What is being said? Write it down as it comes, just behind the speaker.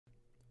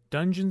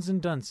Dungeons and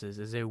Dunces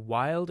is a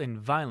wild and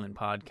violent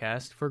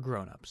podcast for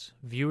grown-ups.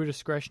 Viewer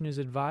discretion is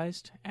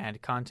advised,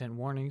 and content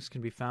warnings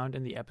can be found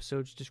in the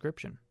episode's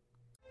description.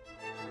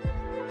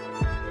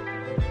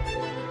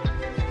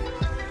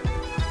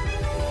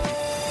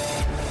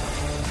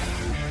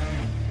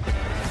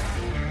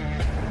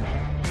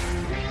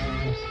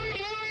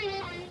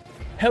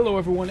 Hello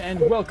everyone, and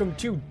welcome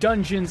to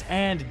Dungeons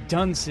and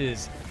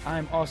Dunces.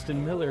 I'm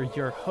Austin Miller,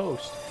 your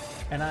host,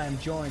 and I am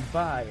joined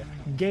by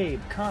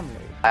Gabe Conley.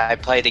 I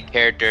play the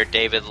character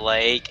David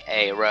Lake,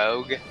 a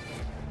rogue.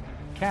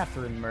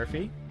 Catherine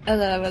Murphy.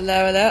 Hello.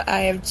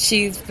 I am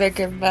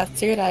Cheeseburger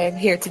Mustard. I am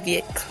here to be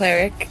a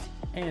cleric.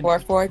 And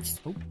Warforged.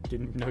 Oh,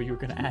 didn't know you were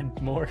going to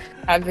add more.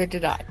 I'm going to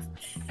die.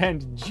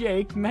 And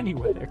Jake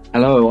Manyweather.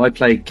 Hello, I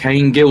play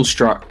Kane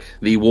Gilstruck,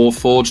 the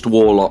Warforged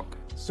Warlock.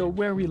 So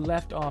where we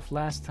left off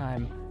last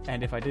time,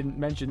 and if I didn't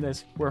mention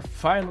this, we're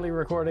finally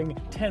recording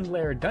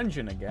 10-Layer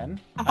Dungeon again.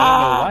 I don't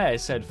know why I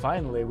said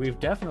finally. We've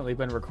definitely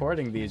been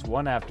recording these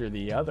one after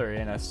the other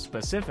in a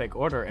specific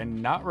order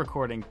and not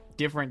recording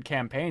different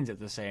campaigns at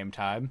the same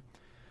time.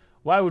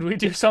 Why would we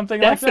do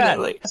something like that?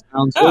 Definitely.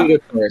 Sounds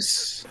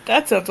ludicrous.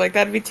 That sounds like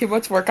that'd be too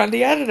much work on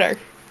the editor.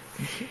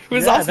 It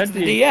was also the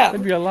DM.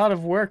 That'd be a lot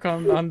of work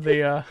on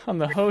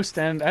the host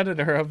and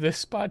editor of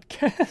this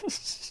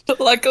podcast.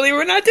 Luckily,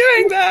 we're not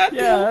doing that.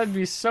 Yeah, that'd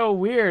be so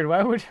weird.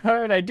 Why would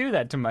I do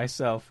that to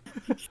myself?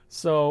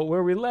 So,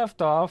 where we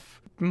left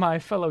off, my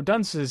fellow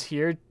dunces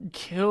here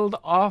killed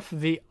off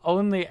the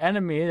only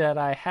enemy that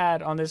I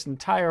had on this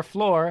entire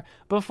floor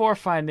before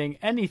finding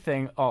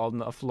anything on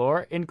the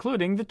floor,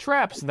 including the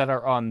traps that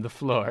are on the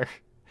floor.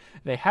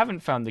 They haven't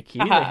found the key,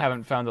 They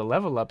haven't found the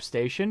level up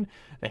station,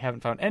 they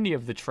haven't found any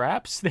of the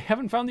traps, they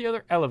haven't found the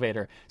other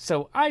elevator.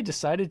 So I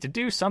decided to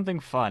do something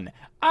fun.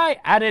 I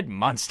added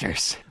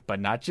monsters. But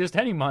not just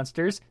any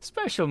monsters,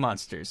 special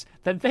monsters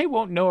that they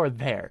won't know are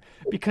there.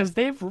 Because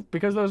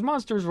those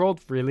monsters rolled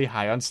really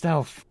high on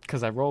stealth.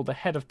 Because I rolled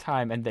ahead of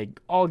time and they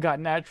all got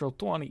natural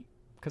 20.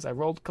 Because I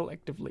rolled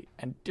collectively.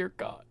 And dear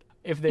God.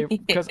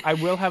 Because I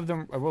will have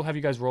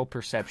you guys roll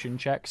perception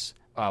checks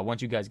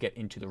once you guys get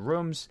into the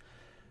rooms.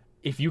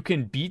 If you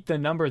can beat the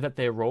number that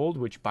they rolled,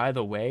 which, by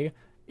the way,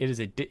 it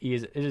is a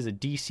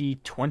DC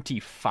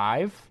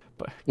 25.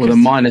 With a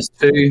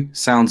 -2,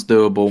 sounds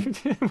doable.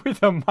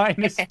 With a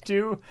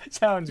 -2,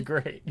 sounds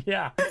great.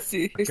 Yeah.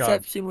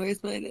 Perception,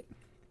 where's mine?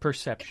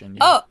 Perception.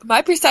 Yeah. Oh,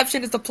 my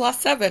perception is a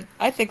 +7.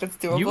 I think that's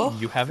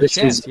doable. You have a This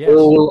chance, is yes.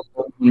 all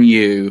on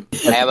you.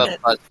 I have a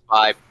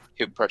 +5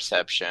 to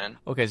perception.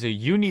 Okay, so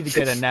you need to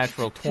get a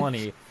natural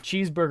 20.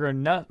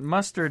 Cheeseburger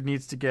Mustard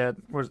needs to get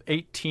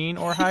 18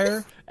 or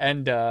higher.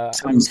 And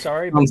I'm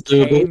sorry, but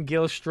Kane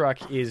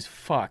Gilstruck is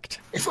fucked.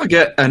 If I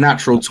get a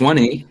natural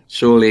 20,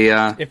 surely...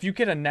 If you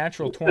get a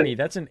natural 20,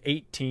 that's an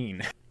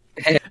 18.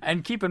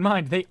 And keep in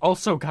mind, they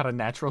also got a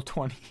natural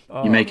 20.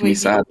 You're making me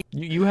sad.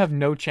 You have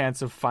no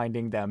chance of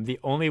finding them. The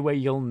only way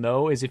you'll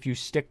know is if you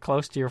stick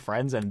close to your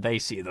friends and they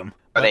see them.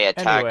 Or they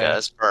attack Anyway,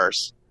 us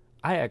first.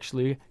 I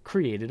actually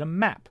created a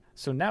map.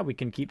 So now we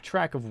can keep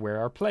track of where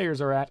our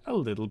players are at a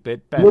little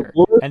bit better.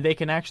 And they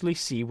can actually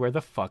see where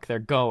the fuck they're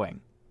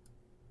going.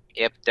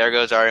 Yep, there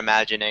goes our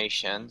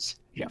imaginations.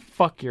 Yeah,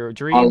 fuck your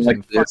dreams like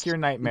and fuck this. your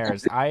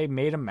nightmares. I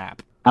made a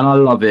map. And I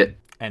love it.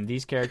 And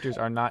these characters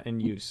are not in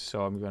use,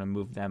 so I'm going to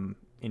move them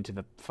into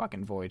the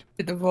fucking void.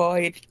 To the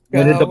void.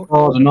 Where did the Go.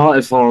 Bard and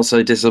Artif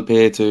also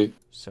disappear to?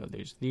 So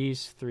there's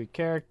these 3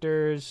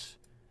 characters,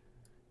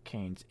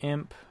 Kane's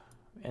imp,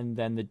 and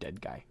then the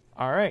dead guy.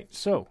 Alright,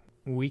 so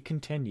we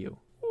continue.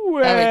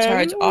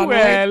 charge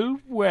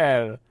onward.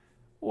 Well.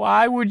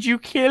 Why would you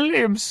kill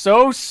him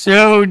so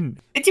soon?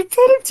 Did you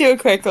put him too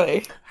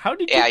quickly? How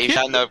did Yeah, you you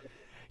kill shouldn't him? have.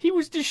 He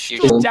was just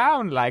shot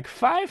down like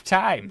 5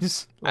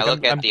 times. I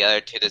look at the other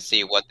two to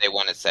see what they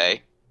want to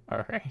say.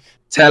 Alright.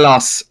 Tell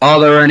us, are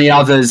there any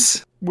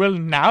others? Well,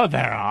 now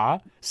there are.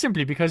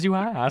 Simply because you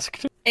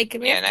asked. Hey,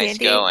 come Yeah, here, nice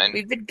Candy. going.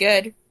 We've been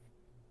good.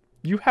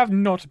 You have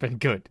not been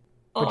good.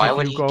 But Why if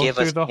would you he go give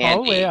through us the candy?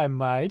 hallway, I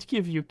might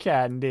give you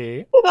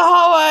candy. The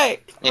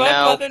hallway. You My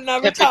know, mother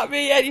never taught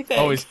me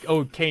anything.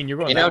 Kane, you're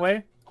going You that know-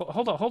 way?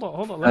 Hold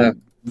on. Let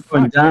me-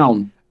 Going fuck.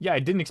 down. Yeah, I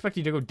didn't expect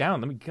you to go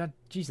down. God,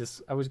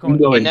 Jesus, I was going.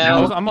 Going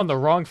down. I'm on the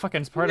wrong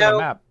fucking part of the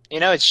map. You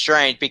know, it's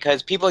strange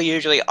because people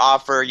usually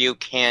offer you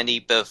candy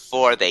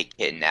before they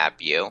kidnap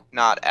you,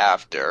 not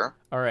after.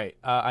 All right,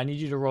 I need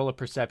you to roll a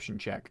perception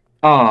check.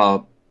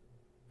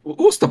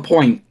 What's the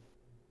point?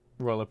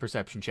 Roll a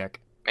perception check.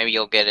 Maybe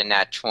you'll get a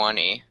nat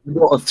 20. I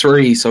got a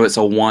 3, so it's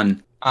a 1. You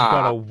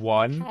got a Ah,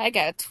 1. I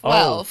got a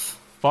 12.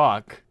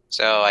 Fuck.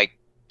 so,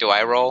 do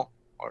I roll?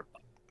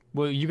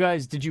 Well, you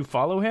guys, did you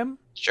follow him?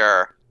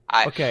 Sure.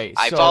 Okay,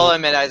 I so follow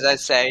him, and as I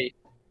say,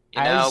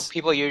 As-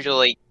 people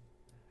usually...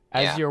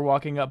 as yeah. you're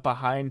walking up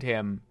behind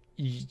him,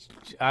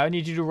 I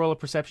need you to roll a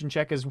perception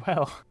check as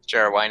well.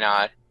 Sure, why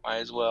not? Might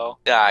as well.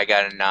 Yeah, I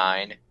got a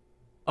 9.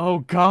 Oh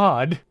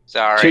God.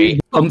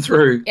 Sorry. Come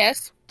through.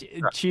 Yes?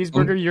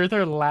 Cheeseburger, you're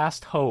their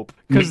last hope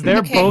because they're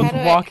Okay, both how do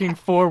I- walking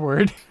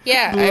forward.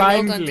 Yeah, I rolled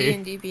on Blindly.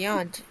 D&D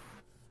Beyond.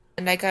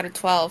 And I got a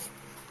 12.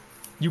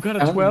 You got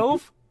a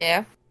 12?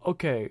 Yeah.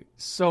 Okay,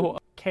 so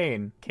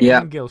Kane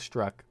Yeah.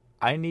 Gilstruck,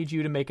 I need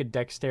you to make a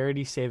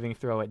dexterity saving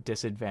throw at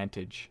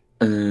disadvantage.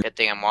 Good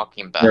thing I'm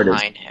walking There it is.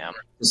 behind him.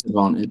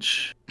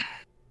 Disadvantage.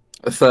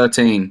 A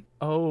 13.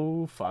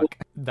 Oh fuck.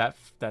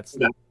 That's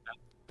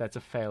a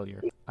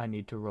failure. I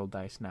need to roll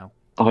dice now.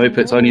 I hope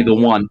it's only the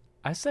one.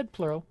 I said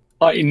plural.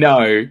 I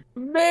know.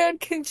 Man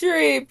can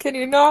dream, can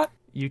you not?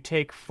 You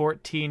take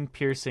 14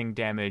 piercing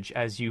damage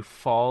as you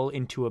fall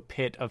into a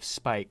pit of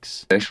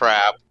spikes.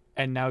 Trap.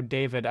 And now,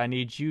 David, I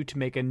need you to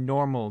make a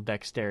normal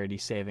dexterity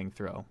saving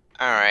throw.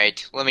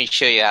 Alright, let me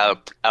show you how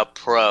a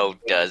pro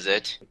does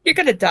it. You're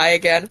gonna die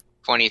again.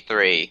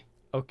 23.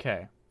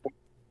 Okay.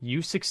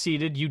 You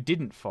succeeded. You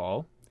didn't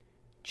fall.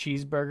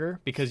 Cheeseburger,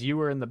 because you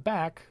were in the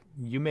back,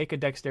 you make a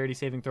dexterity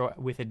saving throw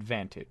with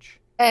advantage.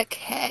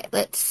 Okay,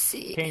 let's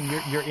see. Kane,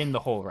 you're in the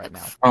hole right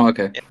now. Oh,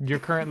 okay. You're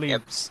currently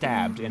Yep.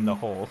 stabbed in the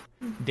hole.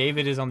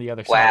 David is on the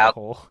other side of the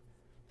hole.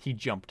 He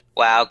jumped.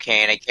 Wow,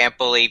 Kane, I can't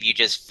believe you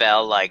just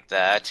fell like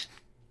that.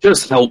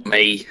 Just help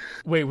me.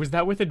 Wait, was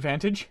that with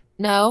advantage?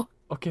 No.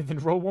 Okay, then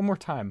roll one more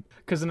time,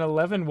 because an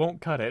 11 won't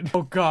cut it.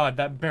 Oh god,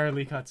 that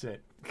barely cuts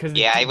it. Cause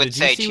Yeah, I the would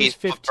say DC was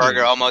 15.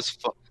 cheeseburger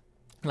almost.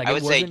 Like, I it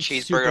would say wasn't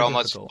super cheeseburger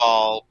almost difficult.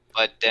 fall,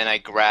 but then I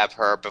grab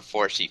her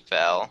before she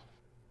fell.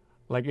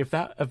 Like, if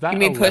that You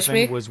mean push 11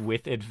 me? was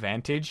with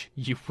advantage,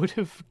 you would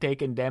have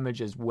taken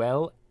damage as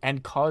well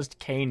and caused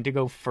Kane to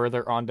go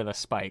further onto the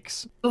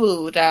spikes.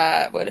 Ooh,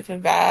 that would have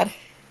been bad.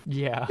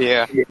 Yeah.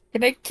 Yeah.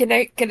 Can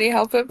I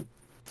help him?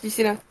 Just,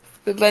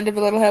 lend him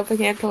a little helping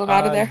hand, pull him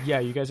out of there? Yeah,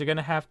 you guys are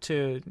gonna have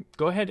to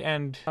go ahead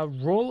and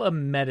roll a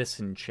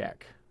medicine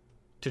check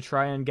to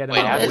try and get him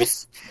Wait, out. how-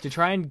 To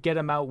try and get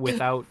him out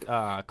without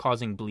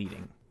causing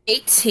bleeding.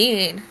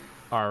 18.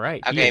 All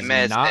right. Okay, he is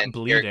medicine. not Here we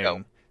bleeding.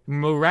 go.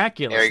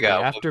 Miraculously, There you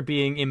go. after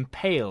being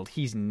impaled,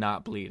 he's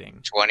not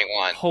bleeding.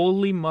 21.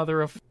 Holy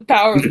mother of...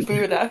 Power of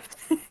Buddha.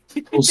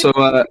 Also,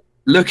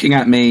 looking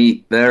at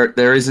me, there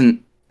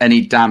isn't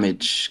any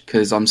damage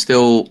because I'm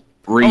still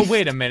wreathed. Oh,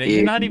 wait a minute. You're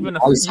in not even...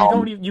 ice You armor.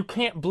 don't even... You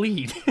can't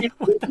bleed.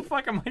 What the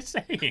fuck am I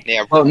saying?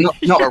 Yeah, Well, not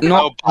You're a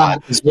not robot.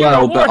 that as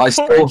well, You're a but I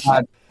still warforged.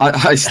 had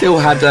I still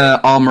had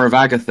armor of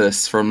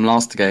Agathis from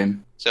last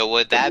game. so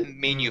would that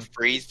mean you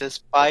freeze the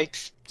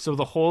spikes? So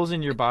the holes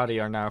in your body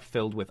are now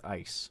filled with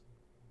ice.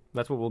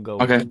 That's what we'll go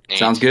Okay, with.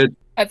 sounds good.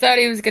 I thought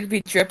he was going to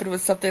be dripping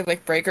with something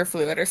like breaker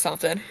fluid or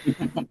something.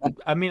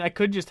 I mean, I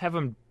could just have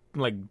him,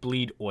 like,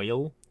 bleed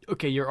oil.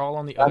 Okay, you're all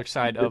on the other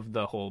side of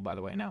the hole, by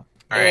the way, now.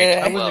 Alright, Yeah. I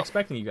wasn't well,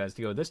 expecting you guys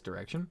to go this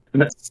direction.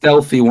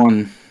 Stealthy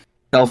one,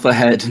 stealth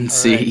ahead and All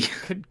see. right,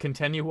 could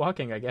continue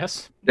walking, I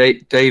guess.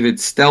 David,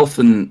 stealth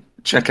and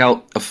check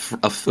out a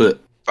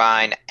foot.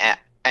 fine.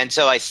 And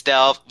so I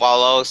stealth while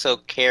also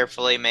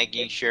carefully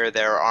making sure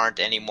there aren't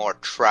any more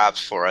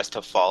traps for us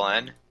to fall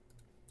in.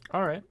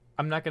 All right.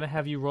 I'm not going to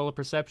have you roll a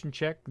perception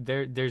check.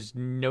 There's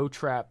no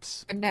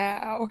traps.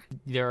 Now.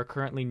 There are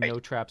currently no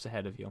traps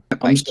ahead of you.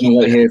 I'm just gonna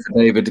wait here for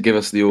David to give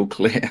us the all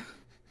clear.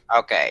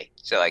 Okay,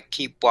 so I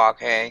keep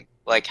walking.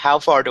 Like, how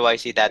far do I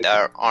see that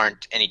there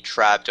aren't any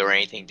traps or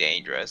anything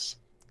dangerous?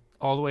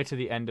 All the way to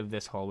the end of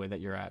this hallway that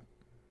you're at.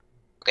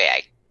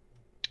 Okay,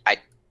 I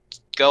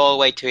go all the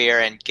way to here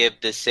and give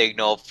the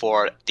signal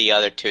for the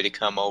other two to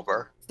come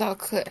over. It's all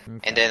clear. Okay.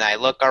 And then I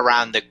look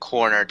around the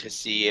corner to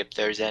see if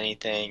there's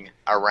anything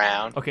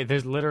around. Okay,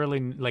 there's literally,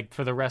 like,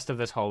 for the rest of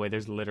this hallway,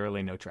 there's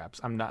literally no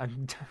traps. I'm not...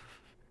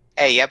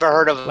 Hey, you ever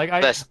heard of Like,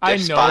 the I know,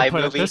 spy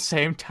but movie? at the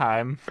same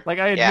time, like,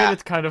 I admit Yeah.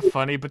 it's kind of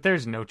funny, but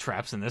there's no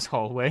traps in this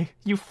hallway.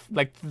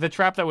 Like, the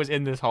trap that was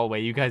in this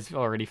hallway, you guys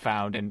already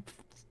found and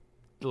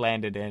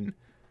landed in.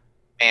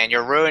 Man,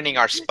 you're ruining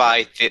our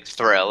spy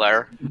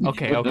thriller.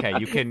 Okay,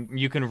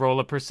 you can roll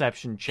a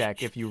perception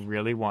check if you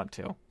really want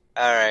to.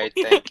 Alright,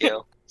 thank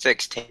you.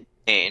 16.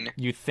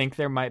 You think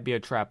there might be a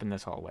trap in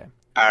this hallway.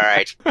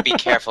 Alright, be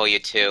careful, you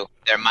two.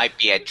 There might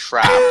be a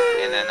trap,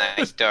 and then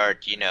I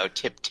start,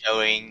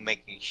 tiptoeing,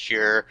 making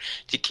sure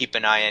to keep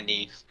an eye on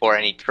for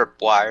any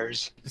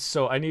tripwires.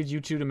 So I need you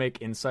two to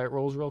make insight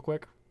rolls real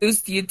quick.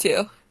 Who's you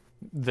two?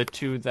 The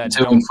two that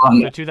Two in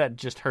front. the two that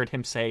just heard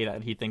him say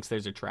that he thinks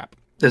there's a trap.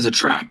 There's a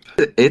trap.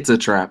 It's a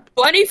trap.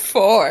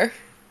 24.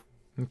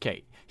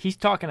 Okay, he's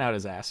talking out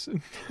his ass.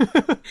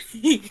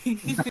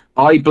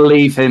 I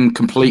believe him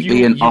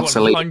completely and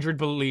utterly.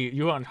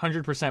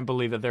 100%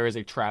 believe that there is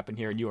a trap in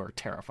here, and you are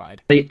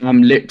terrified.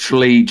 I'm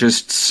literally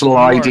just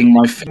sliding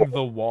my feet.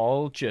 The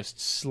wall just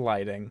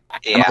sliding.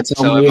 Yeah, That's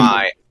so all am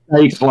I.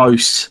 Stay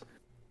close.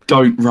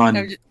 Don't run.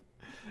 I'm just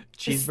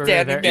Cheeseburger,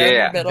 standing they're, there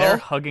Yeah. in the middle. they're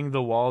hugging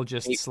the wall,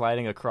 just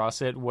sliding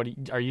across it.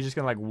 Are you just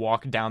gonna like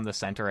walk down the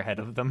center ahead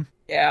of them?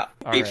 Yeah.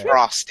 All Be right,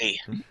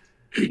 frosty.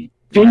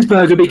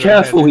 Cheeseburger, be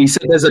careful. He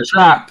said there's a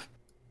trap.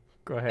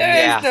 go ahead.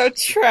 There's Yeah. no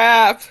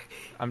trap.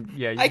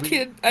 Yeah, I we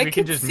can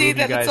can just see move you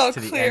that it's guys all to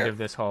the clear. end of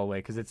this hallway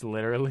because it's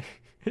literally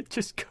it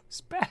just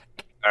goes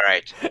back.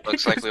 Alright,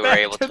 looks It like goes we were back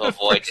able to the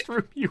avoid first it.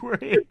 room you were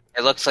in.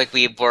 It looks like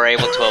we were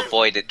able to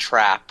avoid the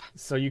trap.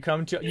 So you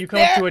come to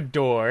There. a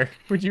door.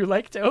 Would you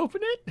like to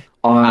open it?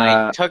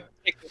 I took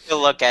a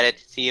look at it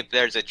to see if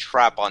there's a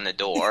trap on the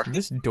door.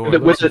 This door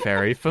With looks it-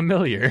 very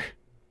familiar.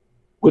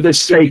 With a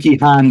shaky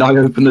hand, I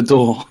open the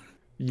door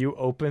You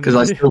open because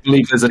I still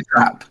believe there's a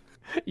trap.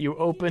 You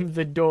opened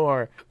the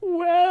door.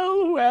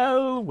 Well,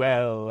 well,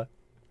 well.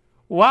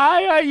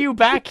 Why are you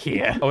back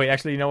here? Oh, wait,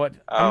 actually, you know what?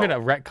 I'm gonna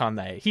retcon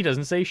that. He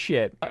doesn't say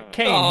shit.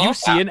 Kane, you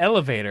see an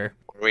elevator.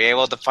 Were we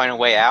able to find a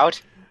way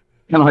out?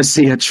 Can I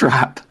see a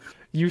trap?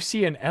 You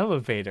see an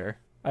elevator.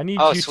 I need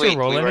Oh, you sweet. to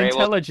roll We an were able-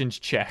 intelligence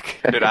check.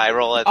 Did I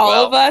roll as All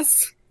well? of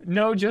us?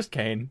 No, just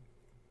Kane.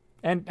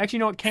 And actually, you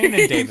know what? Kane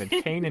and David.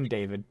 Kane and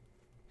David.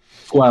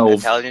 12.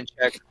 Intelligence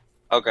check?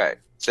 Okay,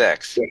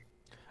 6.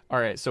 All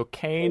right, so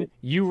Kane,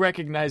 you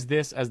recognize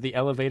this as the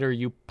elevator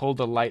you pulled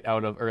a light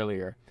out of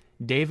earlier.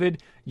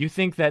 David, you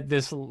think that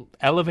this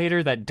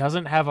elevator that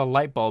doesn't have a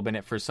light bulb in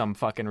it for some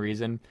fucking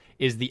reason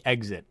is the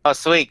exit. Oh,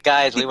 sweet,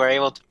 guys, we were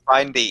able to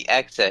find the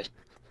exit.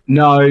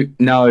 No,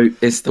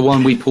 it's the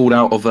one we pulled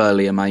out of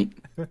earlier, mate.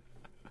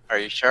 Are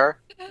you sure?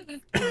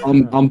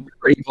 I'm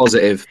pretty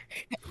positive.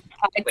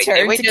 I Wait, turn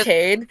did we to just-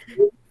 Cade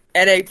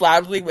and I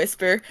loudly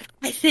whisper,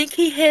 I think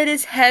he hit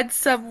his head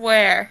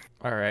somewhere.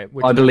 All right, I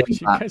which believe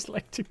would you that. guys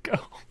like to go?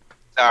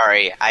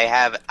 Sorry, I I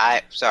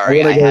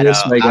want to go had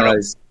this way, out of-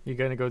 guys. You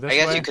gonna go this I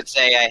guess way? you could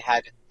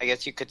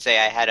say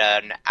I had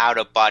an out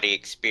of body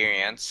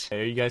experience.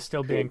 Are you guys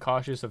still being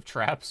cautious of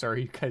traps, or are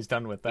you guys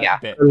done with that Yeah.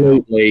 bit?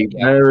 Absolutely.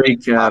 Very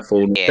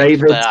careful. Yeah,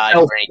 David, but I'm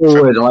stealth pretty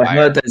forward. triple I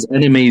heard there's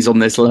enemies on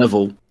this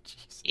level.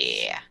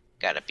 Yeah,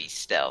 gotta be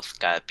stealth,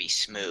 gotta be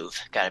smooth,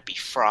 gotta be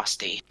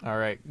frosty. All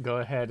right, go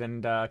ahead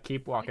and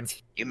keep walking.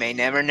 You may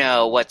never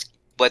know what's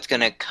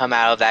gonna come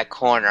out of that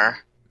corner.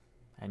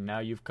 And now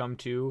you've come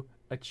to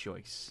a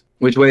choice.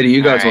 Which way do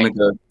you guys Alright. want to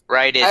go?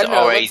 Right is I don't know,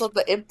 always let's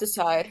let the imp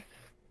decide.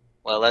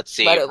 well. Let's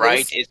see. Let it Right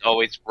loose. is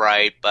always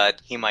right,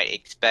 but he might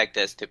expect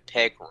us to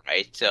pick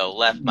right. So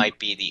left Mm-hmm. might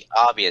be the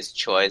obvious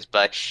choice,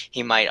 but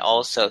he might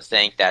also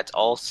think that's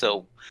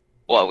also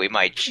what we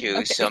might choose.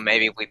 Okay. So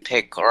maybe if we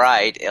pick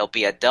right, it'll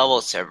be a double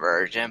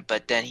subversion.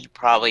 But then he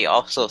probably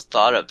also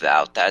thought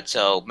about that.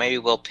 So maybe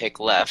we'll pick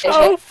left. Is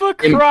Oh, for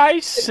Imp-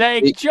 Christ's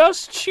sake,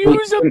 just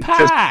choose a Imp just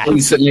path!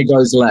 instantly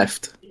goes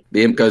left.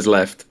 The imp goes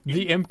left.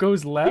 The imp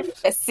goes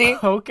left? Let's see.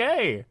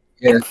 Okay.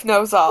 Yeah. Imp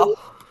knows all.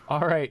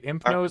 All right,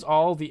 imp knows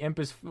all. The imp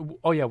is...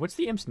 Oh, yeah, what's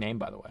the imp's name,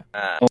 by the way?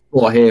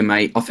 Oh, here,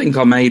 mate. I think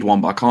I made one,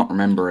 but I can't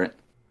remember it.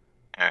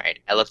 All right.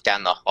 I look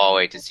down the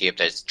hallway to see if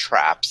there's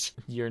traps.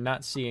 You're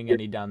not seeing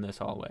any down this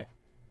hallway.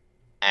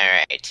 All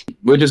right.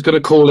 We're just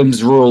gonna call him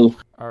Zrul.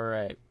 All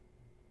right.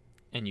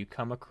 And you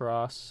come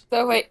across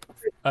So wait,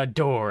 a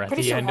door at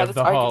Pretty the sure end how of this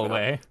the argument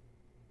hallway.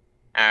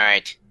 All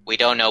right. We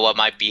don't know what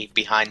might be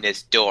behind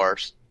this door.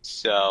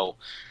 So,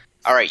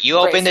 all right. You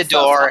open the Brace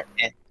yourself door. up.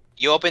 And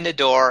you open the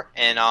door,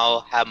 and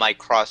I'll have my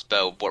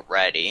crossbow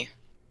ready.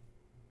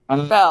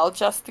 Bell,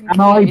 just in Can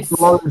I case.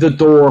 blow the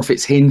door off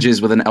its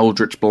hinges with an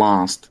eldritch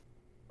blast?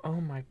 Oh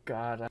my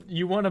god.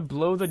 You want to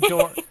blow the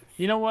door...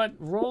 You know what?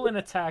 Roll an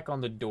attack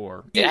on the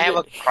door. Did I have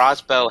a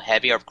crossbow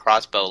heavy or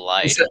crossbow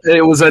light?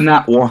 It was a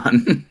nat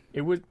one. It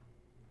would...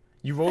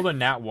 You rolled a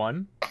nat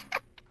 1?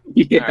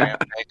 Yeah. All right. I'm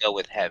gonna go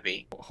with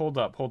heavy. Hold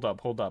up.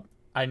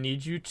 I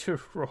need you to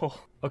roll...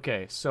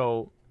 Okay,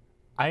 so...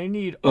 I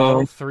need Oh.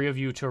 all three of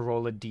you to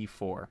roll a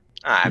d4.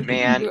 Ah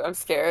man. I'm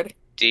scared.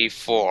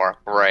 D4.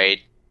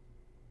 Right.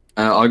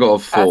 I got a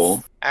 4.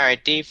 All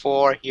right.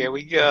 D4. Here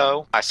we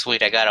go. Ah,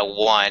 sweet. I got a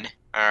 1.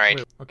 All right.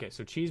 Wait, okay,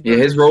 so Cheeseburger Yeah,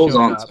 his rolls showed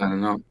aren't up.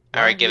 turning up. Why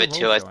All right. aren't Give your it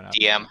to rolls us, showing up?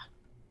 DM.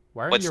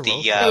 Why aren't What's your the,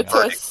 rolls uh, showing Go up? to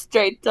a verdict.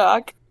 straight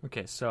talk.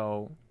 Okay,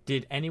 so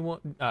did anyone...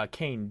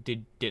 Kane,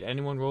 did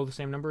anyone roll the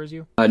same number as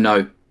you?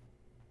 No.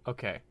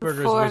 Okay.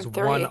 Burgers 4 was and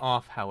 3. 1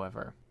 off,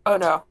 however. Oh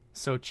no.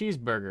 So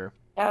Cheeseburger,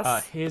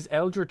 Yes. his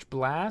Eldritch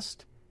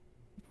Blast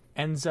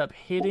ends up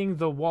hitting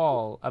the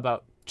wall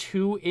about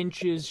 2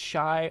 inches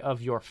shy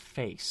of your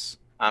face.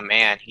 Oh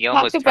man. He Talk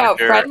almost about turned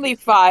her. friendly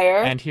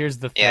fire. And here's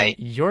the Yeah. thing.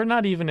 You're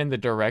not even in the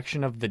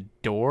direction of the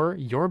door.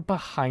 You're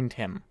behind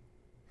him.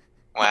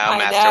 Wow, I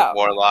Master know.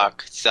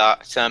 Warlock.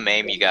 Some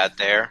aim you got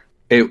there.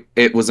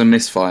 It was a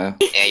misfire.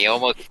 Yeah,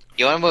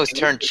 you almost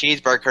turned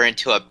Cheeseburger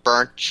into a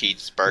burnt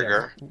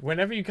cheeseburger. Yeah,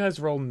 whenever you guys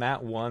roll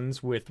nat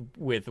 1s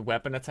with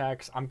weapon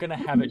attacks, I'm going to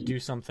have it do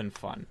something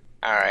fun.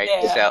 All right,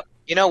 Yeah. so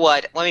you know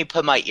what? Let me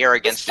put my ear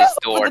against Just this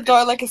open door. the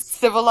door like a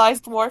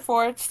civilized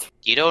warforged.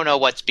 You don't know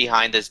what's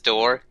behind this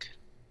door.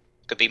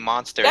 Could be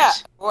monsters. Yeah,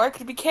 or it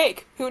could be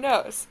cake. Who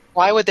knows?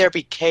 Why would there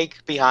be cake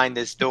behind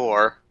this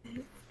door?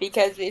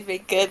 Because we've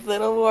been good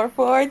little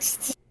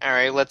warforged. All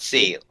right, let's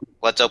see.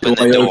 Let's Do open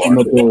I the open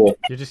door. the door?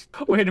 You're just...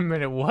 Wait a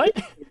minute, what?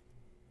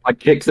 I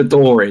kick the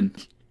door in.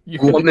 I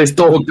You're, want this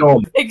door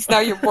gone. Pink's now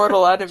your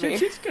mortal you're enemy.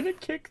 just going to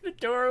kick the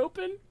door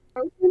open?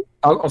 I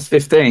got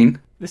 15.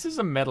 This is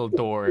a metal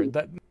door. And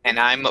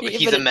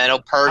he's but a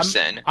metal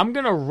person. I'm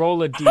gonna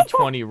roll a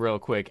d20 real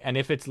quick, and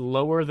if it's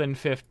lower than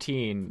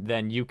 15,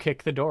 then you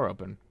kick the door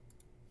open.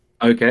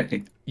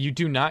 Okay. You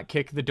do not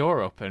kick the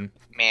door open.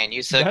 Man,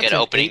 you suck That's at an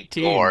opening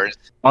 18. doors.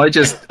 I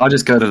just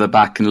go to the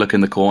back and look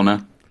in the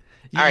corner.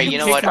 All right, you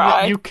know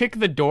what? You kick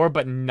the door,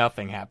 but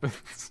nothing happens.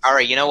 All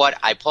right, you know what?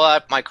 I pull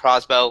out my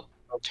crossbow,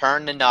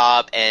 turn the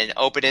knob, and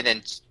open it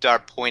and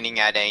start pointing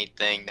at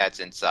anything that's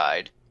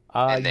inside.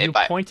 And You if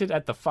I- pointed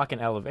at the fucking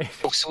elevator.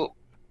 So,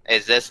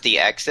 is this the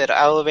exit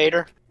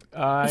elevator?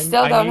 I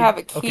still don't have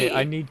a Okay, key.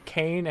 I need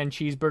Kane and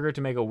Cheeseburger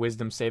to make a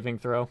wisdom saving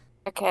throw.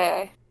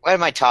 Okay. What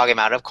am I talking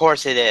about? Of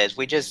course it is.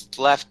 We just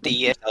left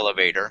the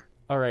elevator.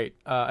 All right,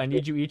 I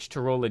need you each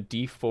to roll a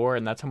d4,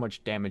 and that's how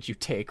much damage you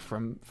take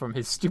from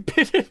his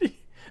stupidity.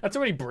 That's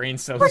how many brain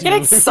cells We're you getting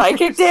lose.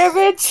 psychic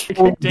damage?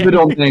 Good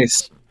on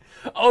this.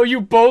 Oh,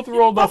 you both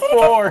rolled a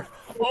 4.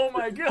 Oh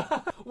my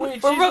god.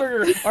 Wait, We're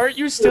ro- Cheeseburger, aren't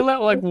you still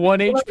at like 1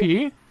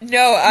 HP?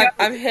 No,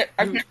 I'm hit.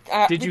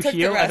 Did we you took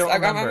heal? The I rest. don't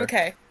I'm remember.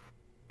 okay.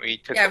 We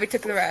took Yeah, we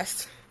took the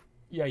rest.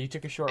 Yeah, you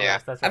took a short Yeah.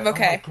 rest. That's right. I'm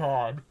okay. Oh my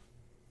god.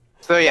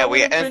 So yeah, That we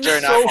would've been enter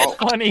so now.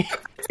 funny.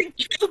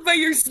 Killed by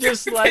your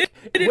Just like,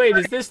 wait,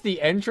 is this the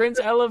entrance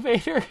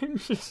elevator? And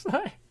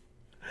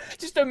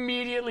just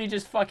immediately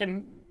just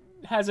fucking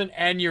has an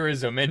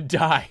aneurysm and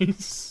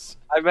dies.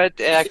 I meant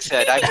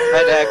exit. I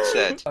meant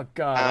exit. Oh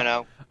god. I don't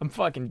know. I'm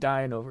fucking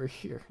dying over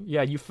here.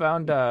 Yeah, you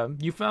found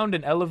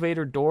an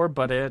elevator door,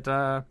 but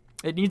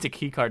it needs a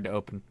key card to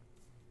open.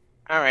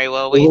 All right.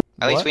 Well, at least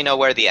What? we know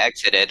where the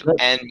exit is.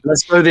 And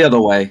Let's go the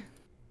other way.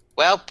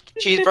 well,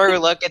 Cheeseburger,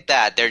 look at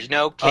that. There's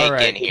no cake All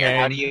right, in here.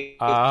 How do you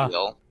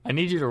feel? I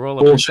need you to roll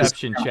a Cautious.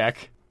 perception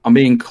check. I'm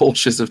being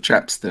cautious of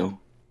traps still.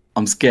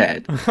 I'm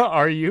scared.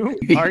 Are you?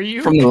 Are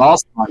you? From the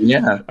last time,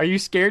 yeah. Are you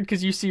scared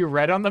because you see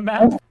red on the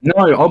map? No,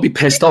 I'll be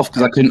pissed off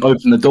because I couldn't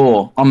open the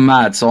door. I'm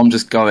mad, so I'm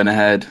just going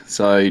ahead.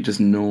 So just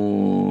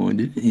no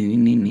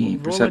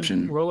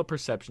perception. Roll a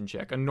perception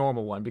check, a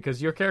normal one,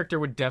 because your character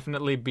would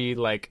definitely be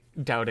like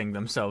doubting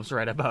themselves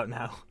right about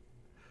now.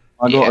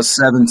 I got Yeah. a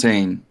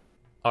 17.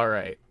 All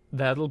right,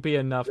 that'll be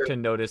enough to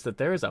notice that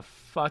there is a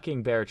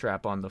fucking bear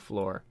trap on the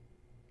floor.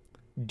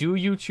 Do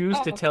you choose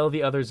to Oh. tell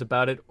the others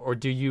about it, or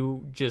do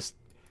you just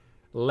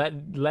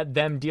let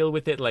them deal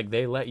with it like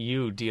they let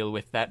you deal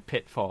with that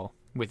pitfall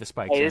with the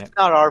spikes Hey, in it's it?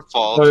 not our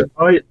fault.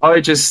 So I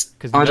just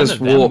Because none just of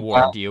them walk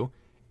warned back. you,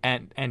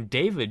 and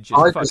David just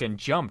I fucking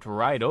jumped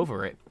right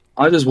over it.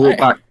 I just walk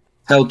back.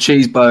 Tell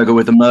Cheeseburger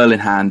with a Merlin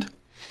hand.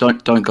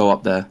 Don't go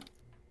up there.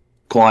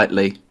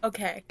 Quietly.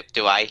 Okay.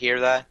 Do I hear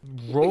that?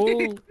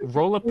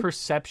 Roll a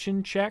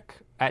perception check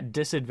at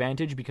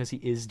disadvantage because he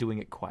is doing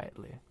it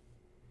quietly.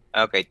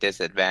 Okay,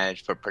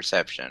 disadvantage for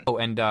perception. Oh,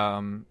 and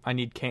I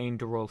need Kane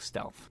to roll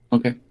stealth.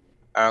 Okay.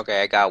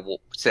 Okay, I got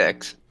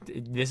 6.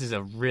 This is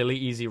a really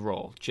easy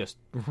roll. Just,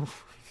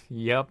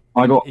 yep.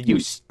 I got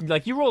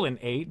You roll an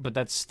 8, but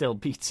that still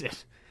beats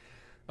it.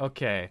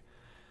 Okay,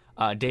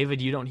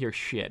 David, you don't hear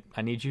shit.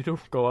 I need you to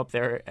go up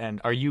there. And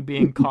are you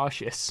being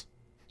cautious?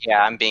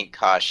 Yeah, I'm being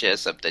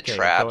cautious of the Okay,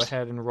 traps. go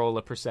ahead and roll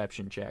a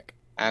perception check.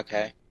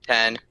 Okay,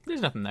 10.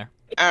 There's nothing there.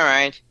 All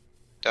right.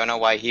 Don't know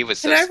why he was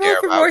so Can I roll scared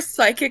for about. more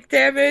psychic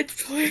damage,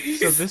 please?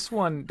 So this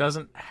one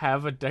doesn't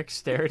have a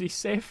dexterity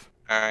save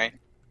All right.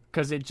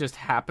 because it just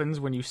happens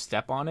when you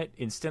step on it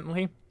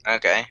instantly.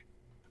 Okay.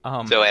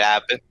 Um, So it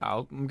happened.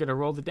 I'm gonna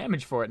roll the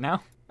damage for it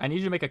now. I need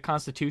you to make a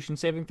Constitution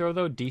saving throw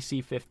though,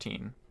 DC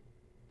 15.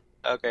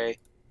 Okay.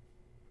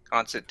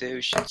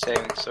 Constitution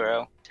saving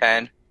throw.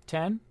 10.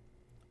 10.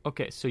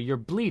 Okay, so you're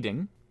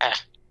bleeding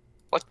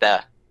What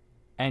the?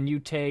 and you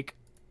take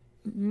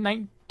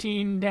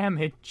 19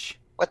 damage.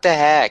 What the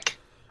heck?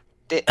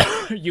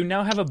 You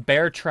now have a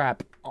bear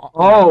trap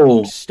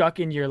Oh. stuck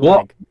in your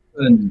What?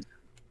 leg.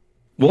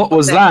 What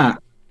was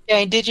that?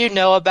 Jane, did you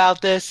know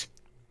about this?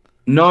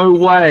 No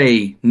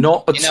way.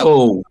 Not at You know-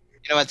 all.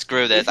 You know what?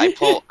 Screw this. I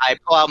pull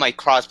out my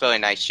crossbow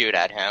and I shoot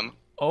at him.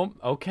 Oh,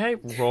 okay.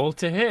 Roll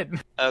to hit.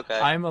 Okay.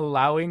 I'm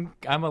allowing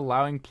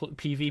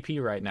PvP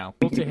right now.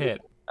 Roll to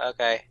hit.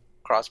 Okay.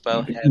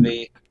 Crossbow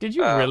heavy. Did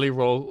you really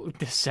roll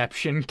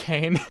deception,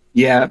 Kane?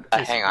 Yeah.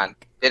 Hang on.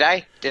 Did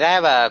I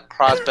have a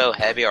crossbow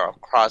heavy or a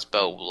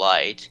crossbow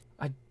light?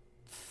 I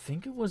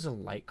think it was a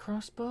light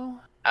crossbow.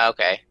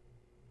 Okay.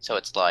 So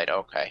it's light.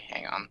 Okay.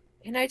 Hang on.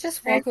 Can I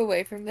just walk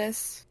away from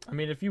this? I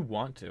mean, if you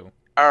want to.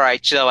 All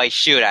right. So I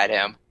shoot at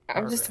him.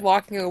 I'm just Alright.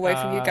 walking away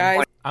from you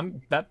guys.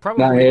 That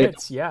probably That hit.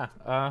 hits. Yeah.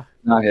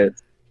 Not hit.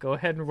 Go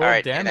ahead and roll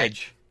Alright, and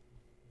damage.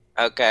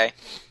 Okay.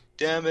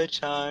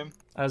 Damage time.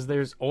 As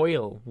there's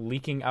oil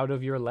leaking out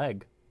of your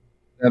leg.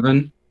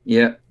 7.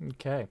 Yeah.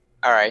 Okay.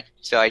 All right.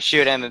 So I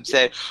shoot him and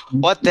said,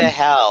 "What the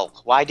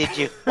hell? Why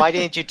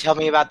didn't you tell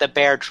me about the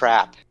bear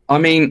trap?" I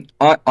mean,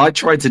 I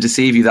tried to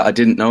deceive you that I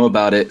didn't know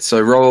about it.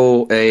 So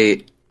roll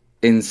a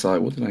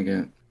insight. What did I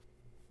get?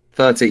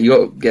 13. You got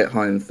to get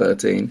higher than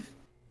 13.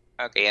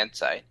 Okay.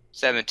 Insight.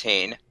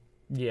 17.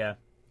 Yeah.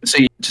 So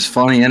you're just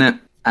funny, innit?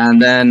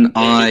 And then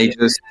I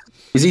just...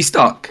 Is he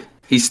stuck?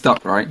 He's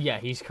stuck, right? Yeah,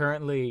 he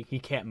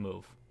can't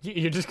move.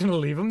 You're just gonna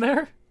leave him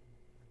there?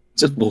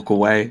 Just walk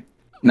away.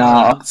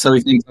 Nah, so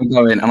he thinks I'm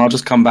going, and I'll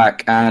just come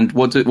back. And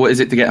what is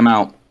it to get him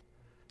out?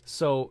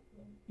 So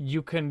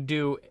you can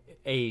do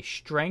a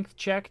strength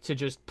check to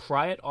just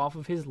pry it off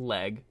of his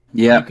leg.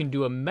 Yeah. You can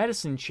do a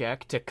medicine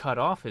check to cut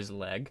off his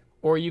leg.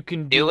 Or you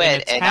can Do do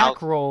an it, and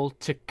attack roll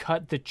to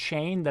cut the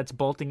chain that's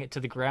bolting it to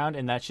the ground,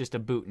 and that's just a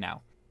boot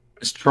now.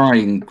 Let's try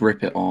and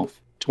grip it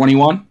off.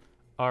 21?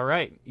 All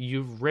right,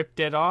 you've ripped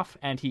it off,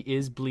 and he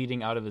is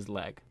bleeding out of his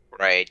leg.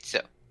 Right.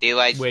 So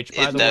which,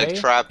 by is the the way,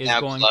 trap is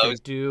now going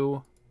closed? to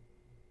do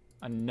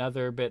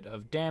another bit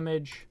of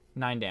damage.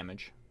 9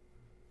 damage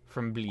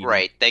from bleeding.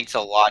 Great. Thanks a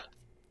lot.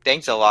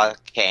 Thanks a lot,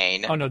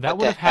 Kane. Oh no, that What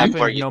would the have heck were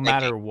happened you no thinking?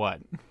 matter what.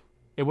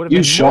 It would have You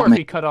been shot more if me.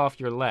 he cut off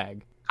your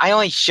leg. I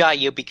only shot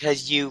you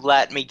because you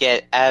let me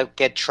get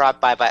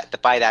trapped by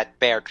that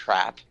bear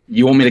trap.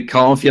 You want me to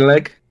cut off your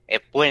leg?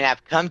 It wouldn't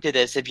have come to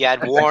this if you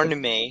had warned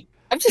me.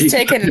 I'm just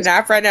taking a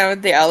nap right now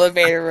in the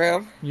elevator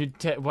room.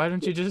 Why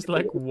don't you just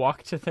like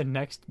walk to the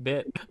next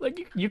bit?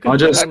 Like you can I'll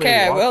just- literally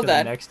Okay, I walk will to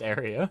then. the next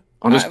area.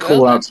 I'll just I call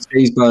will out to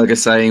Cheeseburger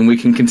saying we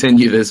can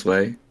continue this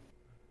way.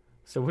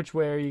 So which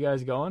way are you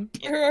guys going?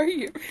 Where are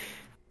you?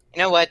 You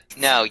know what?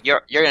 No,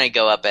 you're gonna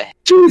go up ahead.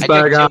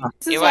 Cheeseburger!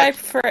 This is You why I what?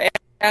 prefer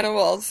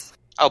animals.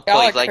 Oh Y'all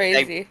are please,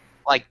 crazy.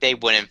 they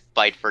wouldn't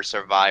fight for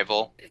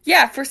survival.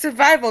 Yeah, for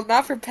survival,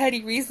 not for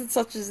petty reasons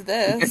such as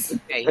this.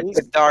 Hey, he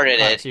started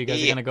Alright, it. so you guys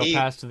He- are gonna go he-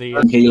 past the.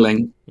 I'm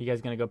healing. You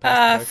guys gonna go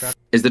past the bear trap?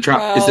 Is the trap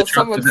Well,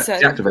 someone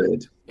said-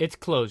 deactivated? It's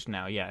closed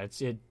now. Yeah,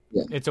 Yeah.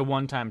 it's a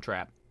one-time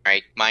trap.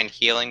 Right, mind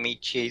healing me,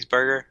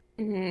 cheeseburger?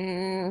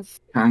 Mm,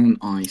 Can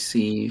I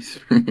see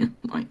through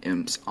my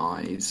imp's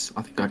eyes?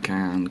 I think I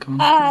can.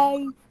 Can't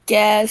I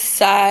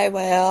guess I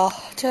will.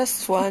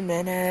 Just 1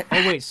 minute.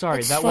 Oh wait, sorry,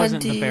 It's that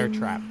wasn't the fun bear to-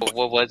 trap.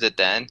 What was it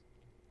then?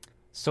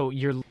 So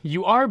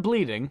you are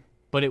bleeding,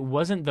 but it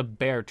wasn't the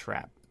bear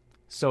trap.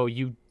 So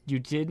you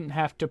didn't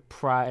have to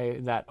pry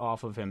that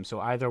off of him. So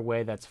either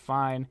way, that's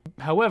fine.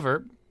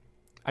 However,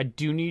 I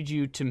do need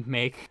you to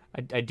make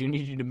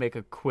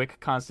a quick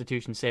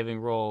Constitution saving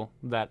roll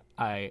that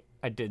I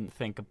didn't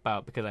think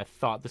about because I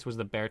thought this was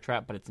the bear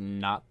trap, but it's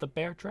not the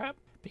bear trap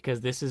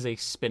because this is a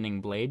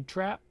spinning blade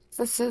trap.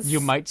 This is. You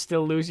might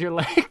still lose your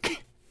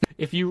leg.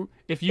 If you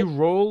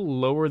roll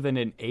lower than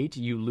an 8,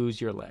 you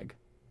lose your leg.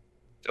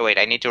 Oh wait,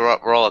 I need to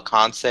roll a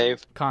con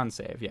save? Con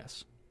save,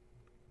 yes.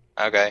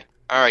 Okay.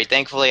 Alright,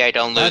 thankfully I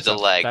don't lose a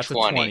leg. That's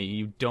 20. a 20.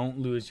 You don't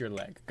lose your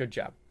leg. Good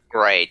job.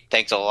 Great.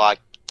 Thanks a lot.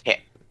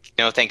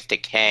 No thanks to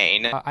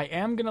Kane. I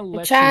am gonna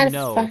let trying you to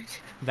know find-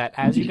 that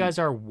as you guys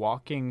are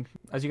walking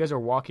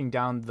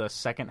down the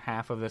second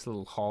half of this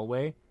little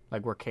hallway,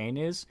 like where Kane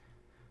is,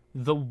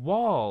 the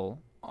wall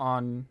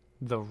on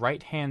the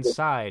right-hand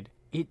side,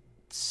 it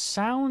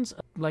sounds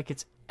like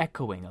it's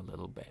echoing a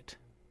little bit,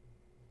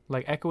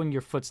 like echoing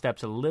your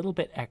footsteps a little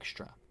bit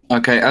extra.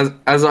 Okay,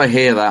 as I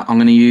hear that, I'm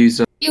going to use.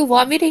 You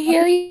want me to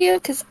heal you?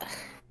 Because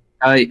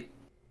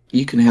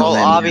You can heal Well,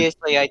 him.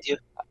 obviously I do.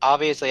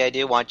 Obviously, I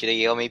do want you to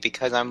heal me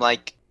because I'm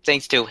like,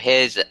 thanks to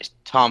his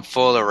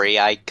tomfoolery,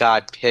 I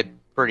got hit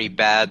pretty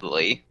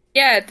badly.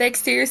 yeah,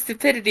 thanks to your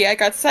stupidity, I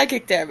got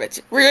psychic damage.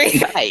 Really?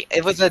 Hey,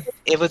 it was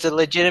a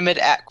legitimate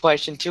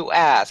question to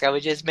ask. I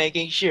was just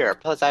making sure.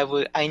 Plus,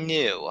 I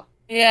knew.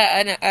 Yeah,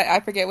 I know. I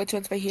forget which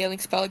one's my healing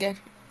spell again.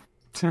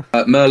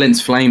 Merlin's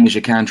Flame is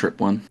your cantrip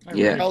one. I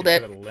Yeah. really Hold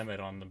should it. put a limit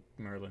on the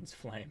Merlin's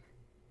flame.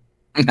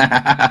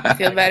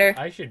 Feel better?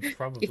 I should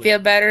probably. You feel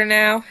better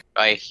now?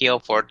 I heal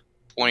for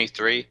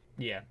 23.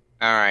 Yeah.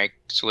 All right,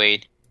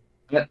 sweet.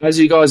 As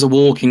you guys are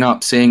walking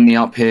up, seeing me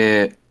up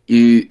here,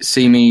 you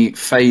see me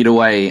fade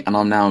away, and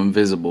I'm now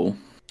invisible.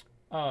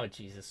 Oh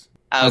Jesus.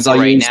 Oh, As I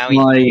great. use Now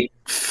my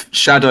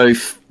shadow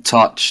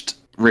touched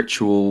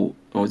ritual.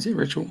 Or is it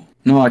ritual?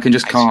 No, I can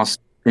just cast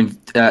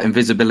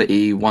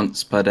invisibility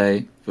once per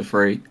day for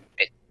free.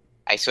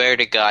 I swear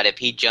to God, if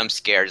he jump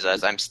scares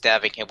us, I'm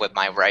stabbing him with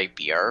my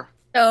rapier.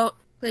 No,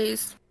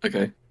 please.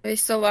 Okay. Are you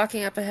still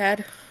walking up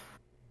ahead?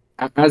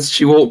 As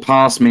she walked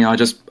past me, I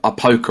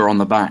poke her on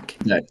the back.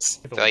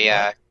 Yes. So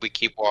yeah, we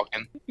keep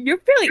walking. You're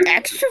feeling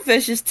extra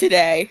vicious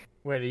today.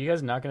 Wait, are you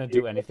guys not gonna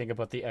do anything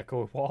about the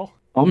echo wall?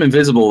 I'm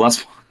invisible.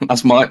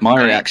 That's my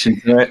reaction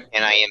to it.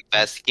 Can I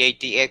investigate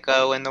the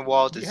echo in the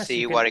wall to Yes, see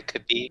you can- what it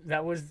could be?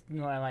 That was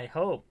my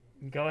hope.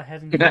 Go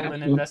ahead and roll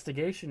an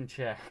investigation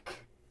check.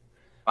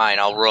 Fine,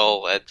 I'll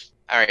roll it.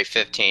 Alright,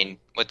 15.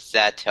 What does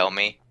that tell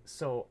me?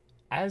 So,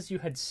 as you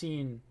had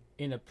seen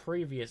in a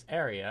previous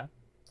area,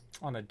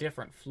 on a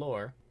different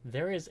floor,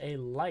 there is a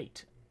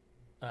light.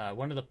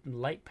 One of the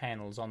light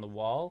panels on the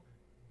wall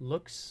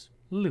looks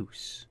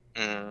loose.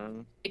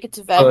 Mm. I think it's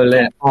a Pull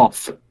vent. it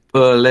off.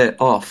 Pull it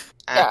off.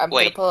 Yeah, I'm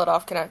Wait, gonna pull it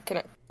off. Can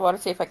I want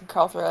to see if I can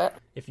crawl through it?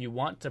 If you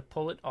want to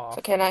pull it off,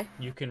 So can I?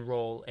 you can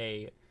roll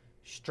a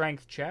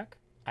strength check,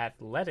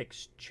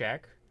 athletics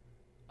check,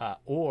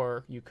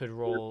 or you could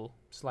roll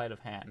sleight of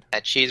hand.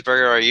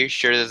 Cheeseburger, are you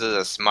sure this is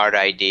a smart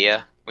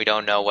idea? We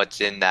don't know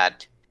what's in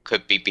that.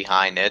 Could be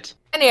behind it.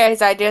 Any of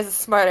his idea is a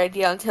smart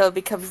idea until it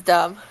becomes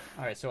dumb.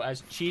 Alright, so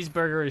as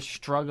Cheeseburger is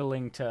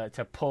struggling to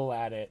pull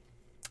at it,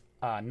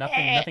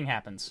 nothing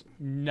happens.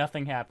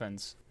 Nothing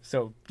happens.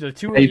 So the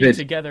two of you David.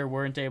 together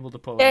weren't able to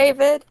pull it off.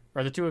 David,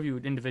 Or the two of you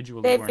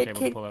individually David, weren't able to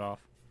can- pull it off.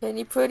 can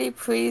you pretty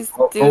please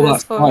Oh, do this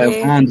that's for quite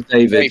me? a hand,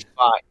 David. Alright,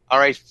 fine.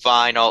 Alright,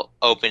 fine, I'll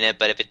open it,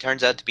 but if it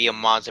turns out to be a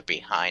monster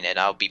behind it,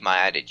 I'll be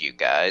mad at you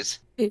guys.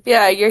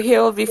 Yeah, your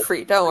heal will be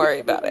free. Don't worry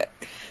about it.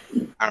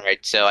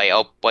 Alright,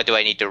 so what do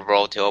I need to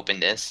roll to open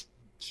this?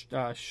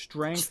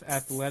 Strength,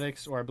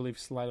 athletics, or I believe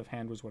sleight of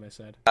hand was what I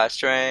said.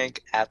 Strength,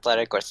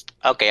 athletic, or...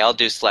 Okay, I'll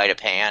do sleight of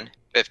hand.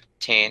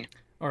 15.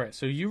 All right,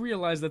 so you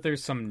realize that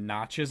there's some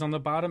notches on the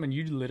bottom, and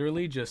you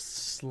literally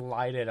just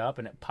slide it up,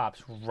 and it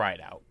pops right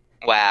out.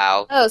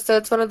 Wow. Oh, so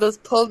it's one of those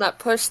pull, not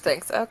push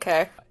things.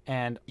 Okay.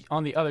 And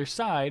on the other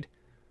side,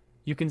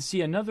 you can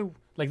see another...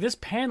 Like, this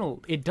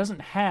panel, it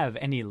doesn't have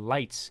any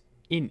lights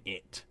in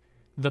it.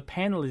 The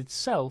panel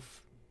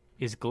itself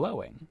is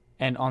glowing.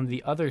 And on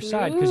the other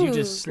side, because you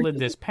just slid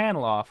this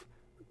panel off,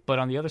 but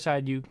on the other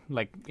side, you,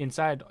 like,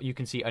 inside, you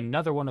can see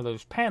another one of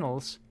those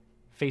panels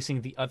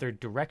facing the other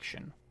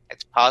direction.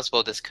 It's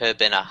possible this could have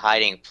been a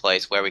hiding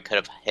place where we could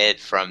have hid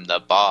from the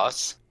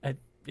boss.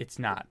 It's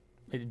not.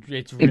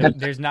 It's really,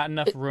 there's not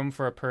enough room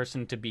for a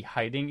person to be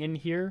hiding in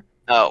here.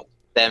 Oh,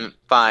 then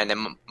fine.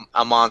 Then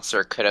a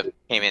monster could have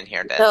came in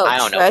here. Then No, I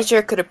don't know.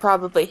 treasure could have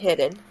probably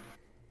hidden.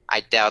 I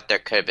doubt there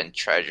could have been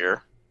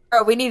treasure.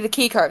 Oh, we need the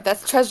key card.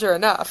 That's treasure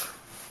enough.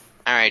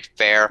 All right,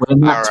 fair. Well,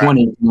 nat All right.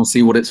 20, and we'll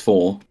see what it's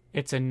for.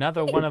 It's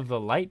another one of the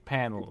light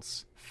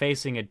panels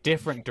facing a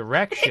different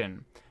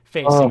direction,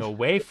 facing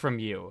away from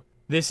you.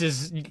 This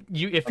is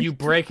you. If you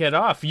break it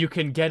off, you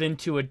can get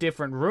into a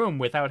different room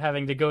without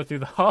having to go through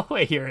the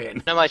hallway you're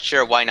in. I'm not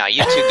sure why not.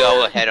 You two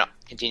go ahead,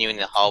 continuing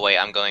the hallway.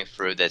 I'm going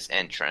through this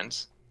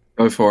entrance.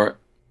 Go for it.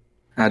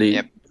 How do you...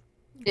 Yep.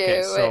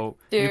 Okay, so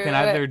you can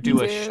either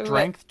do a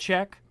strength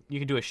check. You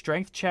can do a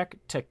strength check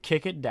to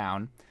kick it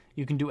down.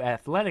 You can do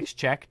athletics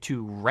check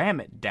to ram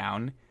it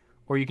down,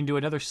 or you can do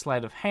another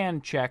sleight of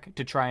hand check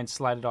to try and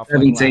slide it off.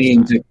 Like last 17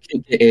 time. to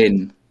kick it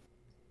in.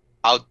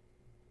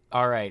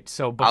 All right,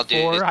 so I'll do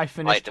before this I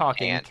finish sleight of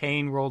talking, hand.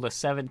 Kane rolled a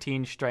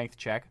 17 strength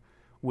check,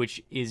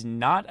 which is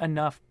not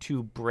enough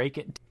to break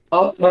it.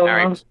 All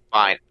right,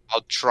 fine.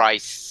 I'll try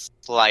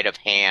sleight of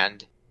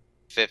hand.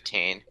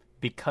 15.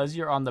 Because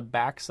you're on the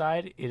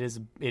backside, it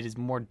is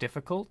more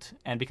difficult,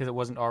 and because it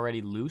wasn't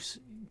already loose,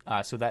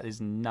 so that is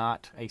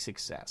not a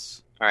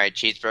success. All right,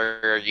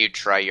 Cheeseburger, you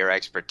try your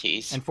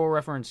expertise. And for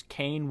reference,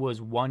 Kane was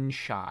 1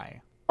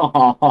 shy. So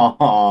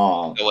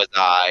was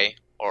I,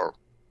 or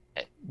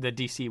The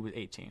DC was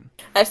 18.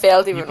 I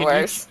failed You even can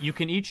worse. you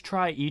can each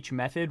try each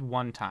method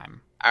 1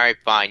 time. all right,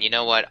 fine. You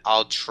know what?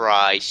 I'll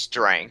try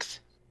strength.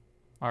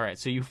 All right,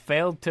 so you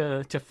failed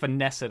to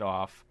finesse it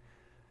off,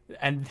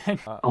 and then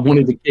I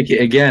wanted to kick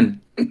it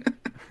again.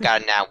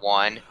 Got a nat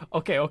 1.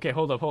 okay,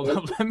 hold up.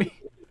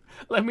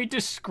 Let me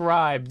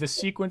describe the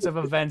sequence of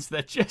events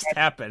that just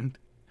happened.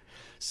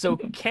 So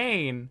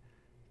Kane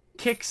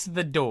kicks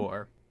the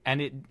door,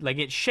 and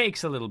it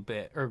shakes a little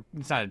bit, or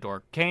it's not a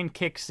door. Kane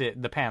kicks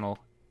the panel.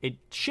 It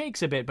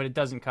shakes a bit, but it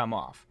doesn't come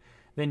off.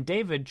 Then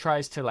David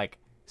tries to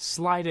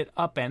slide it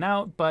up and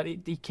out, but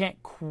he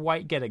can't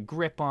quite get a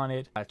grip on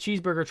it.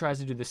 Cheeseburger tries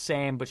to do the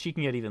same, but she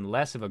can get even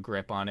less of a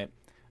grip on it.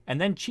 And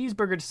then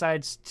Cheeseburger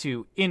decides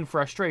to, in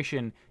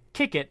frustration,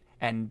 kick it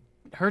and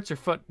hurts her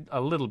foot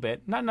a little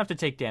bit. Not enough to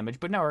take damage,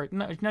 but now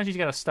she's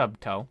got a stub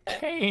toe.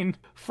 Kane,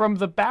 from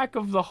the back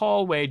of the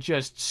hallway,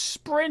 just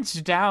sprints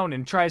down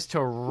and tries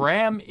to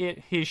ram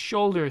his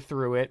shoulder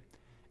through it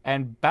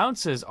and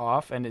bounces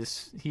off, and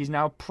he's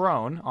now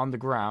prone on the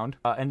ground.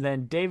 And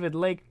then David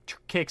Lake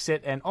kicks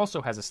it and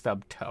also has a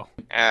stub toe.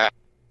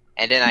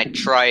 And then I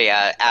try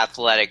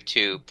athletic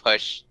to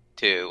push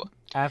to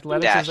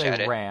Athletics dash is at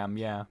a it. ram,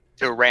 yeah.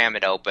 To ram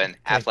it open.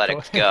 Okay,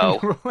 Athletics go.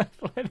 go. Roll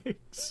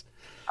athletics.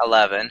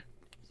 11.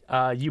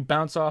 You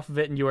bounce off of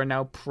it, and you are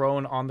now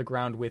prone on the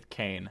ground with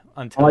Kane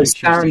until I you choose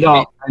stand to-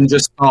 up and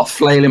just start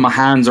flailing my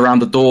hands around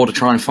the door to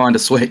try and find a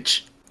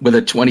switch with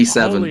a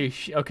 27. Holy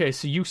okay,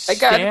 so you I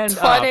got stand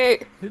 20.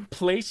 up,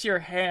 place your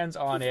hands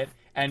on it,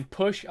 and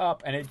push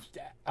up, and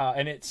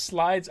it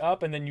slides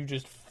up, and then you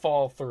just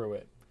fall through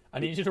it. I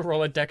need you to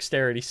roll a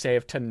dexterity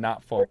save to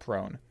not fall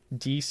prone.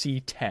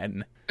 DC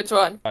 10. Which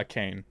one?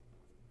 Kane.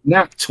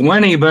 Nat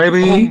 20,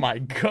 baby. Oh my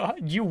god,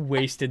 you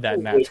wasted that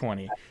nat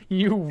 20.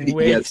 You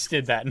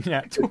wasted that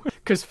nat 20.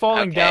 Because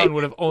falling Okay. down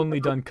would have only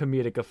done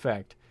comedic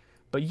effect.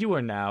 But you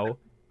are now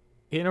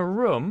in a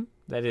room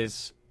that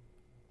is,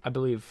 I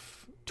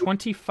believe,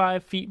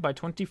 25 feet by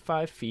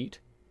 25 feet,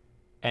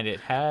 and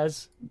it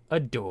has a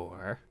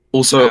door.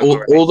 Also,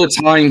 all the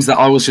times that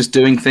I was just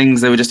doing things,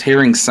 they were just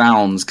hearing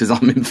sounds because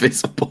I'm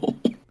invisible.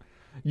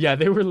 Yeah,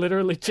 they were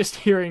literally just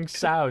hearing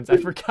sounds. I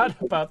forgot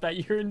about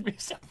that. You're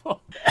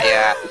invisible.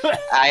 Yeah.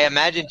 I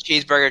imagine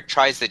Cheeseburger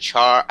tries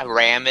to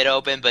ram it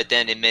open, but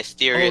then it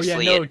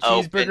mysteriously it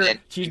opened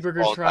and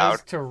Cheeseburger falls tried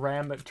out. to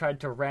ram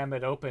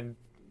it open,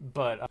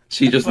 but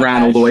She just but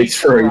ran all as the way she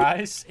through.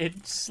 tries,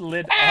 it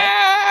slid up.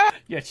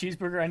 Yeah,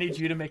 Cheeseburger, I need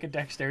you to make a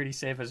dexterity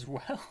save as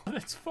well.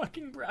 That's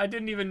fucking. I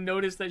didn't even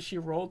notice that she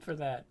rolled for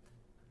that.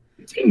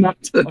 Nat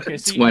Okay,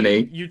 so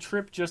 20. you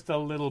trip just a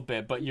little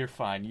bit, but you're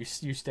fine. You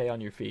stay on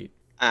your feet.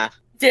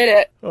 Did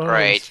it. Oh,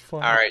 Great. it's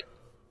fun. All right.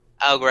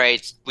 Oh,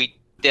 great. We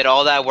did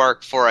all that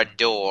work for a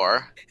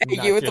door.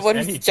 Not You were the just one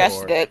who any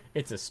suggested door. it.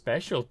 It's a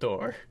special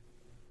door.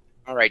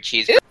 All right,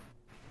 Cheeseburger.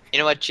 You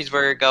know what,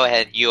 Cheeseburger? Go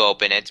ahead. You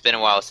open it. It's been a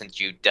while since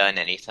you've done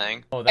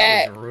anything. Oh,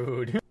 that was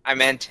rude. I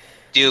meant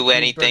do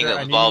anything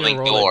Cheeseburger, involving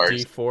I need you to roll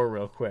doors. a D4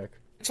 real quick.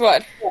 Which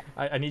one?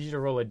 I need you to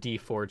roll a D4,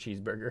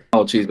 Cheeseburger.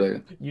 Oh,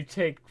 cheeseburger. You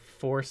take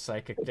 4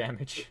 psychic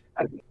damage.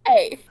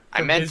 Hey.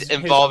 I meant His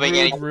involving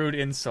any. rude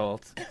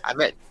insult.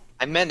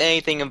 I meant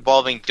anything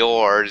involving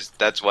doors.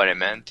 That's what I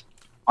meant.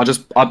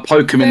 I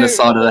poke him in the Very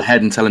side of the rude.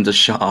 head and tell him to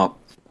shut up.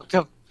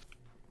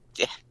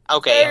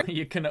 Okay.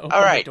 You can open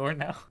All right. the door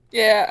now.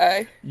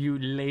 Yeah, You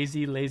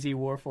lazy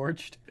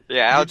warforged.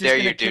 Yeah, how You're just dare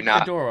gonna you do kick not.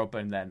 the door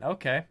open then.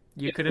 Okay.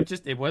 You could have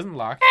just... It wasn't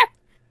locked.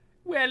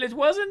 Well, it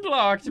wasn't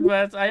locked,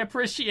 but I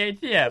appreciate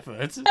the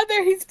effort.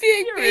 Mother, he's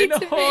being You're mean in the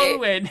to me.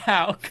 hallway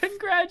now.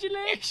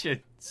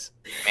 Congratulations.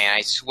 Man,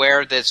 I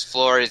swear this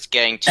floor is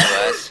getting to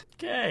us.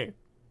 Okay.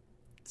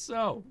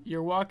 So,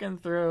 you're walking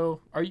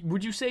through...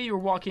 Would you say you're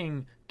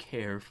walking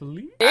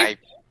carefully?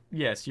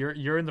 Yes,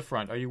 you're in the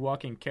front. Are you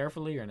walking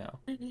carefully or no?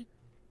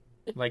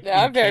 Like, No,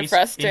 I'm in very case-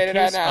 frustrated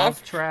in case right now.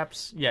 of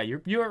traps. Yeah,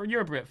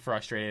 you're a bit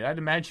frustrated. I'd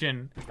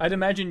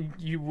imagine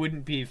you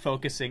wouldn't be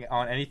focusing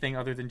on anything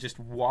other than just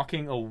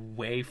walking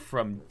away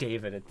from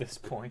David at this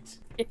point.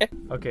 Yeah.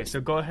 Okay, so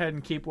go ahead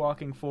and keep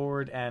walking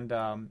forward, and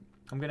I'm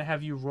gonna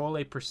have you roll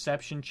a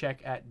perception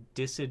check at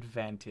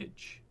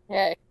disadvantage.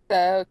 Okay,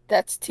 so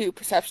that's 2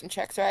 perception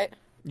checks, right?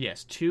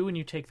 Yes, 2, and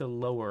you take the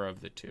lower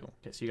of the 2.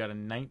 Okay, so you got a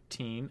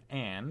 19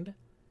 and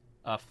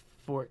a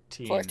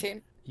 14.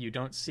 14. You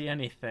don't see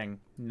anything.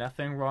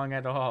 Nothing wrong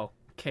at all.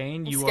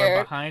 Kane, you scared.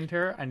 are behind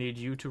her. I need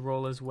you to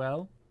roll as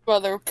well.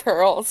 Mother of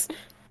pearls.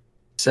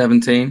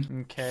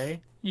 17.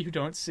 Okay. You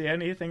don't see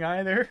anything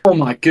either. Oh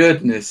my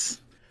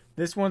goodness.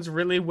 This one's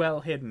really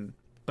well hidden,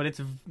 but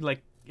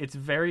it's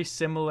very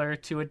similar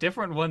to a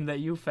different one that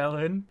you fell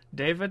in.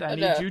 David, I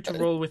need you to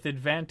roll with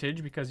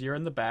advantage because you're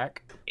in the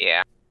back.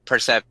 Yeah.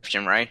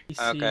 Perception, right?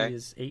 DC Okay.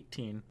 is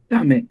 18.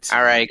 Damn it.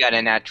 Alright, I got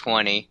a nat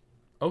 20.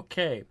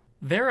 Okay.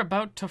 They're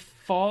about to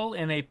fall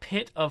in a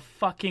pit of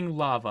fucking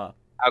lava.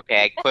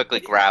 Okay, I quickly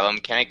grab them.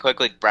 Can I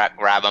quickly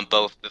grab them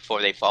both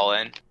before they fall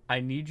in? I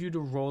need you to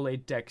roll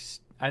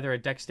either a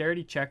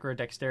dexterity check or a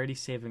dexterity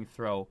saving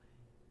throw.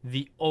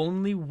 The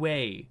only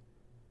way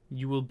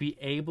you will be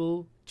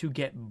able to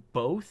get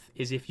both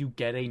is if you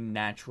get a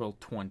natural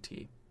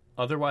 20.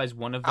 Otherwise,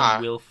 one of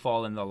them will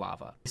fall in the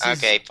lava.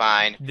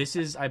 Fine. This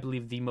is, I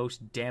believe, the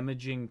most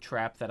damaging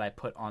trap that I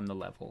put on the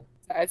level.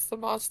 Besides the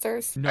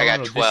monsters. No, I got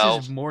no, 12.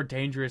 This is more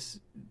dangerous.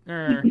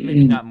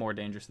 Maybe not more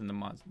dangerous than the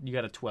monster. You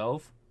got a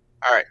 12?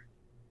 Alright.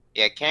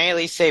 Yeah, can I at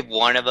least save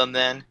one of them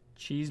then?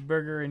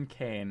 Cheeseburger and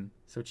Kane.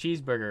 So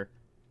Cheeseburger,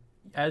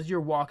 as you're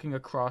walking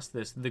across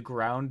this, the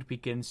ground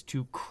begins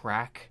to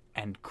crack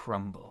and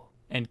crumble.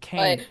 And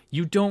Kane, What?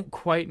 you don't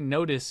quite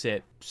notice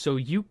it, so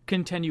you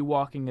continue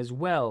walking as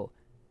well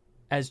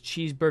as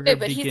Cheeseburger Hey,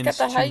 but he's begins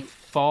got the to height.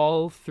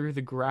 fall through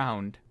the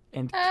ground.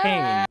 And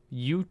Kane,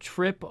 you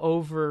trip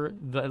over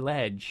the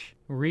ledge,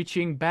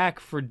 reaching back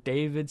for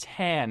David's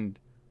hand,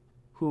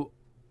 who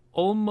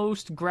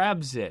almost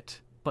grabs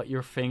it, but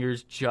your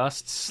fingers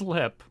just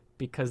slip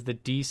because the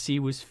DC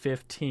was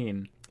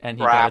 15 and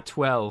he got a Crap.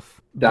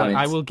 12. Damn But it.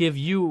 I will give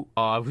you.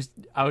 I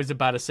was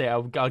about to say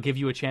I'll give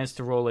you a chance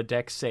to roll a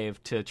dex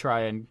save to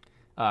try and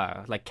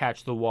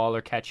catch the wall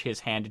or catch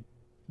his hand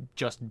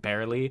just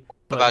barely.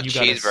 But What about you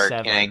got a Cheeseburger?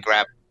 7. Can I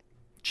grab...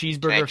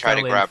 Cheeseburger try to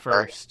fell in grab her?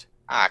 first.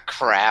 Ah,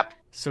 crap.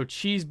 So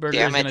Cheeseburger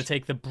Damn is going to it.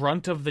 take the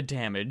brunt of the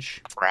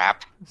damage.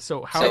 Crap.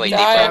 So how So these they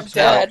traps both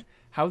died.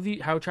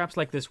 work- how traps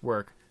like this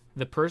work?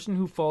 The person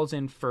who falls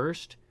in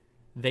first,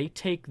 they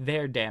take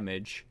their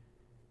damage,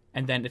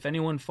 and then if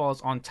anyone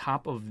falls on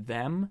top of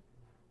them,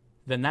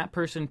 then that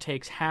person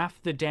takes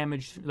half the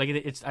damage. Like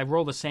I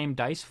roll the same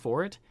dice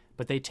for it,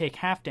 but they take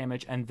half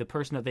damage, and the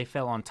person that they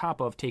fell on top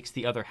of takes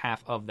the other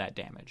half of that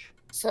damage.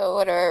 So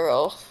what do I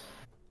roll?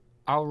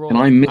 I'll roll. Can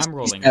I Misty I'm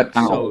rolling. Step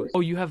So,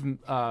 out? you have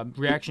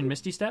reaction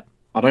Misty Step.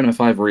 I don't know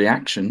if I have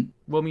reaction.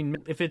 Well, I mean,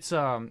 if it's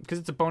because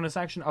it's a bonus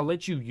action, I'll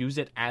let you use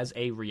it as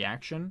a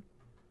reaction.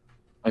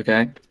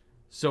 Okay.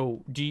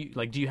 So, do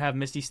you have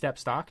Misty Step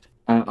stocked?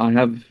 I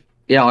have.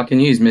 Yeah, I can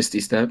use Misty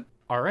Step.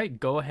 All right,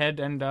 go ahead.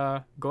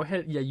 Yeah,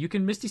 you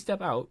can Misty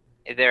Step out.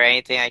 Is there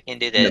anything I can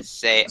do to No.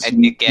 say I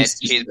could get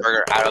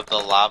Cheeseburger out of the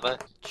lava?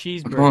 I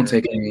Cheeseburger. can't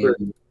take any.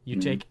 You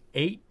take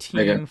 18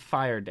 Okay.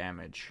 fire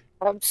damage.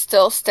 I'm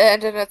still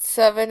standing at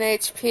 7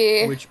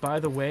 HP. Which, by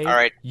the way, All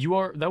right.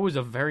 that was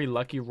a very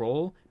lucky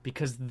roll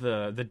because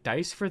the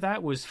dice for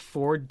that was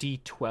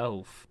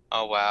 4d12.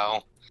 Oh,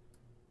 wow.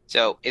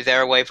 So, is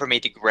there a way for me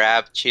to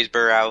grab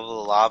Cheeseburger out of the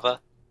lava?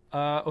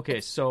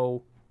 Okay,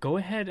 so go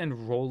ahead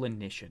and roll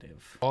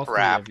initiative. All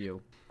Crap. 3 of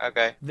you.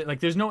 Okay.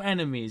 There's no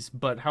enemies,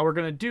 but how we're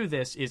gonna do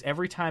this is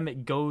every time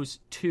it goes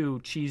to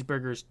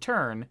Cheeseburger's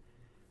turn,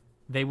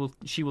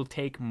 she will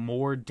take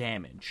more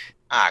damage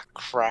Ah,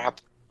 crap.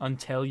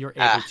 until you're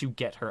able to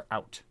get her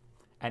out.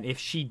 And if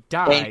she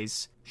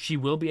dies, she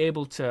will be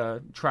able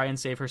to try and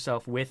save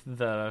herself with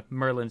the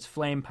Merlin's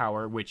flame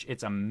power, which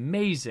it's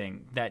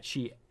amazing that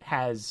she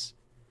has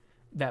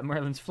that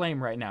Merlin's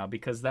flame right now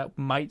because that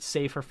might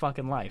save her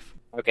fucking life.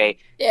 Okay.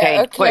 Yeah, Kane,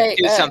 okay, quick,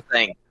 do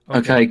something.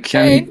 Okay,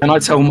 Okay. can I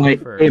tell my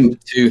First.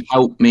 imp to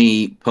help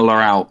me pull her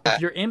out?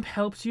 If your imp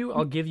helps you,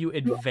 I'll give you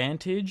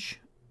advantage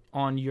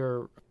on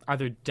your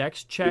either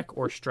dex check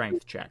or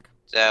strength check.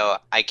 So,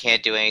 I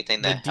can't do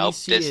anything The to help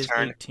DC this is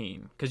turn?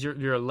 18 because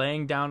you're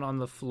laying down on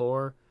the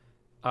floor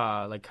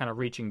like kind of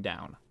reaching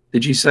down.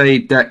 Did you say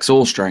Dex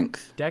or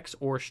Strength? Dex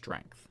or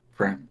Strength.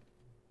 Crap.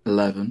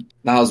 11.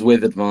 That was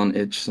with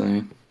advantage,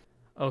 so...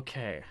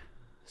 Okay,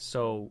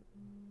 so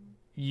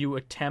you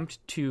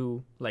attempt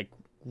to like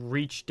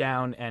reach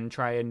down and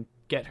try and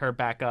get her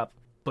back up,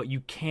 but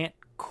you can't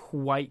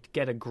quite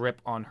get a grip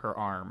on her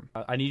arm.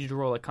 I need you to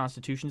roll a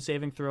Constitution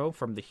saving throw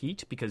from the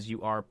heat because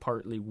you are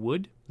partly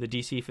wood. The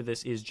DC for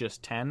this is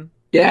just 10.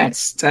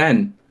 Yes,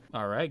 10.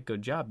 All right,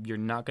 good job. You're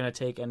not going to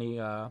take any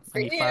you.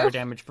 fire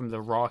damage from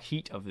the raw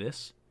heat of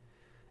this.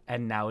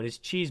 And now it is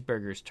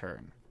Cheeseburger's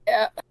turn.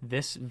 Yeah.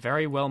 This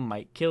very well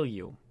might kill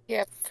you.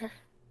 Yep.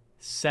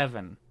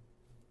 7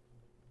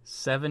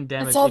 damage.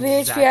 That's all the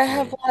exactly. HP I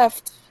have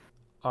left.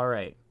 All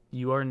right,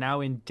 you are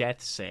now in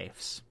death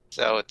saves.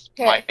 So it's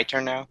Okay. my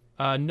turn now?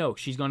 No,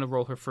 she's going to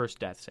roll her first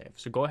death save.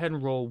 So go ahead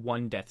and roll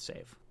 1 death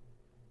save.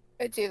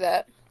 I do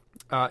that.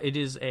 It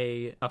is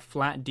a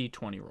flat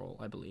D20 roll,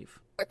 I believe.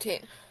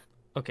 14.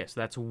 Okay, so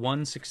that's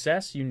 1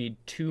 success. You need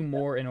 2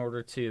 more in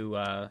order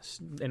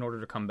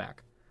to come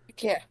back.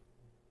 Okay.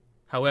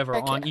 However,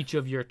 Okay. on each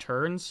of your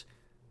turns,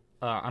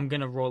 I'm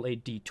gonna roll a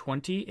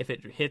D20. If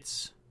it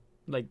hits,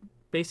 like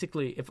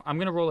basically, if I'm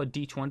gonna roll a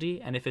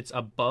D20, and if it's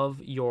above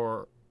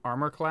your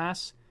armor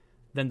class,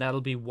 then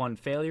that'll be 1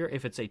 failure.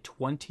 If it's a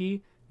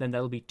 20, then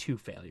that'll be 2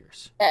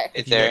 failures. Okay.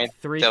 Is If you there get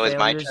 3 so is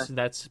my failures, turn?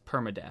 that's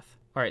permadeath.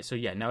 All right, so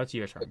yeah, now it's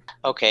your turn.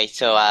 Okay,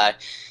 so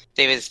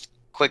David's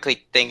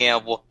quickly thinking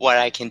of what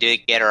I can do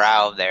to get her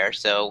out of there.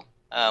 So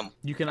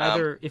You can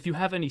either, if you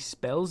have any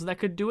spells that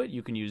could do it,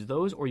 you can use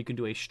those, or you can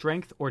do a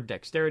strength or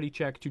dexterity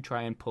check to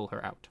try and pull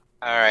her out.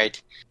 all right,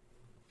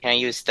 can I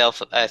use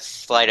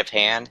sleight of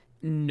hand?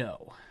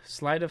 No.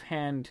 Sleight of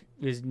hand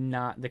is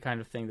not the kind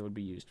of thing that would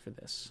be used for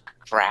this.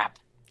 Crap,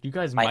 You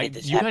guys Why might did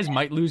this you happen? guys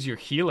might lose your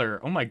healer.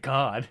 Oh my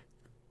god.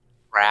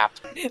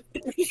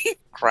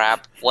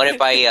 crap. What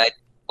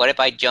if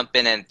I jump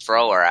in and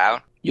throw her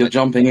out? You're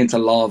jumping into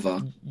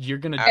lava. You're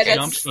gonna Yeah, that's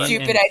jump a in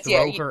stupid and idea.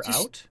 throw You her just-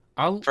 out?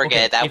 I'll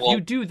Forget that If you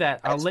won't- do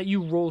that, I'll that's- let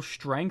you roll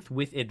strength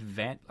with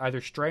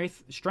either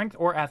strength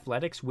or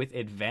athletics with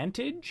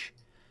advantage.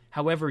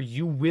 However,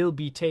 you will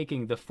be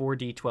taking the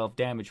 4d12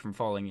 damage from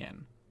falling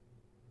in.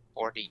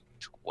 40,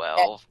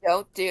 12.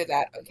 Don't do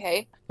that,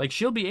 okay? Like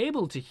she'll be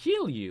able to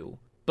heal you,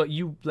 but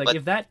But-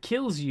 if that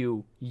kills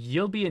you,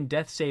 you'll be in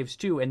death saves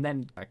too, and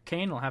then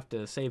Kane will have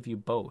to save you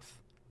both.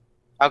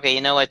 Okay,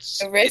 you know what?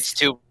 The risk It's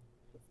too.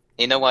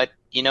 You know what?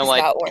 is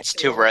not worth It's it.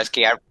 too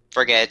risky. I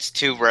forget. It's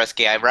too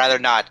risky. I'd rather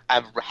not.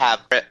 I'd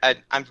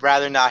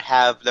rather not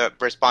have the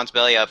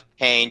responsibility of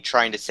Kane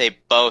trying to save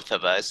both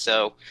of us.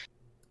 So,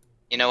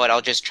 you know what?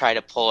 I'll just try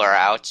to pull her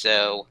out.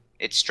 So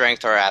it's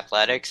strength or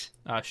athletics.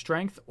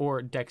 Strength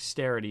or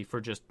dexterity for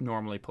just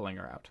normally pulling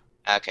her out.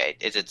 Okay,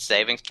 is it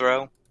saving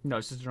throw? No,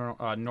 it's just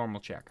a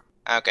normal check.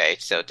 Okay,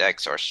 so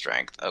dex or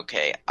strength.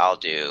 Okay, I'll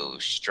do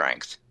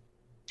strength.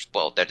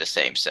 Well, they're the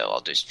same, so I'll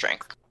do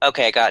strength.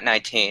 Okay, I got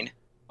 19.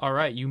 All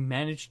right, you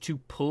managed to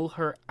pull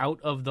her out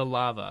of the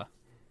lava.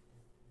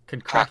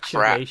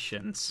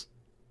 Congratulations.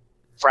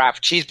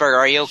 Crap, Cheeseburger,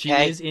 are you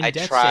okay? She is in I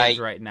death try. saves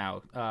right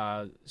now.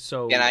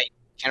 So Can I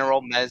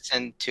roll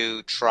medicine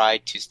to try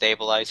to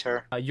stabilize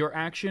her? your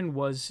action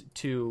was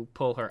to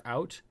pull her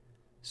out.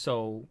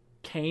 So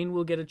Kane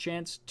will get a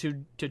chance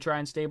to try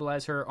and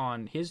stabilize her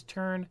on his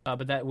turn,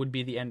 but that would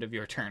be the end of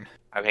your turn.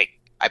 Okay,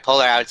 I pull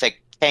her out. It's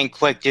like, Kane,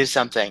 quick, do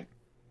something.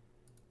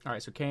 All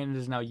right, so Kane, it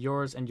is now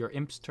yours and your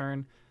imp's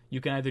turn. You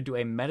can either do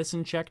a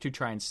medicine check to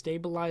try and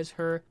stabilize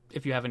her,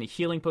 if you have any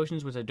healing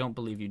potions, which I don't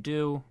believe you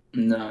do.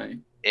 No.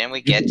 Didn't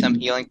we get some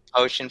healing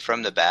potion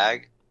from the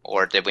bag?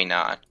 Or did we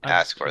not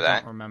ask for I that?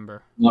 don't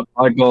remember.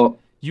 I got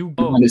You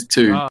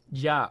 -2.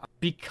 yeah,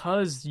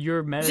 because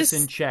your medicine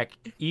Just- check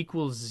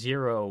equals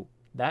 0,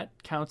 that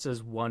counts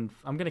as 1.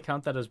 I'm going to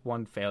count that as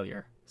 1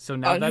 failure. So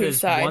now On that whose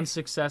is side? 1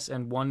 success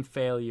and 1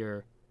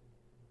 failure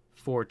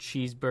for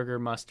Cheeseburger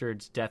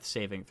Mustard's death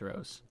saving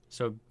throws.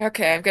 So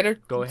Okay, I'm gonna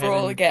go ahead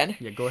roll and, again.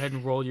 Yeah, go ahead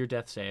and roll your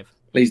death save.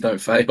 Please don't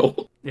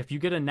fail. If you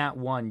get a nat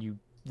 1, you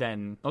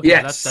then okay,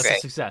 Yes. that's Okay. a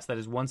success. That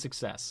is 1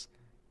 success.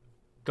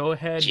 Go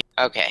ahead.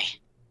 Okay,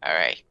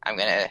 alright. I'm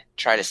gonna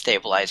try to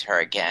stabilize her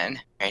again.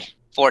 Right.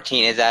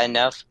 14, is that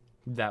enough?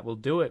 That will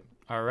do it.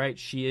 All right,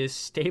 she is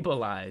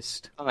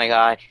stabilized. Oh my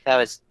god, that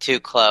was too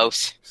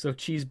close. So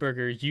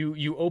Cheeseburger,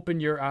 you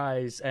open your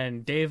eyes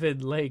and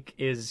David Lake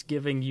is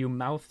giving you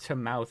mouth to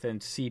mouth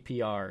and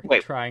CPR,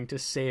 Wait. trying to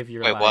save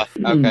your Wait, what? life.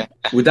 Okay.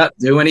 Would that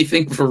do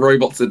anything for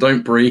robots that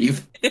don't breathe?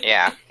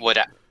 Yeah, would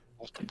I?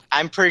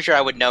 I'm pretty sure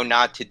I would know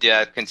not to do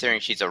that considering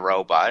she's a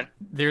robot.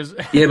 There's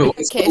Yeah, but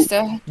Okay,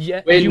 so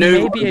yeah, We you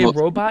knew may be a robots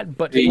robot,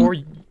 but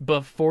being-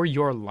 for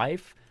your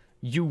life,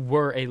 you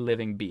were a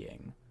living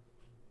being.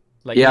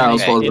 Like Yeah, in, I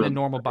was a- following in a them.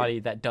 normal body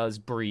that does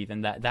breathe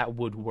and that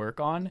would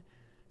work on.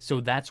 So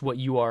that's what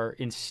you are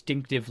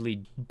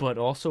instinctively, but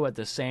also at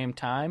the same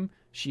time,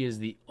 she is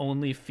the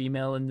only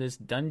female in this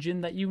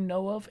dungeon that you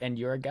know of, and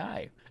you're a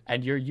guy.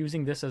 And you're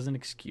using this as an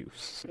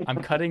excuse.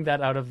 I'm cutting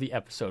that out of the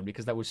episode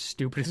because that was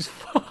stupid as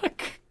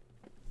fuck.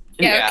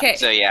 yeah, okay.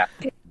 So yeah.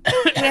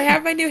 Can I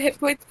have my new hit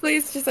points,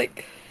 please? Just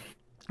like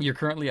You're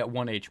currently at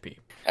 1 HP.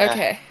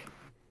 Okay.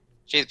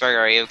 Cheeseburger,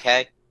 are you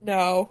okay?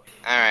 No.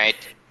 Alright.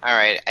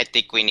 I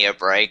think we need a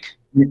break.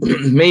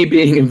 Me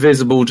being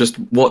invisible, just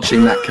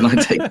watching that, can I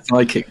take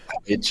psychic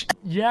damage?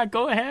 Yeah,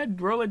 go ahead.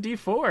 Roll a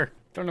d4.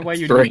 Don't know why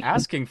you'd Three. be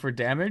asking for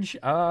damage.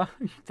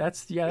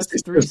 That's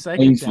It's 3 just psychic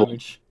painful.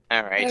 damage.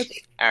 Alright.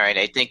 Okay. Alright,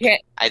 Okay.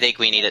 I think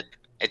we need it.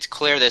 It's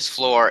clear this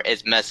floor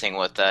is messing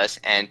with us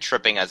and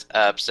tripping us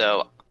up,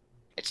 so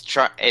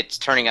it's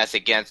turning us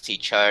against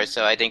each other,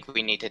 so I think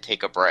we need to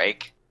take a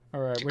break. All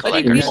right, What which do What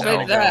you do you mean mean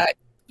by by that?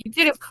 You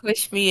didn't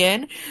push me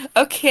in.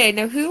 Okay,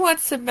 now who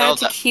wants some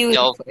magic healing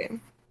Del-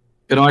 flame?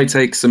 Can I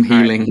take some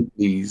Alright. healing,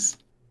 please?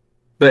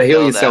 But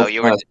heal Dildo, yourself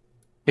you were- first.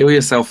 Heal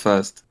yourself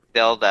first.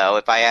 Still, though,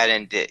 if I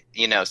hadn't,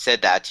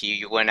 said that to you,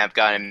 you wouldn't have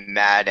gotten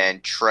mad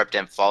and tripped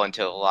and fall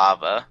into the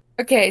lava.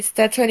 Okay, is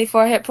that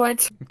 24 hit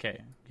points? Okay,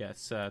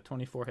 yes,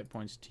 24 hit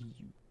points to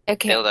you.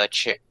 Okay.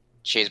 Dildo,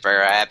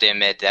 Cheeseburger, I have to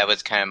admit that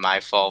was kind of my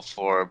fault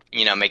for,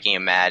 making you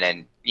mad,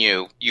 and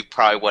you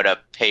probably would have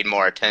paid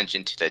more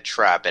attention to the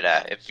trap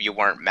if you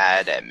weren't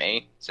mad at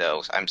me,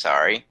 so I'm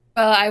sorry.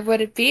 Well, I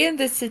wouldn't be in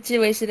this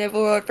situation if we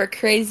weren't for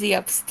crazy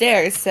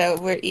upstairs, so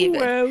we're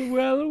even.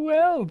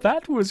 Well,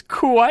 that was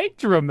quite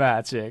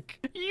dramatic.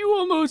 You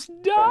almost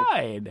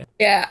died.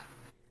 Yeah.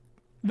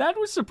 That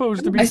was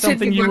supposed to be I should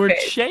something be you more were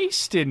paid.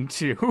 chased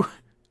into.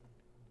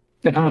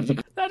 Can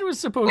That was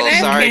supposed Well, to be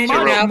sorry much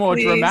to now, more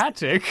please.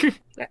 dramatic.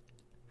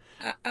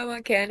 I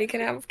want candy.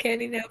 Can I have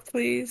candy now,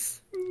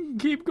 please?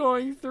 Keep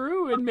going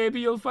through, and maybe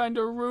you'll find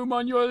a room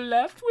on your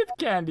left with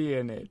candy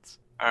in it.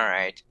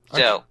 Alright,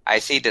 so, I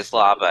see this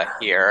lava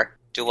here.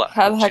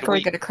 How the heck should are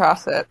we gonna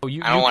cross it? Oh,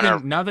 you I don't can,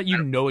 wanna- now that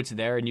you know it's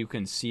there and you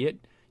can see it,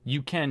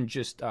 you can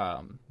just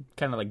kind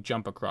of like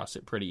jump across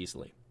it pretty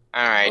easily.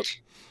 Alright,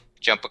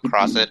 jump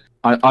across it.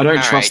 I don't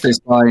Alright. trust this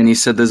guy, and he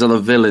said there's other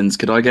villains.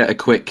 Could I get a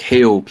quick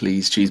heal,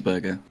 please,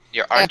 Cheeseburger?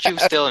 Aren't you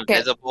still Okay.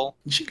 invisible?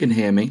 She can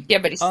hear me. Yeah,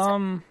 but he's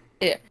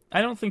Yeah.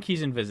 I don't think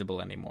he's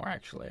invisible anymore,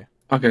 actually.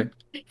 Okay.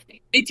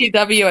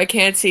 BTW. I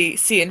can't see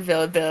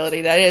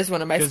invisibility. That is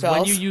one of my Because when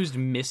spells. you used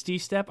Misty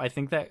Step, I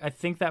think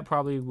that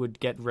probably would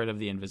get rid of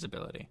the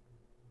invisibility.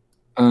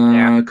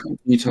 Yeah.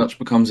 Company touch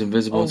becomes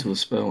invisible Oh. to a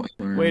spell.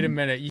 Wait a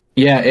minute.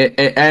 Yeah,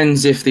 it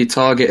ends if the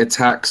target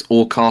attacks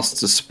or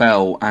casts a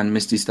spell, and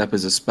Misty Step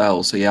is a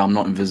spell, so yeah, I'm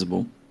not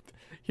invisible.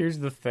 Here's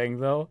the thing,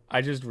 though.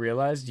 I just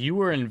realized you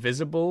were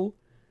invisible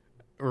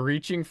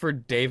reaching for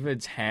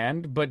David's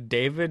hand, but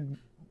David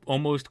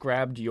almost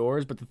grabbed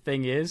yours. But the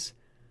thing is,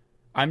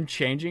 I'm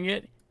changing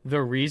it.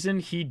 The reason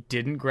he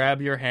didn't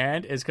grab your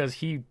hand is because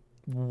he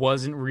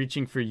wasn't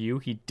reaching for you.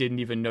 He didn't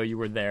even know you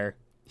were there.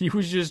 He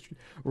was just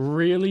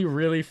really,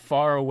 really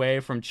far away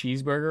from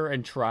Cheeseburger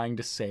and trying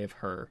to save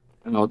her.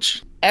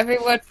 Ouch.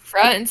 Everyone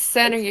front and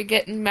center. You're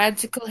getting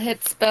magical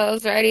hit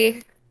spells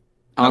ready.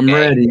 I'm Okay.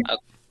 ready.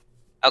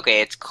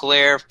 Okay, it's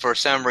clear for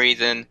some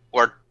reason,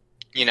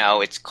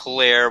 it's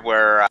clear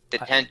where the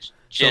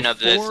tension of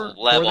this level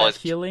for that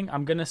is. healing,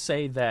 I'm gonna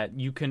say that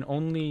you can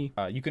only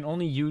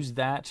use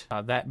that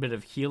bit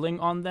of healing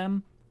on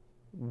them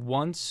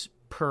once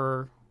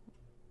per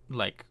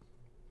like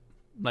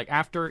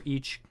after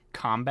each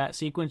combat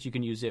sequence. You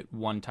can use it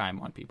one time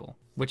on people,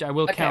 which I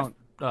will Okay. count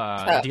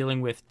So-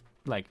 dealing with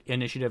like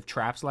initiative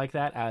traps like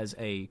that as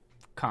a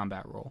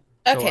combat roll.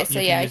 Okay, you so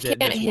can yeah, I use it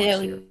can't this heal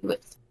once, you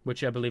with.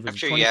 which I believe I'm is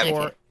sure you have-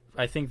 24. Okay.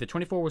 I think the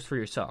 24 was for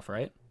yourself,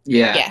 right?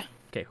 Yeah, Yeah.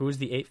 Okay, who's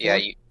the 8 for? Yeah,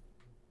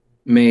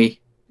 me.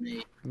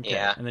 Okay.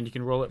 Yeah. And then you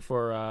can roll it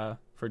for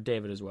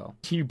David as well.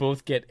 You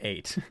both get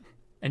 8.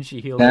 And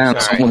she heals Damn,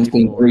 herself Alright. someone's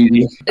being 24.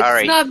 greedy. It's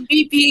Alright. not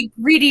me being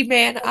greedy,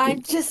 man.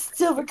 I'm just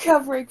still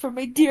recovering from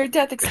my dear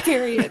death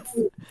experience.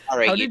 all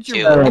right, How you did you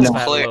two. Fair roll It's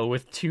enough. that clear. low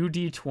with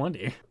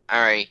 2d20?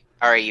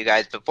 All right, you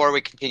guys. Before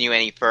we continue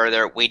any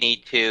further, we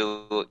need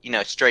to,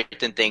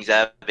 straighten things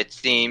up. It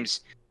seems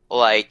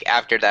like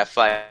after that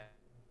fight,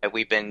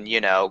 we've been,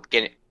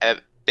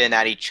 been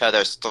at each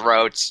other's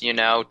throats,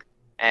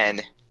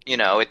 and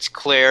it's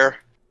clear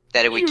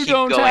that if we You keep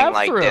don't going have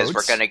like this, we're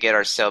throats. gonna get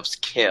ourselves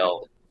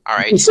killed. All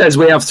He right, says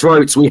we have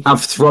throats. We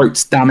have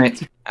throats. Damn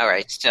it. all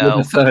right.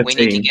 So Number we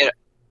need to 13. get,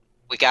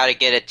 we gotta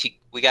get it,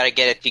 we gotta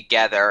get it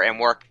together and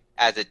work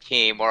as a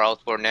team, or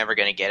else we're never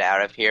gonna get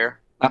out of here.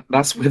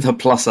 That's with a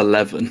plus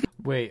 11.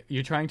 Wait,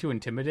 you're trying to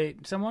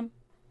intimidate someone?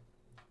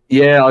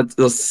 Yeah, I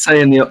was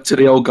saying to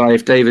the old guy,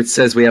 if David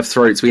says we have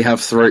throats, we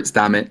have throats.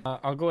 Damn it.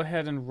 I'll go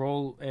ahead and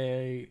roll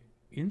a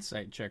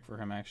insight check for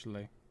him.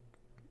 Actually,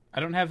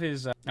 I don't have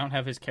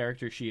his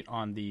character sheet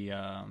on the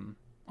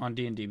on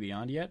D&D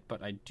Beyond yet,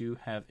 but I do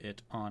have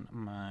it on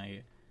my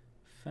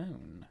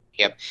phone.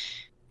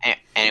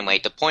 Anyway,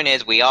 the point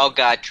is, we all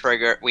got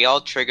triggered. We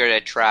all triggered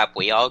a trap.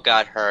 We all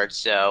got hurt.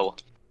 So,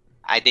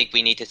 I think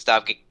we need to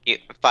stop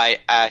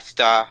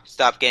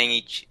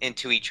getting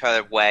into each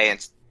other's way,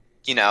 and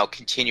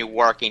continue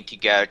working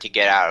together to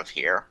get out of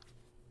here.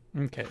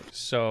 Okay,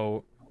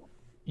 so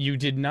you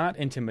did not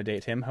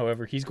intimidate him.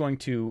 However, he's going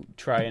to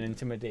try and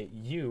intimidate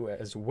you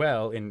as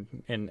well in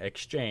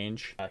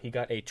exchange. He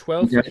got a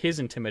 12 for Okay. his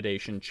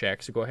intimidation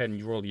check, so go ahead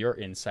and roll your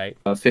insight.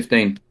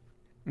 15.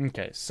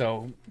 Okay,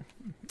 so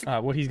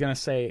what he's gonna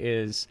say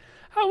is,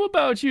 how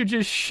about you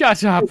just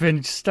shut up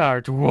and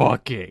start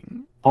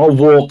walking? I'll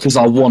walk because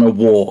I want to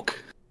walk.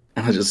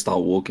 And I just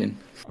start walking.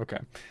 Okay.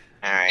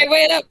 All Hey,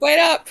 right. wait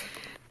up!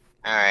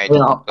 All right.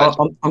 Yeah,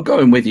 I'm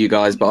going with you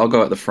guys, but I'll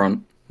go at the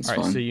front. It's All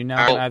right, fine. so you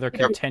now can Oh. either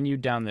continue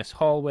down this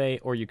hallway,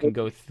 or you can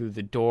go through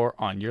the door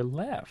on your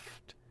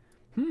left.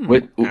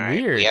 Wait,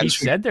 Alright, Weird. we He have-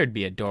 said there'd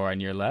be a door on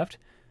your left,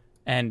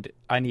 and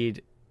I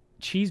need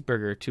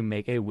Cheeseburger to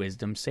make a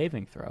wisdom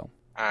saving throw.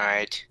 All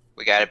right.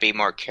 We gotta be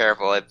more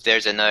careful. If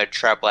there's another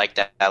trap like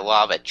that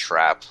lava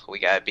trap, we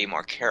gotta be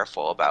more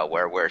careful about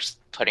where we're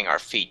putting our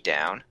feet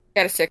down.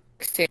 Got a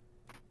 16.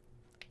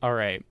 All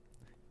right.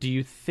 Do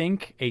you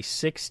think a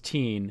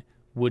 16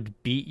 would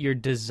beat your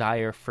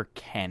desire for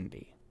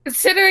candy?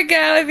 Considering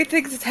how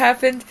everything that's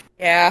happened,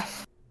 yeah.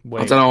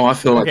 I don't know. I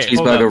feel like Okay,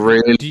 hold Cheeseburger up.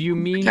 really Do you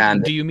mean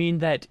candy. do you mean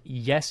that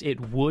yes, it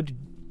would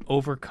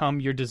overcome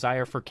your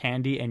desire for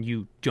candy, and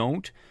you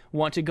don't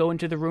want to go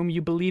into the room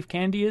you believe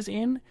candy is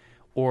in,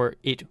 or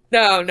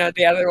No,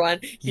 the other one.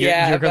 you're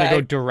going to go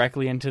but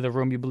directly into the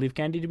room you believe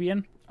candy to be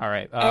in? All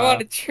right. I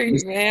want a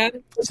treat, man.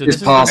 So Just this is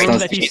the past room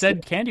us. that he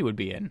said candy would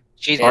be in.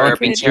 Cheeseburger,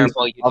 be Alright.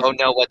 careful. You don't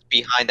know what's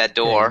behind that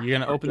door. Okay, you're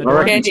going to open the I door.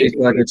 reckon Candy.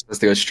 Cheeseburger just has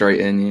to go straight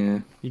in. Yeah,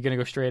 You're going to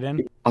go straight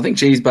in. I think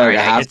Cheeseburger Alright,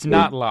 has It's to.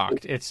 not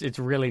locked. It's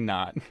really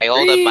not. I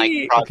hold up my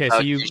Whee! crossbow Okay, so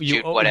to you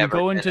shoot whatever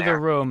go in into the there.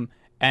 room,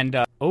 and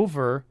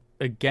over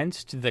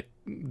against the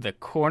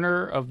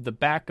corner of the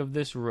back of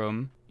this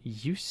room,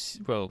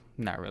 well,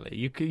 not really.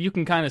 You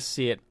can kind of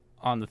see it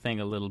on the thing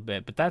a little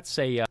bit, but that's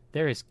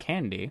there is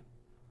candy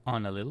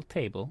on a little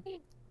table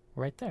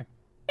right there.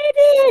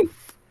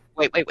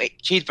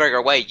 Wait.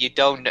 Cheeseburger, wait. You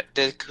don't know.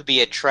 This could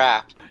be a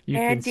trap. You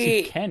can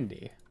see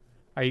Candy.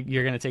 candy.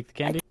 You're gonna take the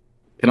candy?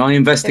 Can I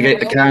investigate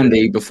the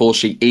candy before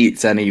she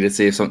eats any to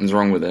see if something's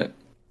wrong with it?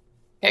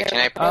 Yeah,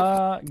 can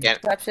I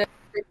get Perception.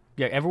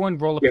 Yeah. Everyone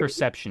roll a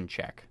perception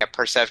check. a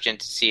perception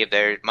to see if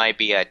there might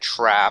be a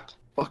trap?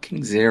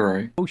 Fucking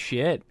 0. Oh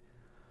shit.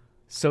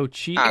 So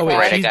Ah, wait,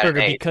 right, I got an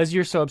Cheeseburger, 8. because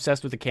you're so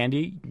obsessed with the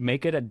candy,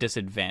 make it a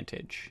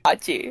disadvantage.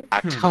 Got you.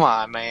 Come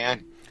on,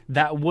 man.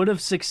 That would have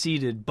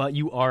succeeded, but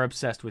you are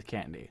obsessed with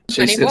candy.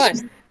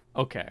 21.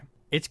 Okay.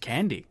 It's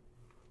candy.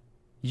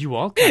 You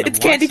all kind of It's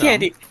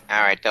candy.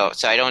 All right, though.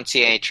 So I don't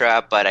see any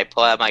trap, but I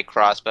pull out my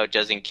crossbow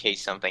just in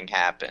case something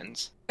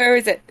happens. Where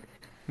is it?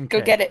 Go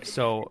Okay, get it.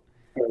 So,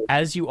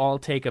 as you all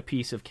take a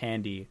piece of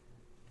candy,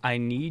 I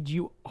need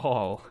you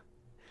all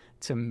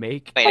to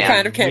make Wait, What a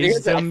kind of candy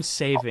is that? wisdom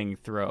saving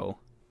throw.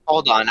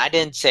 Hold on. I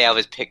didn't say I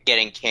was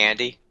getting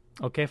candy.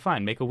 Okay,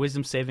 fine. Make a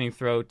wisdom saving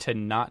throw to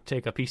not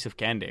take a piece of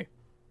candy.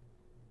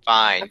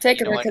 Fine. I'm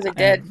taking You know it because what?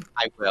 it did.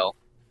 I will.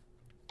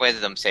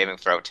 Wisdom saving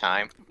throw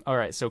time. All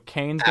right, so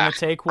Kane's gonna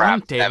take crap,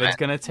 one. David's 7.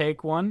 gonna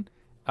take one.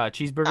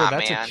 Cheeseburger, Aw,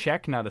 that's man. a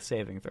check, not a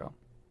saving throw.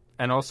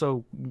 And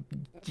also,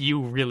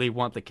 you really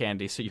want the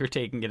candy, so you're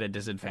taking it at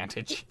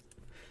disadvantage.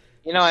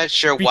 You know what?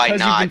 Sure, Because why you've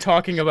been not?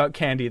 talking about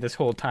candy this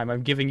whole time,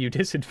 I'm giving you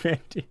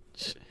disadvantage.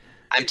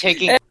 I'm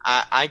taking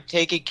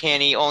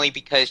candy only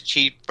because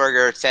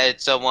Cheeseburger said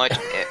it so much.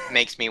 It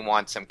makes me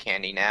want some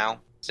candy now.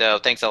 So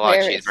thanks a lot,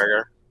 There is.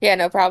 Cheeseburger. Yeah,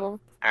 no problem.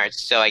 All right,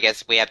 so I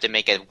guess we have to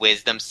make a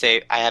wisdom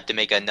save. I have to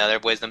make another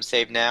wisdom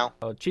save now.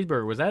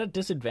 Cheeseburger, was that a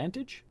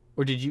disadvantage?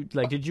 Or did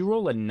you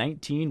roll a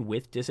 19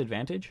 with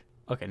disadvantage?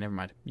 Okay, never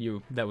mind.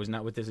 That was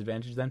not with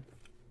disadvantage then?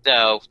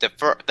 So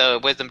the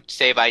wisdom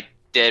save I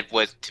did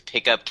was to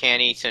pick up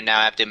candy. So now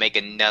I have to make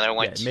another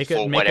one. Yeah, make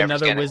for whatever's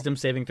another gonna... wisdom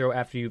saving throw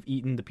after you've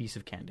eaten the piece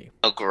of candy.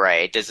 Oh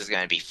great, this is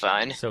gonna be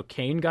fun. So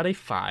Kane got a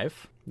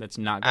 5. That's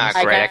not Ah, going to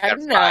I great, got I a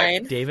got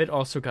 9. David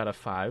also got a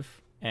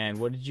 5. And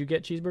what did you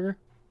get, Cheeseburger?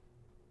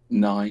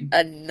 9.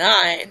 A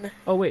 9.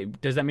 Oh wait,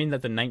 does that mean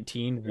that the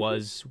 19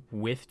 was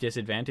with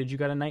disadvantage? You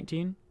got a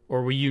 19,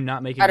 or were you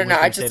not making? I don't know,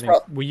 I wisdom just saving,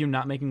 rolled- Were you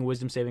not making a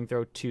wisdom saving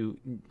throw to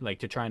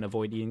try and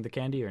avoid eating the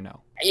candy, or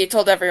no? You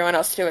told everyone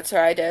else to do it,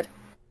 so I did.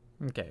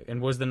 Okay, and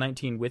was the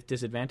 19 with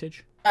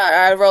disadvantage?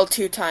 I rolled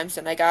 2 times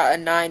and I got a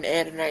 9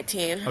 and a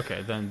 19.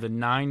 Okay, then the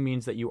 9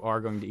 means that you are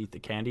going to eat the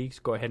candy. So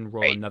go ahead and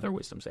roll Right. another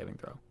wisdom saving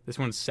throw. This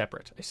one's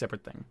separate, a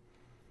separate thing.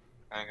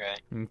 Okay.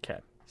 Okay,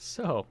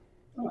 so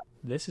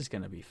this is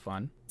gonna be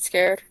fun.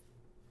 Scared.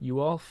 You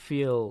all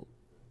feel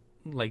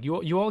like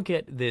you all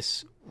get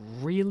this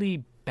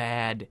really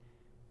bad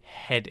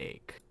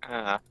headache.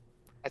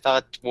 I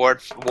thought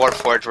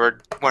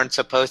Warforged weren't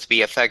supposed to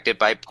be affected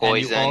by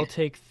poison. And you all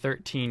take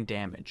 13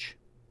 damage.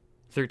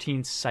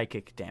 13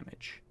 psychic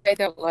damage. I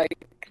don't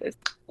like this.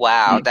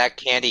 Wow, that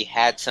candy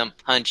had some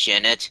punch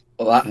in it.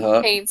 Well, that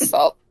hurt. Pain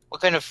salt.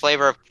 What kind of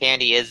flavor of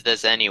candy is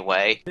this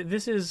anyway?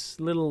 This is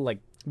little,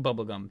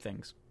 bubblegum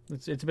things.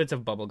 It's bits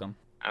of bubblegum.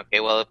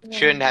 Okay, well, it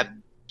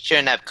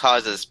shouldn't have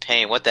caused us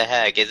pain. What the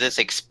heck? Is this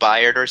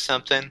expired or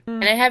something?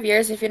 Can I have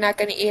yours if you're not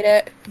gonna eat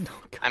it?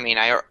 I mean,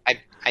 I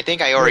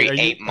think I already Wait,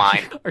 ate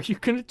mine. Are you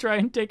going to try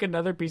and take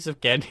another piece of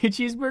candy,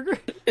 Cheeseburger?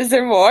 Is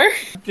there more?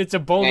 It's a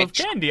bowl Yeah, of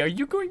candy. Are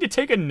you going to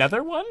take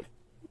another one?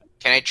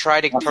 Can I try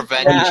to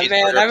prevent Yeah,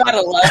 Cheeseburger man, I'm at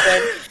from...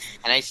 11.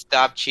 Can I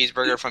stop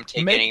Cheeseburger from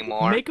taking any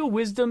more? Make a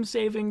wisdom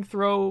saving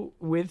throw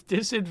with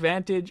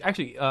disadvantage.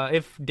 Actually,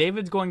 if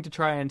David's going to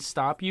try and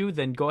stop you,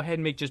 then go ahead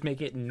and just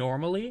make it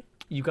normally.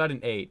 You got an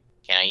 8.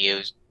 Can I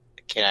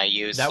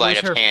use That sleight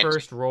was of her hand?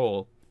 first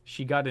roll.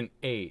 She got an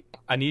 8.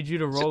 I need you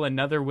to roll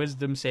another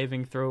wisdom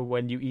saving throw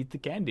when you eat the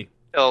candy.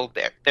 So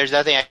there's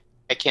nothing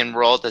I can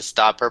roll to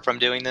stop her from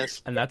doing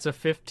this? And that's a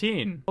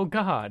 15. Oh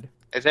god.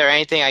 Is there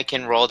anything I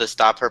can roll to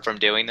stop her from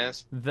doing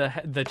this?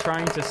 The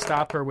trying to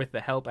stop her with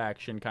the help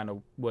action kind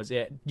of was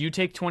it. You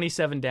take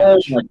 27 Oh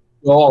damage. my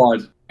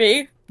god.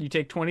 Me? You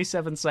take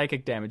 27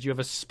 psychic damage. You have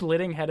a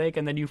splitting headache,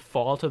 and then you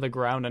fall to the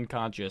ground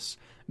unconscious.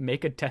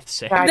 Make a death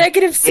save. God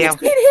Negative damn.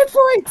 16 hit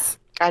points!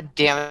 God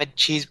damn it,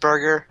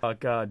 Cheeseburger. Oh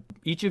god.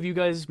 Each of you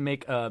guys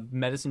make a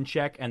medicine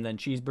check, and then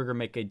Cheeseburger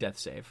make a death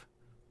save.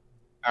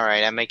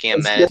 Alright, I'm making a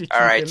Did minute. you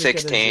Alright, gonna get a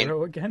 16.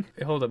 0 again?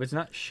 Hold up, it's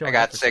not showing I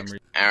got up for some 6.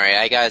 reason. Alright,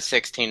 I got a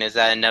 16. Is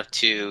that enough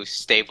to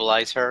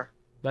stabilize her?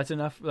 That's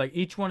enough. Like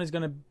each one is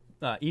gonna,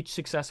 each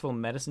successful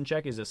medicine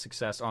check is a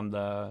success on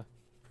the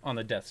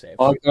death save.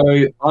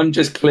 I'm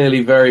just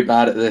clearly very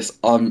bad at this.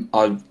 I don't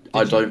want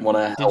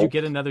to Did you help.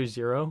 get another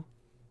 0?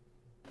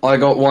 I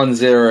got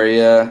 1-0,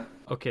 yeah.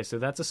 Okay, so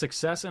that's a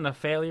success and a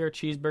failure.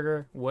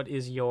 Cheeseburger, what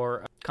is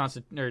your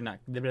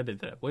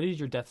what is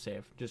your death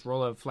save? Just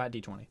roll a flat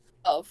d20.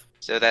 Of.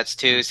 So that's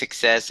 2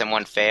 success and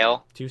 1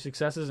 fail. 2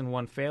 successes and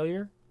 1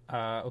 failure.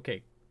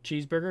 Okay,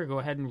 Cheeseburger, go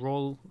ahead and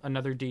roll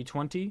another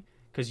d20,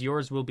 because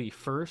yours will be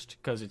first,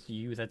 because it's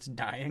you that's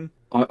dying.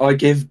 I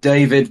give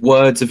David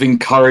words of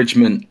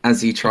encouragement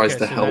as he tries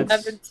Okay, to so help.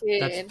 that's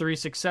 17. 3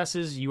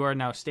 successes. You are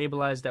now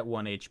stabilized at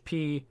 1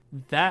 HP.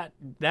 That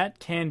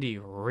candy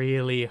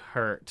really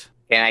hurt.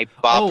 Can I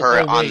bop her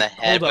on wait. the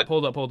head?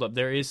 Hold up.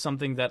 There is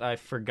something that I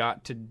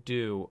forgot to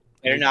do.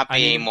 There not be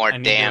any more I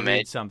need to read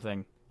damage.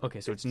 something. Okay,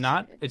 so it's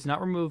not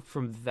removed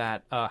from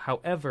that.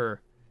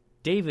 However,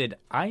 David,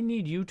 I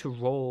need you to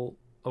roll.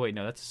 Oh wait,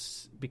 no,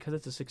 that's because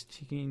it's a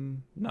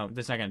 16. No,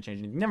 that's not gonna change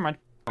anything. Never mind.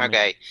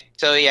 Okay,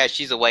 so yeah,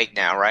 she's awake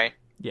now, right?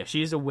 Yeah,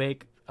 she is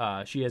awake.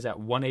 She is at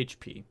 1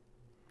 HP.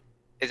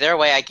 Is there a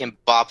way I can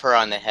bop her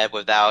on the head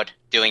without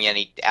doing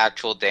any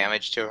actual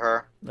damage to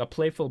her? A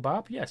playful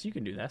bop? Yes, you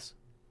can do this.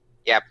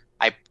 Yep,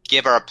 I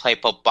give her a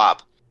playful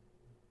bop.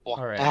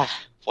 All right.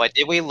 What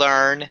did we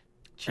learn?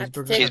 Not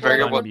to Cheeseburger. take Cheeseburger more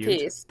will than one mute.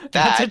 piece. Not to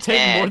That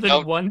take more and than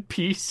don't- one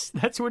piece.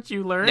 That's what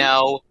you learned.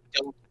 No,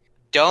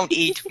 don't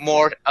eat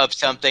more of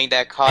something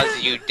that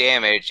causes you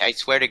damage. I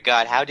swear to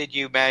God, how did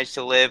you manage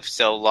to live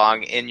so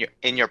long in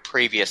your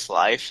previous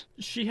life?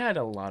 She had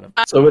a lot of.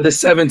 So with the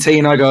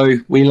 17, I go,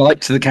 we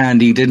liked the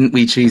candy, didn't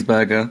we,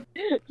 Cheeseburger?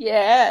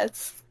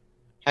 Yes.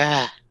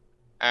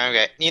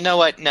 Okay, you know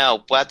what?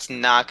 No, let's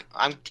not.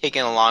 I'm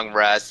taking a long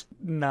rest.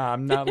 Nah,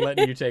 I'm not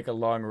letting you take a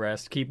long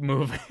rest. Keep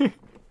moving.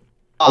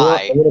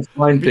 Bye. I want to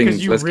find Because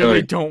things. you Let's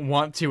really go. don't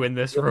want to in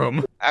this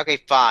room. Okay,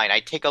 fine.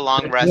 I take a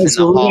long rest There's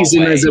in a the reason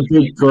hallway. there's a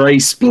big grey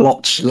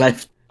splotch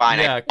left. Fine,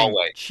 Yeah, I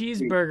hallway.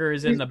 Cheeseburger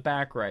is in the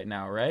back right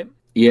now, right?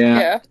 Yeah.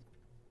 Yeah.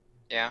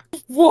 Yeah.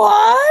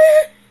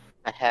 What?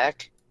 The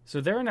heck? So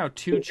there are now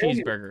 2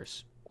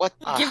 cheeseburgers. What?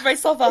 Give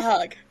myself a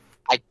hug.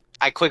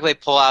 I quickly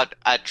pull out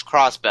a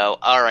crossbow.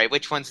 All right,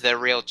 which one's the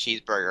real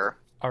cheeseburger?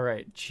 All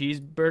right,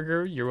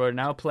 Cheeseburger, you are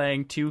now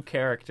playing 2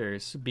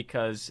 characters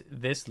because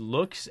this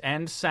looks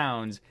and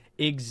sounds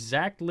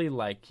exactly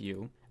like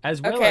you,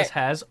 as well Okay. as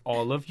has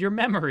all of your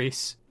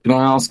memories. Can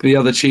I ask the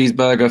other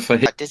cheeseburger for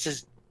his... This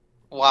is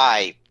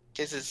why.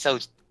 This is so.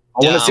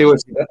 I want to see what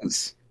he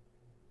does.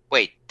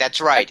 Wait, that's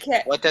right.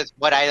 Okay.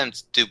 What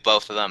items do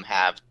both of them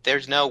have?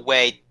 There's no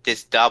way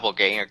this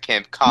doppelganger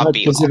can No,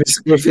 copy. because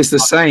if it's the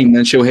same,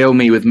 then she'll heal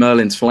me with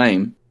Merlin's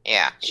flame.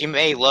 Yeah, she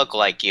may look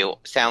like you,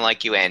 sound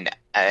like you, and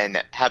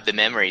have the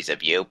memories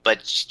of you,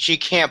 but she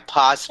can't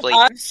possibly.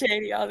 I'm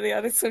shady on the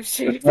other, so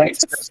shady.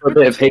 Next, for a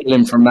bit of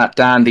healing from that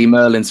dandy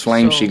Merlin's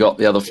flame So- she got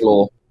the other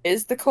floor.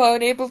 Is the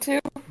clone able to?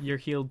 You're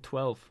healed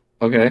 12.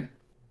 Okay.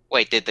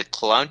 Wait, did the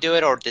clone do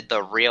it, or did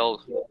the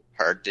real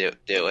her do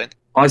it?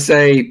 I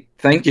say,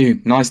 thank you.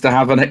 Nice to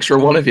have an extra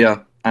one of you.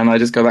 And I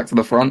just go back to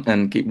the front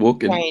and keep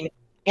walking.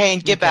 Kane,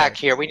 get Okay. back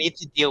here. We need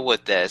to deal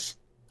with this.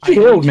 She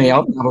healed me. I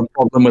don't have a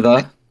problem with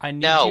her. I need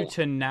No. you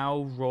to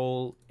now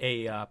roll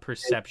a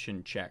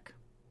perception check.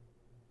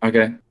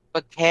 Okay.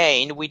 But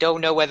Kane, we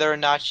don't know whether or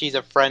not she's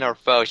a friend or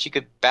foe. She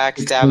could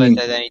backstab Kane.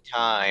 us at any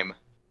time.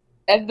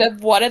 And then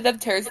one of them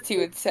turns to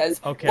you and says,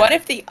 Okay. "What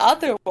if the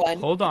other one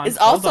Hold on. is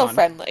hold also on.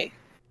 friendly?"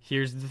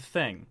 Here's the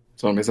thing.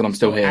 So I'm guessing I'm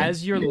still here.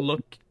 As you're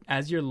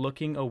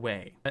looking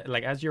away,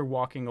 like as you're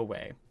walking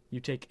away, you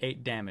take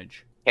 8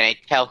 damage. Can I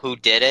tell who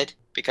did it?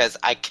 Because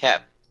I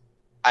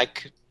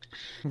could.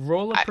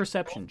 Roll a I-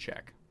 perception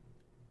check.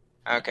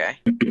 Okay.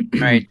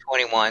 Alright,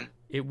 21.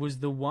 It was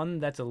the one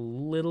that's a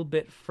little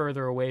bit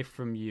further away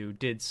from you,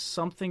 did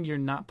something you're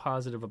not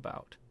positive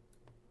about.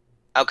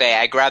 Okay,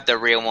 I grab the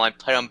real one,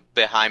 put him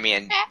behind me,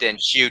 and then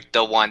shoot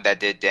the one that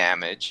did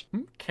damage.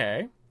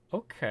 Okay.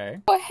 Oh,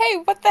 hey,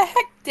 what the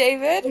heck,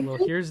 David? Well,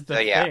 here's the So,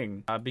 yeah.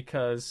 thing,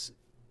 because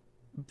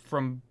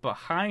from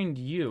behind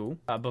you,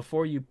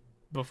 before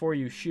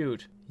you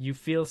shoot, you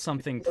feel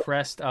something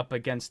pressed up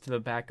against the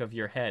back of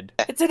your head.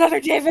 It's another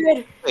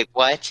David. Wait,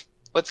 what?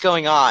 What's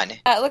going on?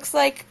 It looks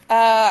like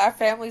our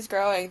family's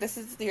growing. This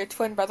is your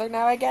twin brother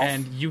now, I guess.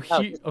 And you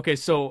hear... Okay,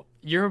 so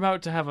you're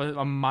about to have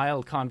a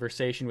mild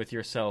conversation with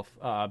yourself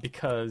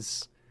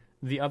because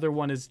the other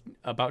one is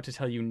about to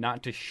tell you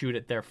not to shoot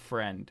at their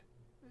friend,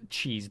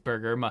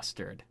 Cheeseburger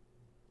Mustard.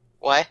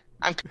 What?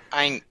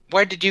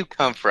 Where did you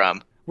come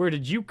from? Where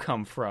did you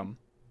come from?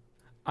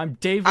 I'm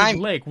David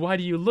Lake. Why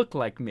do you look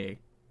like me?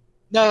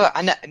 No,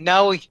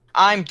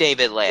 I'm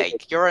David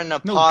Lake. You're an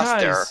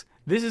imposter. No, guys,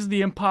 this is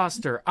the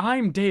imposter.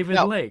 I'm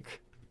David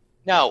Lake.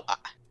 No,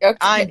 Okay.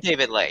 I'm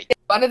David Lake.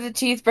 One of the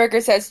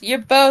cheeseburgers says, "You're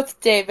both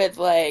David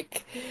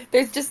Lake.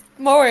 There's just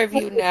more of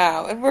you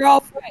now, and we're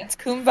all friends.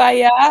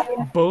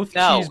 Kumbaya." Both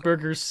No.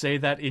 cheeseburgers say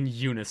that in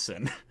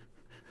unison.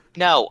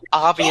 No,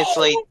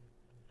 obviously,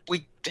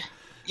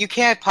 you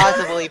can't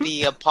possibly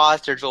be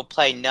imposters will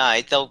play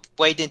nice. They'll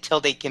wait until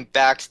they can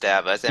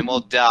backstab us, and we'll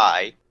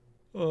die.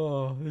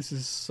 Oh, this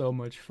is so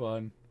much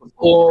fun.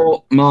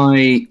 Before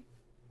my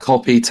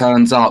copy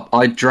turns up,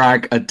 I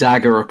drag a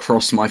dagger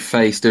across my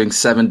face, doing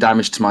 7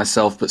 damage to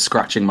myself, but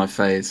scratching my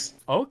face.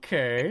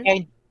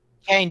 Okay.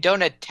 Kane,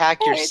 don't attack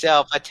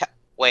yourself.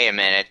 Wait a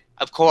minute.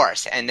 Of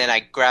course. And then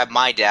I grab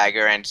my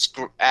dagger and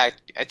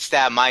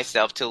stab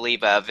myself to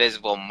leave a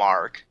visible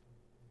mark.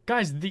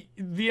 Guys,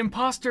 the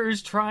imposter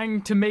is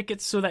trying to make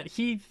it so that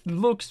he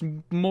looks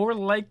more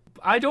like...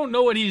 I don't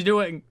know what he's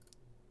doing.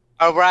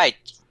 All right.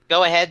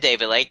 Go ahead,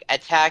 David Lake.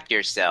 Attack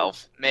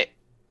yourself.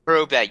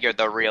 Prove that you're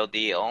the real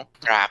deal.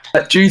 Crap.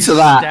 Due to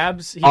that,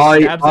 He stabs I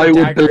a would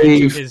dagger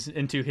believe...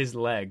 into his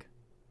leg,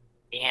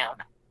 Damn.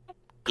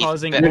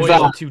 causing With oil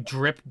that- to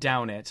drip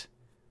down it.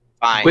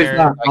 Fine. With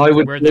that, I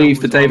would where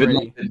believe that that was David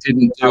already- Lake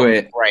didn't do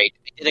it. Right.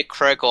 I did a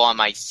critical on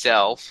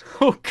myself.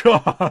 Oh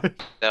god!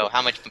 So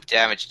how much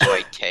damage do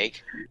I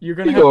take? You're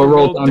gonna You have to gotta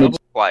roll roll damage. double.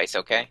 Twice,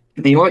 okay?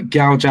 Can he like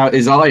gouge out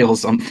his eye or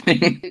something?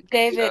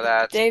 David, So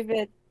that's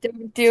David,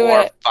 don't do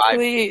 4, it, 5.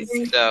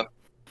 please.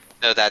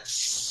 So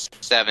that's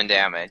 7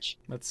 damage.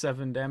 That's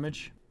 7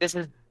 damage. This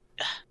is...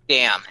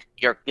 Damn,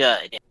 you're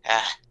good.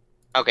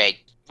 Okay,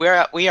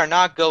 we are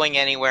not going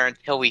anywhere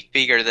until we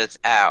figure this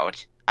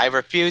out. I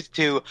refuse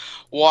to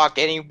walk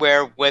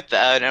anywhere with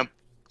a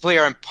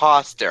clear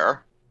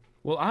imposter.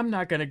 Well, I'm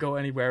not gonna go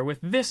anywhere with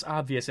this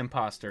obvious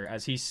imposter,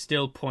 as he's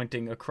still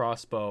pointing a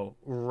crossbow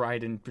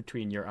right in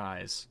between your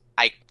eyes.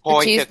 I The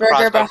point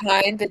cheeseburger across...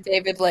 behind the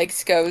David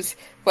Lakes goes,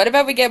 "What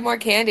about we get more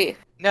candy?"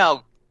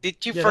 No,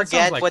 did you Yeah, that sounds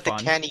forget like what fun.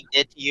 the candy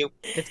did to you?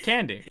 It's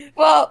candy.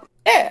 Well,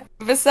 yeah.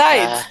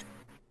 Besides, Uh,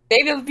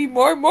 maybe it'll be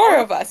more and more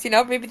of us. You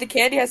know, maybe the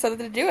candy has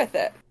something to do with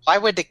it. Why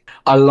would the...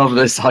 I love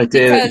this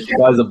idea that Because- you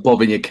guys are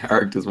bobbing your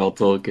characters while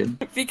talking.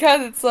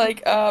 Because it's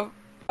like, oh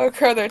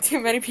crap, there are too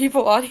many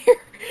people on here.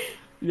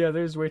 Yeah,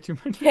 there's way too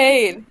many.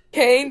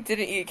 Kane didn't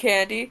eat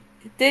candy,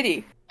 did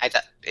he? I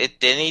thought... It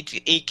didn't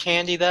eat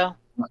candy, though?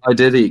 I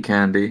did eat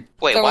candy.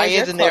 Wait, So why where's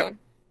your isn't there... clone?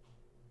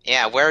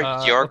 Yeah,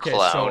 where's your Okay,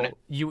 clone? so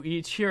you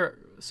each hear.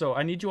 So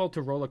I need you all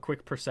to roll a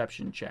quick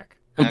perception check.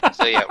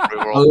 So yeah, I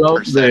reroll love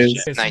perception.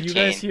 this. Okay, so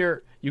 19.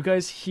 you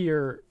guys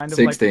hear kind of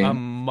 16. like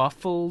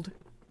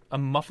a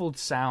muffled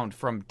sound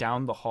from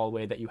down the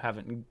hallway that you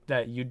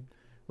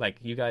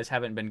guys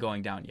haven't been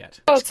going down yet.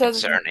 Oh, so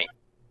Concerning.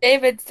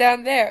 David's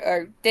down there,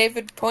 or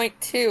David point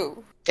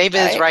 2. David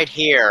is right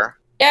here.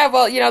 Yeah,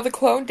 well, you know, the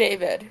clone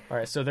David. All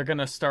right, so they're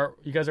gonna start.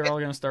 You guys are all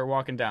gonna start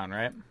walking down,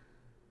 right?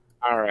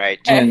 All right.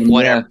 And-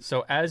 Whatever.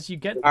 So as you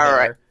get All there,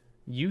 right.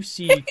 you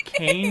see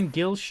Kane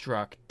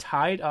Gilstruck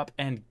tied up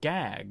and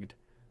gagged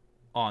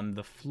on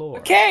the floor.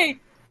 Okay.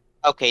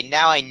 Okay,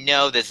 now I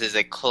know this is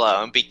a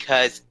clone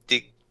because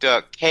the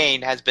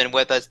Kane has been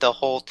with us the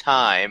whole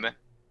time.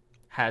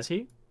 Has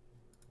he?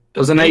 It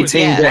was an It was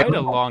 18 yeah. day. quite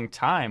a long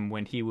time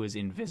when he was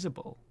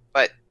invisible.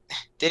 But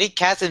did he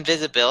cast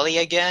invisibility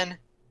again?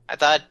 I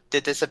thought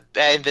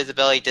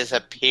invisibility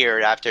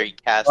disappeared after he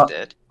cast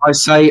it. I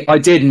say I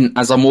didn't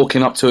as I'm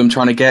walking up to him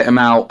trying to get him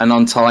out and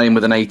untie him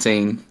with an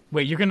 18.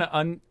 Wait, you're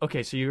gonna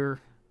Okay,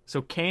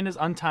 so Kane is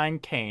untying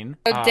Kane.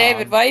 Oh,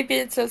 David, why are you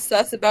being so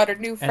sus about our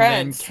new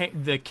friends? And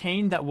then the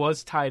Kane that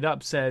was tied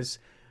up says,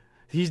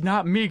 "He's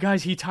not me,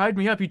 guys. He tied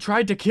me up. He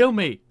tried to kill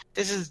me."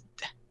 This is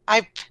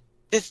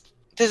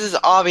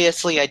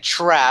obviously a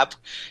trap.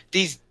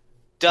 These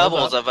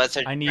doubles of us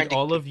are. I need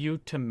all of you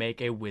to make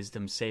a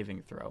wisdom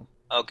saving throw.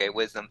 Okay,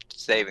 wisdom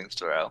savings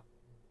throw.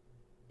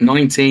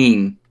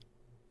 19.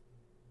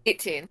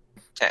 18.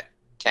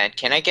 10.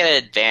 Can I get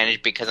an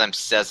advantage because I'm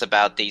sus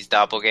about these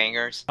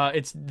doppelgangers?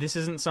 This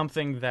isn't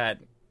something that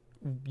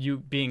you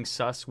being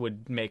sus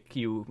would make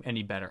you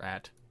any better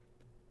at.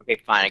 Okay,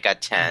 fine. I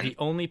got 10. The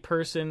only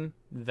person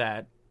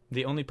that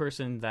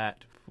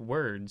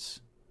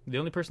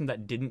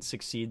didn't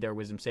succeed their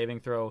wisdom saving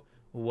throw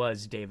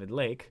was David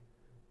Lake.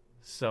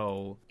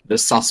 So The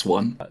sus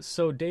one.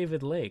 So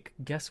David Lake,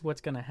 guess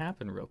what's gonna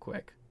happen real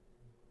quick?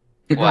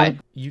 What?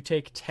 You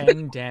take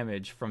 10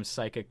 damage from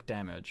psychic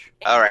damage.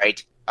 All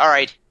right.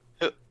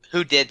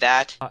 Who did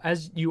that?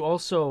 As you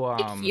also I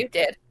think you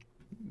did.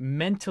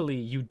 mentally,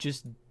 you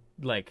just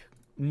like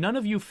none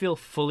of you feel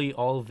fully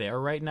all there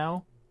right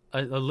now.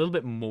 A little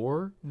bit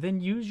more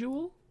than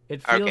usual.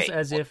 It feels Okay.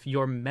 as if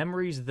your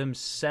memories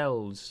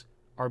themselves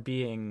are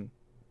being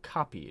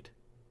copied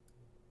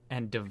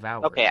and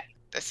devoured. Okay,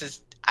 this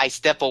is.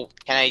 Can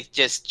I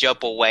just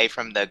jump away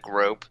from the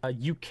group?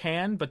 You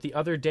can, but the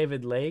other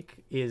David Lake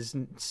is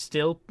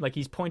still like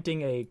he's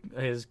pointing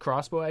his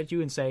crossbow at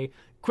you and say,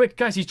 "Quick,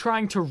 guys! He's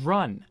trying to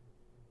run."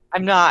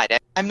 I'm not.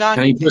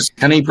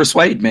 Can he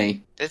persuade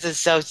me? This is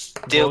so Roll your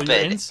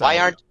stupid.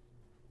 insight.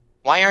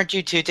 Why aren't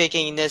you two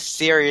taking this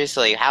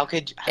seriously? How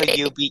could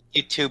you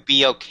two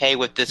be okay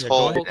with this Yeah,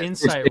 whole? go roll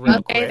insight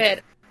real quick.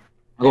 David.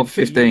 I got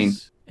 15.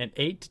 An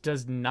 8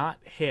 does not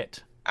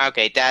hit.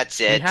 Okay, that's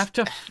it.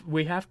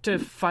 We have to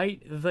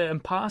fight the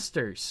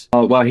imposters.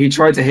 Oh, well, he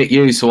tried to hit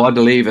you, so I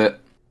believe it.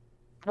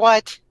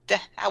 What?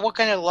 What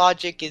kind of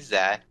logic is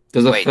that?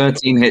 Does a Wait.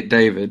 13 hit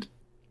David?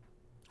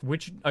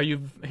 Which are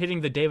you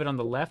hitting, the David on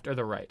the left or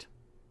the right?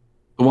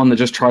 The one that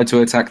just tried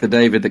to attack the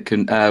David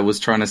that was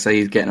trying to say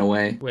he's getting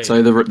away. Wait.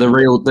 So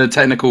the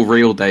technical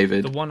real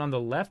David. The one on the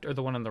left or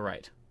the one on the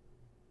right?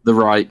 The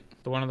right.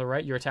 The one on the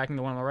right. You're attacking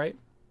the one on the right.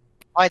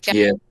 What?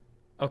 Yeah.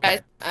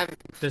 Okay. I'm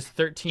Does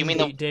 13 You mean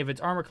beat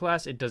David's armor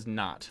class? It does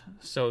not.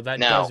 So that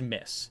No. does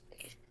miss.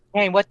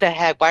 Hey, what the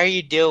heck? What are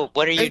you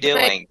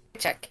doing?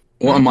 check.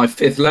 What am I,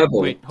 5th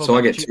level? Wait, hold so on.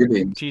 I get 2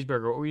 beams.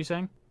 Cheeseburger. What were you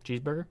saying?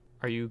 Cheeseburger?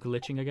 Are you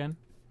glitching again?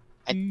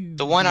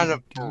 The one on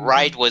the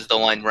right was the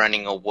one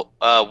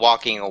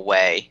walking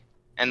away,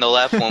 and the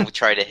left one would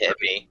try to hit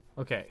me.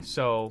 Okay,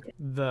 so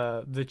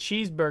the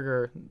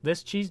cheeseburger,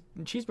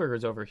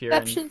 cheeseburger's over here,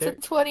 Exceptions and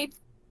in 20.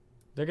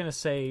 they're gonna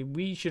say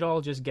we should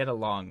all just get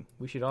along.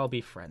 We should all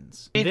be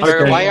friends.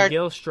 Cheeseburger, This why guy, are-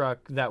 Gilstruck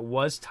that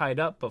was tied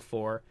up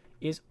before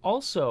is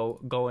also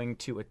going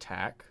to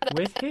attack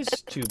with his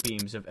 2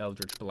 beams of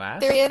Eldritch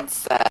Blast. 3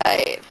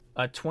 inside.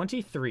 A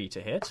 23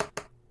 to hit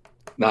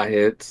That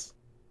hits.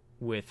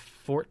 with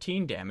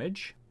 14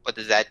 damage. What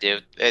does that do?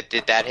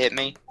 Did that hit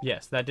me?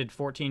 Yes, that did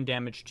 14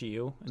 damage to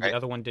you, and Right. the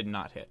other one did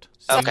not hit.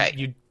 So Okay.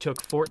 you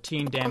took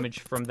 14 damage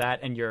from that,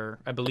 and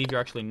I believe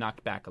you're actually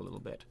knocked back a little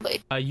bit.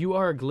 You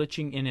are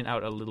glitching in and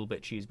out a little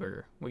bit,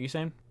 Cheeseburger. What are you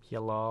saying?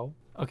 Hello?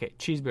 Okay,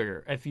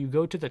 Cheeseburger, if you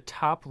go to the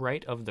top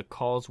right of the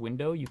calls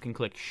window, you can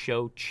click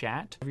Show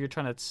Chat. If you're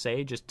trying to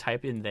say, just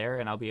type in there,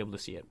 and I'll be able to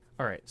see it.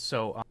 All right,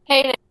 so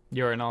Hey,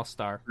 you're an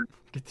all-star.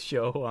 Get the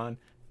show on.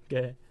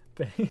 Okay.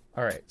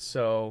 All right,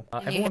 so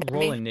Can you everyone hear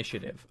roll me?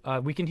 initiative.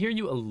 We can hear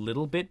you a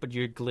little bit, but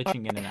you're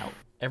glitching in and out.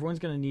 Everyone's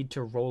going to need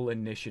to roll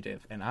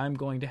initiative, and I'm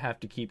going to have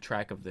to keep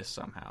track of this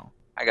somehow.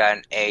 I got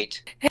an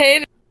 8.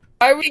 hey,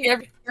 are we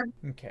ever?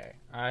 Okay,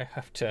 I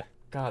have to...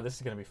 God, this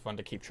is going to be fun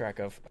to keep track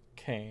of.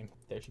 Kane,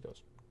 there she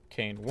goes.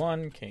 Kane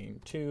 1,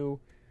 Kane 2,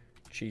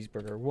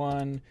 Cheeseburger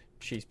 1,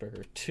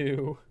 Cheeseburger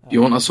 2.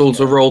 You want us all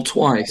to roll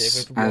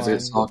twice, David as 1,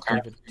 it's our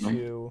David character.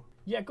 2.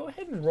 Yeah, go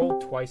ahead and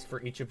roll twice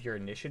for each of your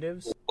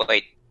initiatives.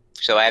 Wait,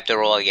 so I have to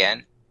roll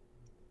again?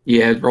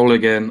 Yeah, roll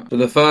again. So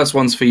the first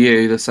one's for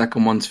you, the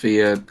second one's for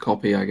your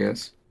copy, I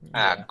guess.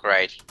 Ah, Yeah.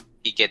 great.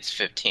 He gets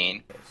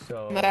 15.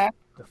 So Nah.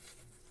 the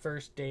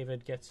first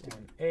David gets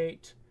an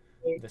 8.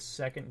 The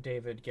second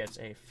David gets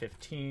a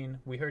 15.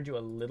 We heard you a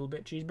little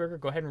bit, Cheeseburger.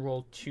 Go ahead and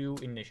roll 2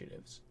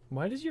 initiatives.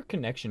 Why does your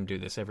connection do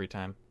this every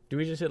time? Do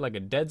we just hit like a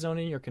dead zone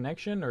in your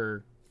connection,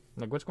 or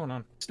like what's going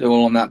on? Still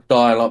on that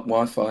dial-up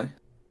Wi-Fi.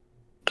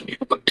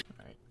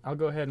 Alright. I'll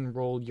go ahead and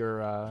roll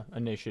your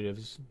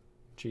initiatives,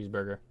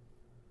 Cheeseburger.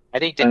 I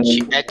think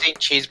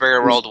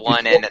Cheeseburger rolled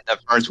 1, and the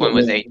first one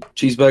was 8.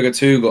 Cheeseburger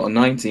 2 got a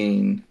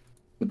 19.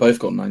 They both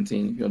got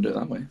 19, if you want to do it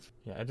that way.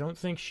 Yeah, I don't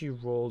think she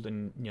rolled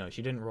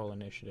she didn't roll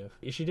initiative.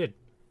 Yeah, she did.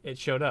 It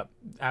showed up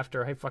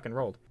after I fucking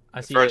rolled.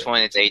 I The see first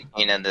one is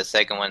 18, and the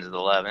second one is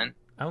 11.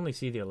 I only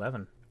see the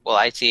 11. Well,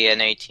 I see an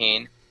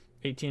 18.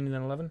 18 and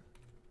then 11?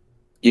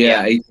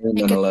 Yeah, Yeah. 18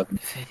 and 11.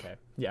 Okay.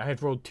 Yeah, I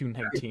had rolled 2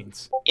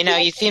 19s. You know,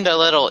 you seemed a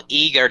little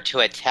eager to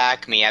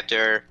attack me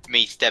after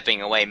me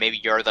stepping away. Maybe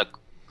you're the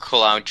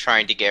clone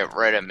trying to get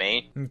rid of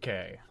me.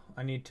 Okay.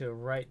 I need to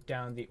write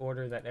down the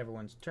order that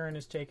everyone's turn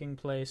is taking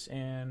place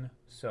in.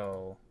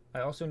 So,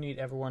 I also need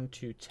everyone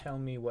to tell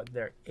me what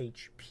their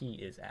HP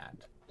is at.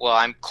 Well,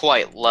 I'm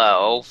quite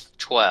low,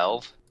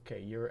 12. Okay,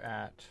 you're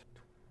at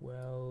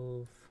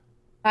 12.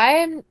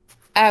 I'm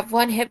at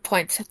 1 hit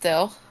point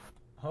still.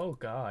 Oh,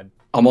 God.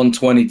 I'm on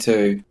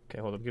 22. Okay,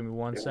 hold up. Give me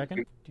 1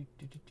 second.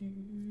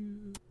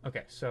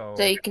 Okay, so...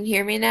 So you can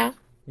hear me now?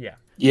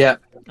 Yeah.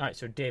 Alright,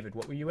 so David,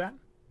 what were you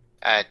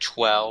at?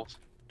 12.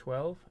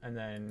 12. And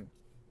then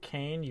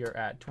Kane, you're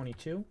at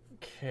 22.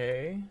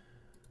 Okay.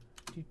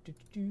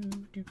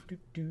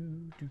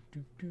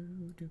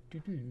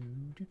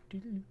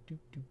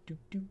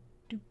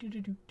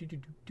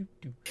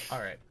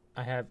 Alright.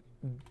 I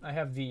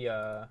have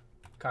the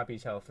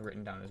copy's health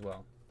written down as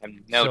well.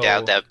 And no So-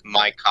 doubt that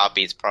my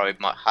copy is probably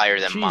higher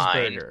than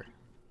mine.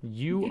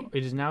 Cheeseburger.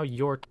 It is now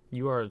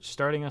you are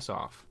starting us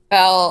off.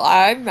 Well,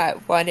 I'm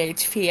at 1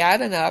 HP. I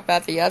don't know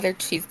about the other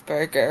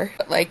cheeseburger.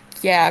 But, like,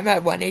 yeah, I'm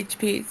at 1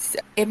 HP. So,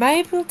 am I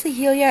able to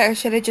heal yet, or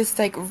should I just,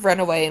 like, run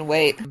away and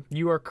wait?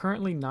 You are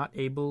currently not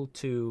able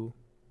to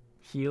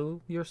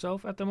heal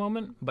yourself at the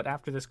moment, but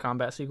after this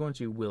combat sequence,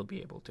 you will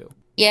be able to.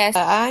 Yes,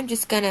 I'm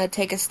just gonna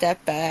take a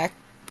step back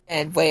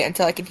and wait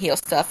until I can heal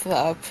stuff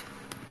up.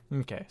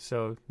 Okay,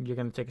 so you're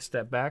going to take a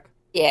step back.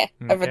 Yeah,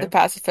 over Okay. the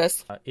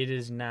pacifist. It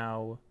is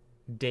now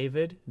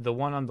David, the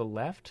one on the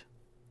left.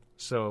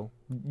 So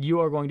you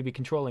are going to be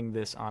controlling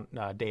this on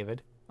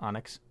David,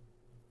 Onyx.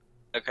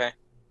 Okay.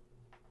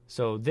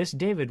 So this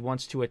David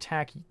wants to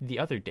attack the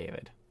other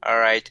David.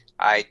 Alright,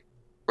 I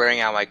bring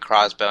out my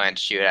crossbow and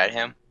shoot at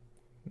him.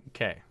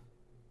 Okay.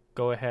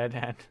 Go ahead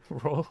and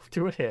roll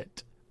to a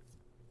hit.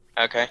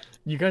 Okay.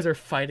 You guys are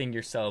fighting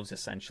yourselves,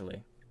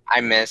 essentially.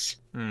 I miss.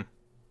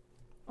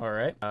 All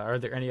right. Are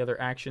there any other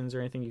actions or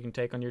anything you can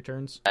take on your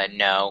turns?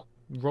 No.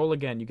 Roll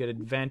again. You get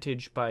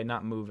advantage by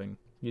not moving,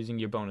 using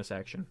your bonus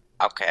action.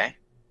 Okay.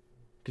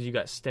 Because you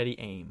got steady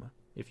aim.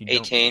 If you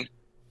 18. don't,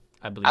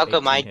 I believe How 18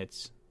 come I-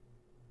 hits.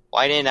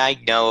 Why didn't I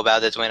know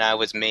about this when I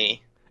was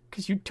me?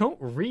 Because you don't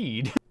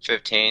read.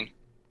 15.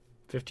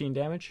 15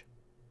 damage?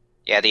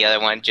 Yeah, the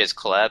other one just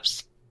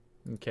collapsed.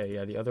 Okay,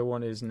 yeah, the other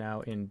one is now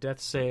in death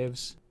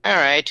saves.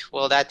 Alright,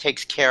 well that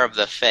takes care of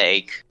the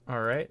fake.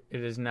 All right,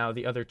 it is now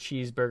the other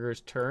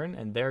cheeseburger's turn,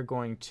 and they're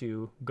going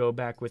to go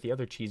back with the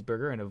other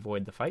cheeseburger and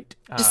avoid the fight.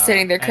 Just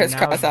sitting there and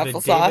crisscross now the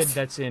applesauce. David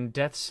that's in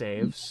death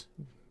saves,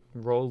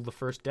 roll the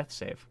first death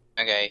save.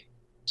 Okay,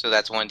 so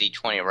that's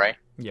 1d20, right?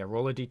 Yeah,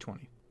 roll a d20.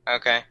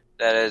 Okay,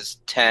 that is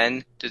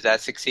 10. Does that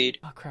succeed?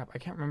 Oh crap, I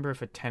can't remember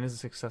if a 10 is a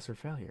success or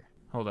failure.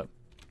 Hold up.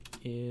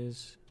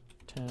 Is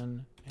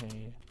 10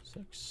 a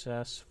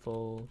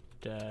successful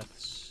death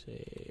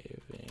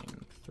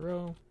saving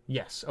throw?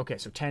 Yes, okay,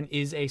 so 10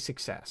 is a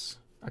success.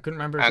 I couldn't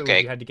remember if it was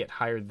Okay. you had to get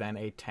higher than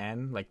a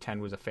 10, like 10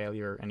 was a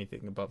failure or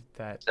anything above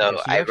that. So Yeah,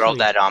 I you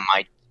rolled actually- that on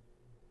my...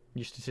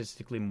 You're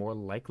statistically more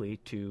likely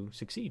to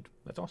succeed.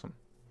 That's awesome.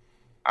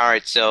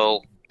 Alright,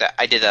 so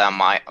I did that on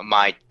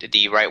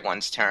the right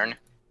one's turn.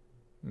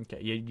 Okay,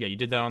 yeah, you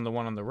did that on the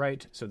one on the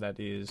right, so that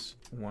is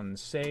one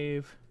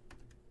save.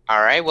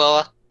 Alright,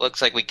 well,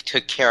 looks like we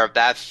took care of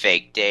that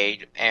fake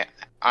date.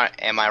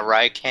 Am I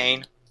right,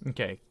 Kane?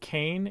 Okay,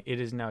 Kane, it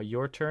is now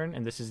your turn,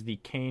 and this is the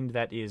Kane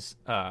that is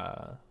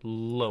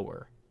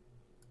lower.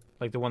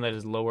 Like the one that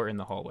is lower in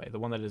the hallway. The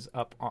one that is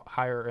up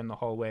higher in the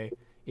hallway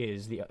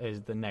is the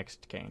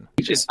next Kane.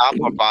 He just Top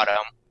or bottom?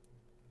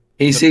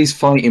 he sees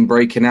fighting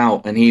breaking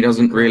out, and he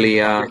doesn't really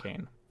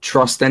Kane.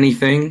 trust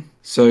anything.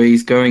 So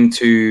he's going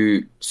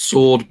to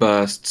sword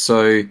burst.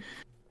 So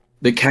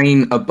the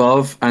Kane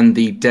above and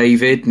the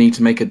David need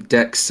to make a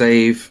dex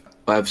save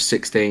of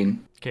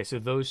 16. Okay, so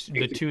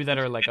the two that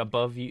are like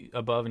above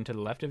and to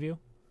the left of you.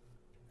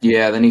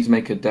 Yeah, they need to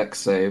make a dex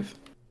save.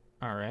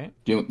 All right,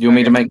 You want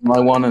me to make my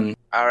one? And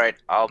Alright,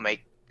 I'll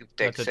make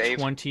dex that's a save.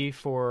 20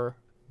 for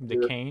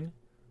the Kane.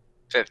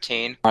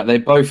 15. right, they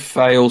both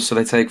fail, so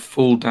they take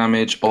full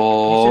damage You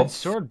of said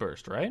sword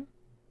burst, right?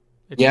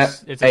 It's Yeah,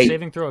 it's a 8.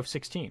 saving throw of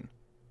 16.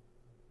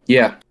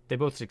 yeah, They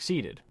both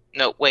succeeded.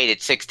 No, wait,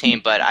 it's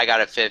 16, but I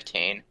got a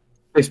 15.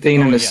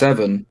 15 and Oh, a yeah.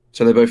 7.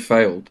 So they both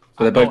failed.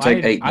 So they both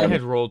take 8 I damage.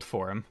 had rolled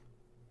for him.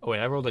 Oh wait,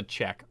 I rolled a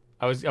check.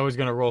 I was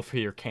gonna roll for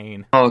your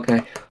Kane. Oh,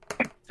 okay.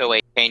 So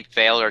wait, Kane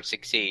failed or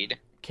succeed?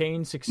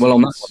 Kane succeeds. Well,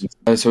 on that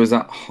one. So is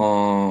that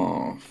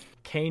half?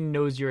 Kane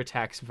knows your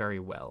attacks very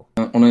well.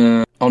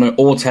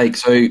 Or take.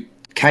 So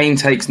Kane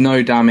takes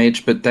no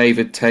damage, but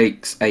David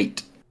takes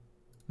 8.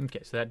 Okay,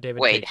 so that David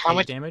Wait, takes how 8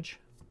 much- damage.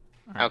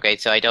 Okay,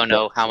 so I don't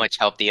know how much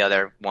help the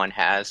other one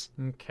has.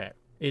 Okay,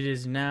 it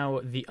is now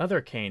the other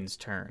Kane's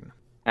turn.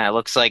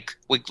 Looks like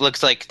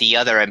the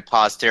other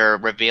imposter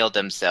revealed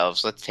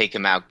themselves. Let's take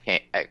him out,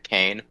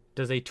 Kane.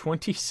 Does a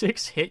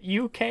 26 hit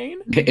you, Kane?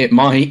 It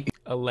might.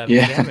 11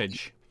 Yeah.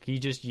 damage. He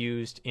just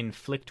used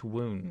inflict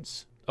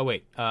wounds. Oh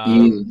wait,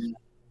 Mm.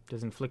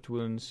 does inflict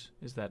wounds?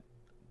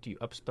 Do you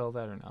upspell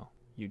that or no?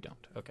 You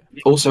don't. Okay.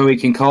 Also, we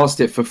can cast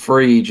it for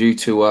free due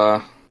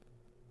to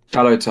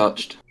Shadow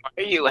Touched.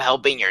 Why are you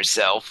helping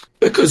yourself?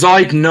 Because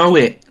I'd know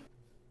it.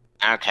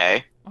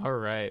 Okay. All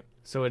right.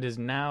 So it is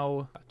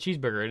now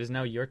Cheeseburger. It is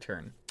now your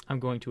turn. I'm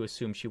going to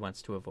assume she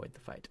wants to avoid the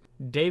fight.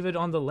 David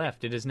on the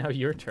left. It is now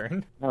your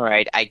turn. All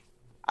right.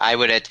 I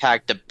would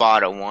attack the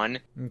bottom one.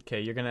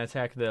 Okay, you're gonna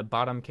attack the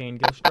bottom Kane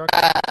Gilstruck.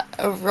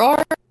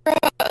 Aurora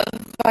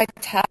of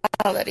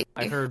Vitality.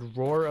 I heard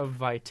roar of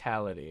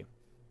vitality.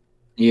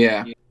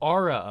 Yeah.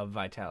 Aura of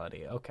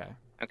vitality. Okay.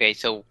 Okay.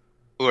 So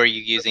who are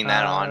you using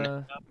that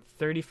on?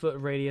 30-foot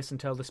radius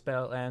until the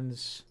spell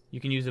ends. You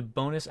can use a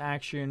bonus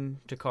action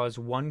to cause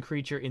one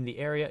creature in the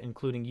area,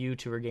 including you,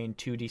 to regain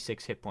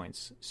 2d6 hit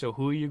points. So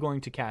who are you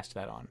going to cast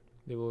that on?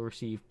 They will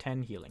receive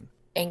 10 healing.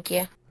 Thank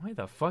you. Why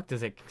the fuck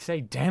does it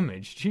say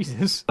damage?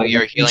 Jesus. Oh,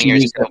 you're healing She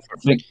used yourself.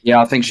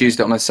 I think she used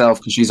it on herself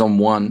because she's on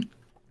 1.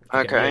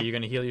 Okay. Yeah, you're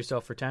going to heal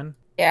yourself for 10?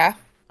 Yeah.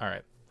 All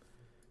right.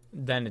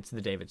 Then it's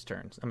the David's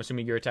turn. I'm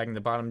assuming you're attacking the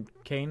bottom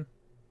Kane?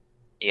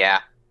 Yeah.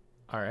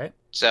 All right.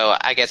 So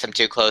I guess I'm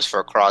too close for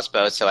a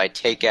crossbow, so I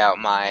take out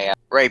my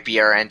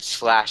rapier and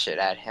slash it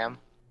at him.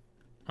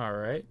 All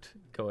right.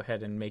 Go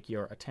ahead and make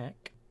your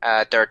attack.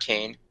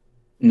 13.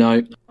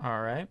 No.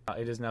 All right.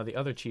 It is now the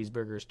other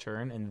cheeseburger's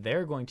turn, and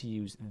they're going to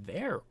use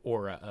their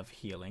aura of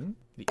healing,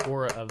 the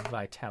aura of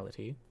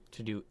vitality,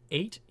 to do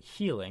 8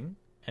 healing,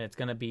 and it's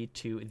going to be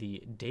to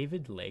the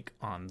David Lake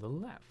on the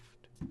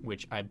left,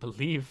 which I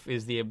believe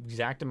is the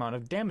exact amount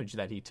of damage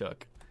that he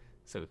took.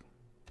 So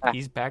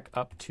he's back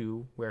up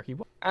to where he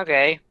was.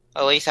 Okay.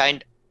 At least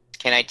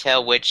can I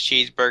tell which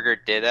cheeseburger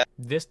did that?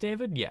 This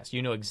David, yes,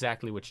 you know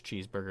exactly which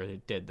cheeseburger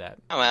that did that.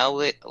 Oh,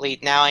 well,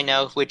 now I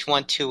know which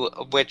one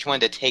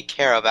to take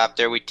care of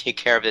after we take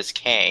care of this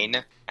Kane.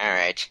 All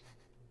right.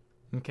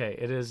 Okay,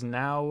 it is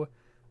now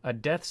a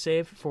death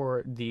save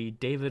for the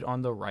David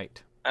on the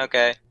right.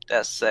 Okay,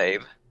 that's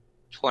save.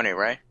 20,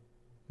 right?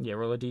 Yeah,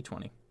 roll a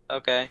d20.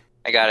 Okay.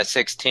 I got a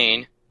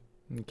 16.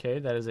 Okay,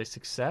 that is a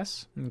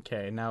success.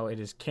 Okay, now it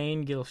is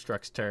Kane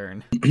Gilstruck's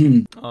turn.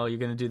 Oh, you're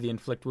going to do the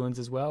inflict wounds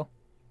as well?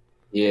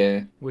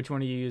 Yeah. Which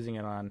one are you using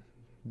it on?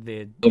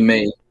 The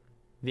Me.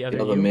 The other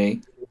The you?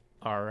 me.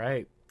 All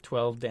right,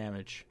 12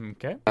 damage.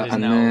 Okay.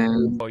 And now...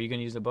 then... Oh, are you going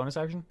to use a bonus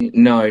action?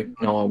 No, I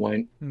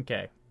won't.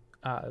 Okay.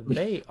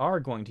 They are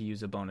going to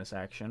use a bonus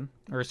action.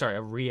 Or, sorry,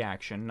 a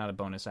reaction, not a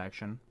bonus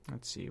action.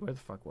 Let's see, where the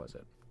fuck was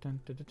it? Dun,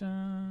 dun, dun,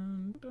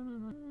 dun,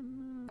 dun,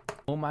 dun.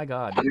 Oh my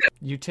god.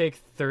 You take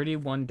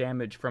 31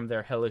 damage from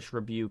their Hellish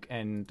Rebuke,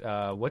 and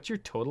what's your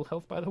total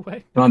health, by the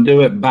way? Can I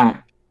do it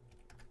back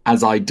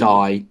as I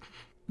die?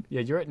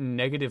 Yeah, you're at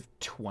negative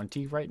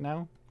 20 right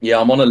now.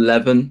 Yeah, I'm on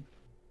 11.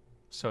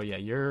 So yeah,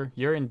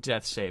 you're in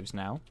death saves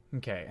now.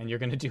 Okay, and you're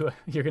gonna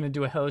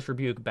do a Hellish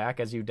Rebuke back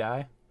as you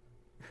die.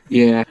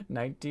 Yeah.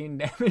 19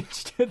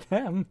 damage to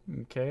them.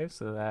 Okay,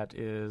 so that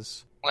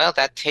is... Well,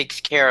 that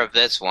takes care of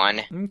this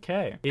one.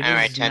 Okay. It All is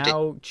right,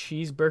 now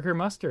Cheeseburger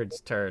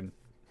Mustard's turn.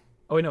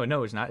 Oh,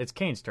 no, it's not. It's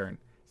Kane's turn.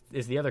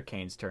 It's the other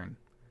Kane's turn.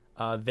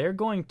 They're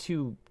going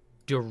to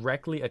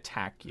directly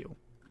attack you.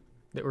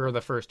 Or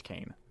the first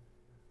Kane.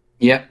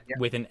 Yep.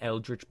 With an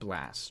Eldritch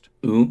Blast.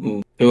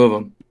 Ooh. 2 of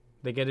them.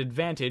 They get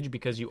advantage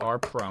because you are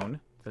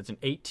prone. That's an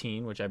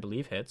 18, which I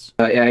believe hits.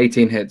 Yeah,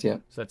 18 hits, yeah.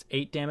 So that's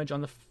 8 damage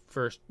on the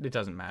first. It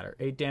doesn't matter.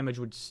 8 damage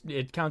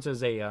it counts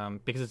as a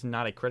because it's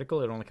not a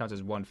critical. It only counts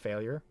as 1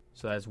 failure.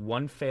 So that's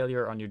 1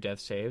 failure on your death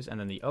saves, and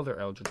then the other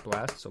Eldritch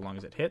Blast, so long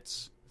as it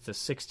hits. It's a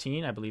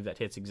 16. I believe that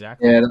hits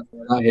exactly. Yeah,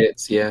 that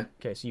hits. Yeah.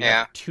 Okay, so you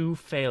have 2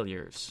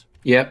 failures.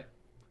 Yep.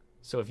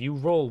 So if you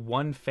roll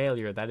 1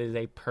 failure, that is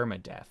a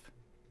permadeath.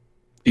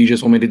 Do you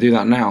just want me to do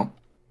that now?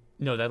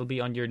 No, that'll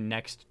be on your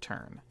next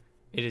turn.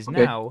 It is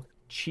Okay. now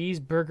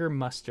Cheeseburger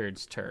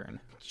Mustard's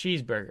turn.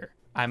 Cheeseburger.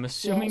 I'm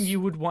assuming you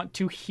would want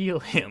to heal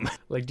him.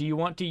 Like, do you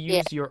want to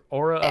use your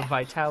aura of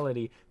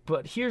vitality?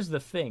 But here's the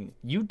thing.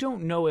 You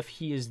don't know if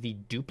he is the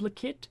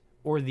duplicate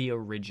or the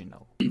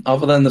original.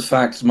 Other than the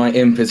fact my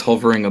imp is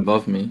hovering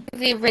above me.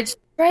 The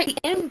original right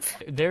imp.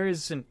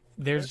 There's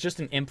just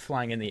an imp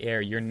flying in the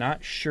air. You're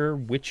not sure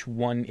which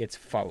one it's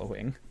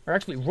following. Or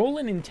actually, roll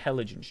an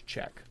intelligence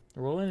check.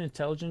 Roll an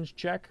intelligence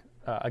check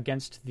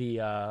against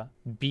the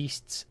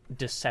beast's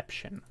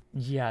deception.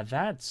 Yeah,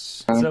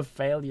 that's a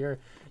failure.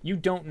 You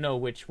don't know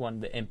which one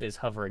the imp is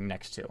hovering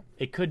next to.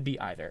 It could be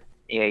either.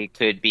 Yeah, you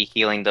could be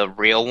healing the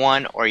real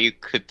one, or you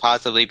could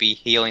possibly be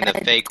healing the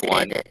fake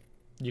one.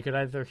 You could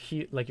either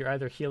you're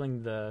either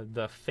healing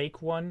the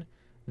fake one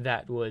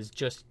that was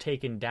just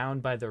taken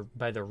down by the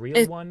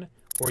real one,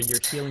 or you're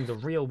healing the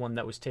real one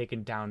that was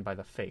taken down by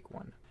the fake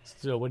one.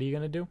 So what are you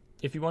gonna do?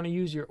 If you want to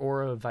use your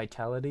aura of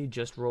vitality,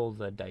 just roll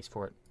the dice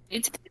for it.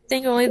 You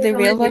think only the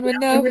real one would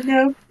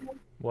know?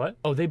 What?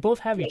 Oh, they both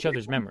have each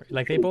other's memory.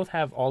 Like, they both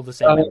have all the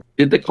same memory.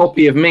 Did the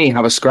copy of me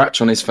have a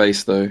scratch on his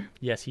face, though?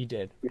 Yes, he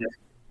did.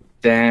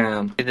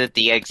 Damn. Is it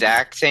the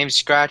exact same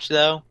scratch,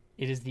 though?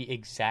 It is the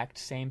exact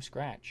same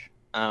scratch.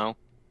 Oh.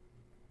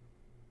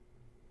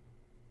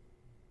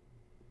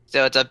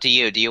 So it's up to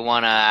you. Do you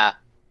want to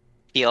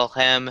heal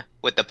him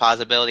with the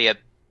possibility of,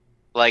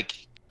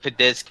 like, could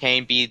this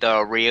Kane be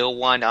the real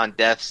one on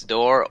death's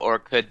door, or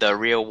could the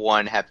real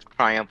one have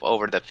triumph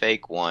over the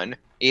fake one?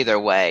 Either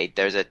way,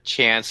 there's a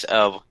chance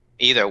of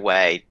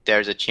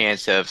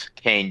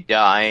Kane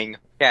dying.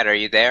 Cat, are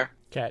you there?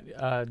 Kat,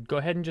 go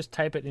ahead and just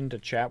type it into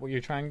chat what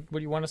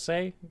you want to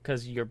say,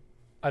 because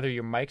either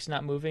your mic's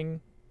not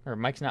moving, or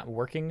mic's not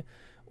working,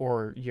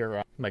 or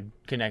your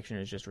connection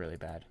is just really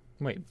bad.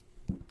 Wait,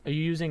 are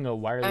you using a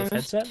wireless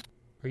headset?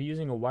 Are you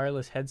using a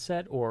wireless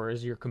headset, or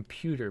is your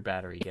computer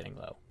battery getting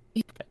low?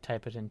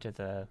 Type it into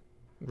the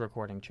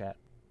recording chat.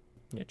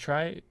 Yeah,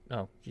 try...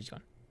 Oh, she's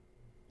gone.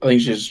 I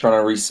think she's just trying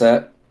to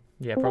reset.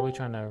 Yeah, probably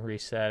trying to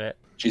reset it.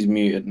 She's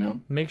muted now.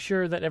 Make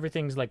sure that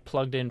everything's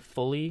plugged in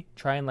fully.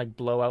 Try and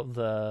blow out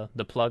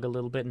the plug a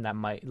little bit, and that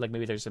might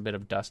maybe there's a bit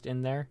of dust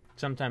in there.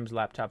 Sometimes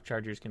laptop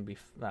chargers can be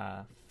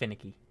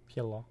finicky.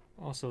 Hello.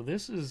 Also,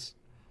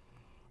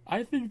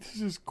 I think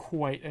this is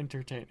quite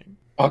entertaining.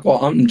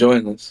 I'm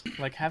enjoying this.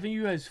 Having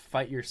you guys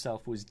fight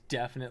yourself was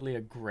definitely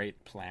a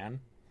great plan,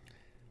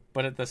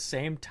 but at the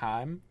same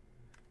time,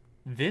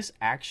 this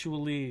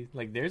actually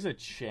there's a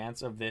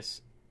chance of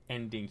this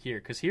ending here.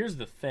 Because here's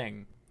the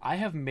thing. I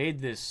have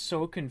made this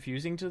so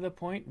confusing to the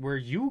point where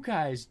you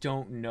guys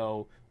don't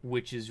know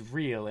which is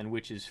real and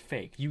which is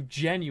fake. You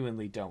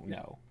genuinely don't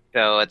know.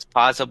 So it's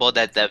possible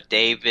that the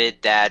David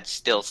that's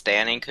still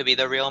standing could be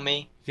the real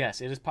me?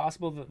 Yes, it is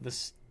possible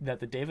that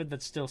the David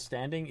that's still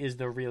standing is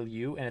the real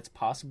you, and it's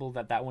possible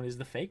that that one is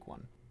the fake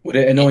one. Would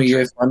it annoy you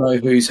if I know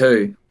who's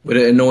who? Would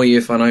it annoy you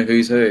if I know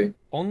who's who?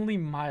 Only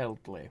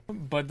mildly.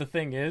 But the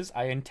thing is,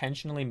 I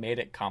intentionally made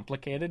it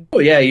complicated. Oh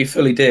yeah, you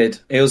fully did.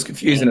 It was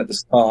confusing at the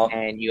start.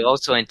 And you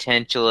also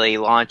intentionally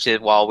launched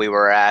it while we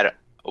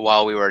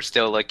were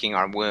still licking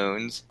our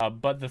wounds.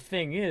 But the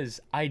thing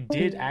is, I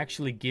did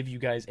actually give you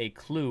guys a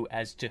clue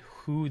as to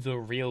who the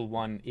real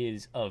one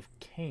is of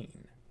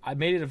Cain. I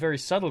made it a very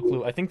subtle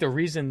clue. I think the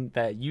reason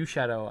that you,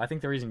 Shadow, I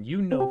think the reason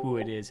you know who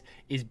it is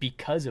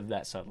because of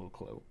that subtle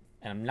clue.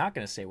 And I'm not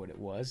going to say what it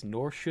was,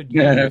 nor should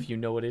you if you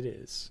know what it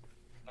is.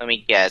 Let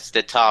me guess,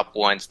 the top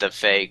one's the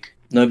fake.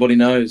 Nobody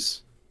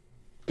knows.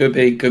 Could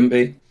be, couldn't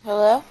be.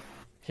 Hello?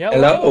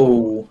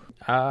 Hello.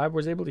 I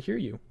was able to hear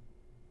you.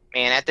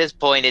 Man, at this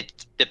point, it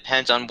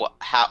depends on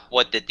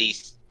what the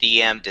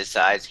DM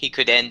decides. He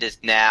could end this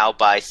now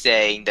by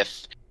saying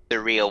the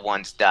real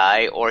ones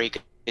die, or he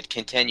could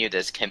continue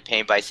this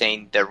campaign by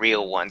saying the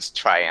real ones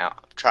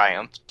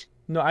triumphed.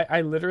 No,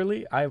 I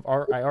literally, I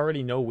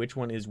already know which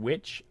one is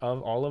which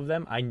of all of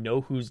them. I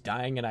know who's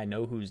dying and I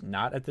know who's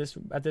not at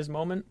this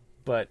moment.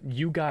 But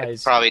you guys,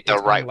 it's probably the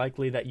right.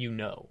 Unlikely that you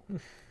know.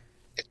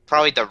 It's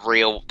probably the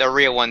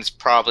real one's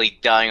probably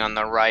dying on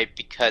the right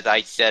because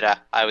I said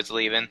I was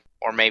leaving,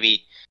 or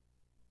maybe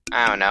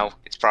I don't know.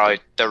 It's probably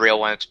the real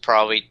one's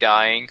probably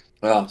dying.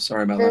 Oh,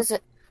 sorry about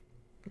that.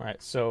 All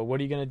right, so what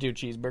are you gonna do,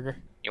 Cheeseburger?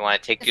 You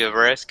want to take the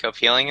risk of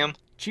healing him?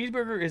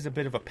 Cheeseburger is a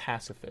bit of a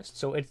pacifist,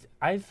 so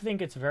I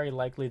think it's very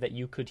likely that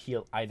you could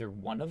heal either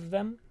one of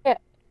them. Yeah.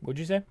 What'd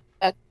you say?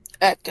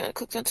 Gonna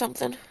click on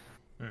something.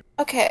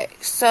 Okay,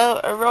 so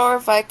Aurora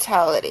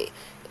Vitality.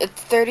 It's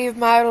 30 of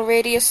model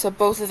radius, so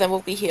both of them will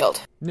be healed.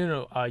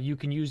 No, you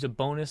can use a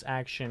bonus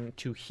action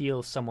to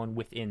heal someone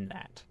within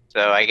that.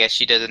 So I guess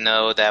she doesn't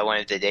know that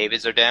one of the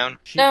Davids are down?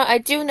 No, I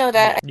do know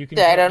that.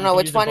 I don't know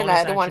which one, and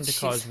I don't want to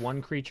cause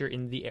one creature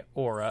in the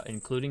aura,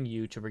 including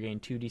you, to regain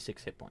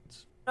 2d6 hit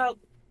points. Well,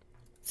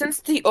 since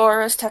the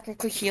aura is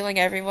technically healing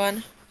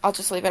everyone, I'll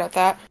just leave it at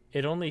that.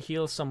 It only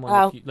heals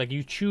someone if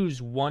you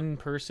choose one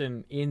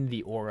person in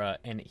the aura,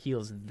 and it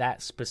heals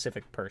that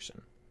specific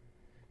person.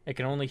 It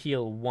can only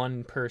heal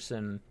one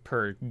person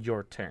per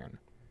your turn.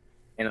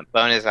 And a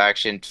bonus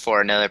action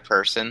for another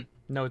person?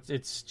 No,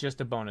 it's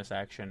just a bonus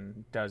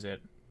action, does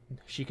it?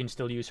 She can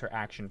still use her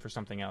action for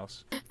something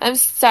else. I'm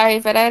sorry,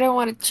 but I don't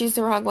want to choose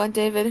the wrong one,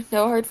 David.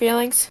 No hard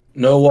feelings.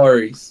 No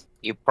worries.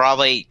 You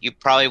probably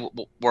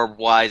were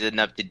wise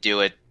enough to do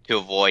it to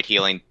avoid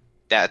healing.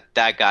 That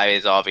guy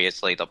is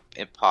obviously the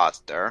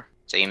imposter,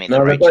 so you made the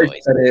right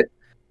choice. Said it.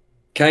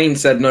 Cain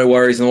said no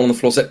worries, and the one on the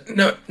floor said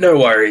no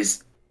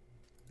worries.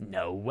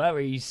 No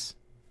worries.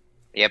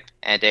 Yep,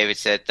 and David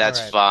said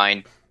that's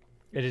fine.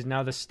 It is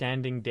now the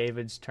standing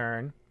David's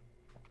turn.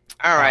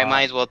 Alright,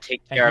 might as well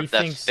take care of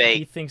the fake.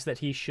 He thinks that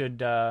he should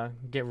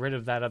get rid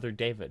of that other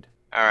David.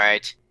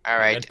 Alright.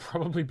 That'd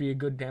probably be a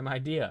good damn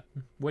idea,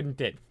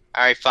 wouldn't it?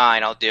 Alright,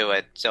 fine, I'll do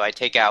it. So I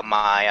take out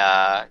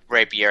my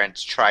rapier and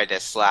try to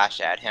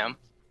slash at him.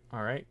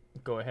 Alright,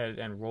 go ahead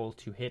and roll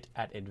to hit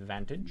at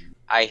advantage.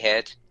 I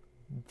hit.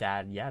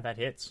 That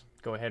hits.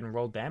 Go ahead and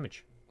roll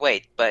damage.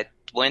 Wait, but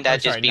wouldn't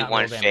that just be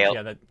one fail?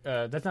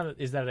 Yeah, that's not.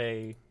 Is that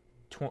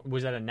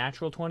was that a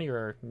natural 20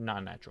 or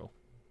non-natural?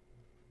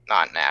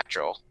 Not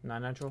natural.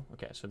 Not natural?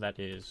 Okay, so that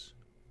is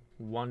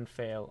one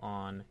fail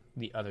on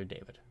the other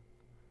David.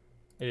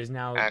 It is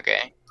now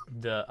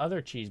the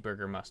other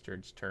Cheeseburger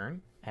Mustard's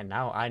turn, and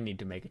now I need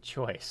to make a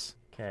choice.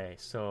 Okay,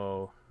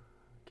 so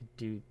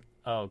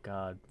oh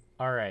god.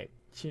 Alright.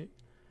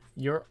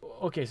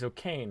 So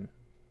Cain.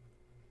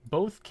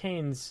 Both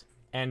Cains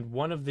and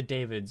one of the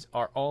Davids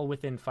are all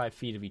within 5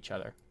 feet of each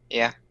other.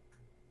 Yeah.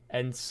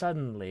 And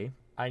suddenly,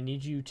 I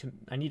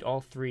need all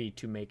three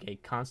to make a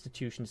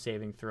Constitution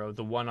saving throw.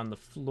 The one on the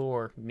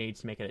floor needs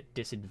to make it at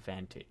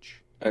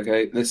disadvantage.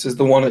 Okay, this is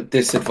the one at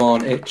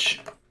disadvantage.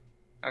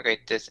 Okay,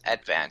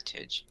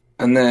 disadvantage.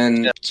 And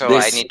then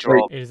I need to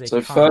roll.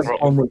 So first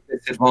one with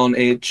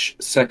disadvantage,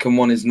 second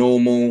one is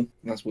normal.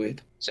 That's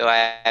weird. So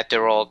I have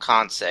to roll a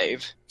con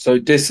save. So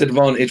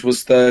disadvantage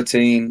was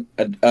 13,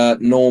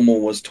 normal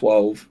was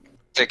 12.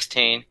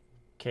 16.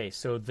 Okay,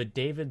 so the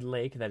David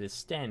Lake that is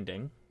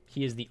standing,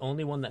 he is the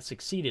only one that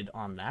succeeded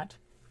on that.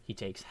 He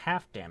takes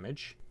half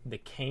damage. The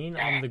Cain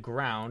on the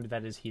ground,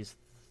 that is,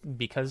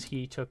 because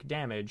he took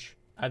damage.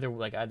 Either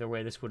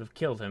way, this would have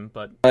killed him.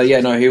 But he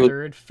was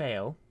third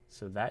fail,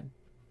 so that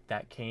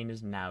Cain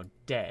is now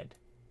dead,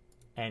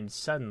 and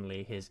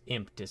suddenly his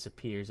imp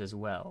disappears as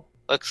well.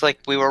 Looks like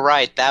we were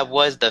right. That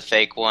was the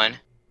fake one.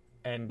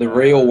 And the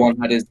real one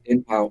had his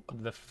imp out.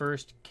 The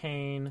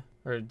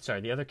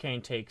other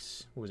Cain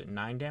takes, what was it,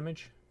 9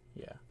 damage?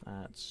 Yeah,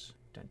 that's...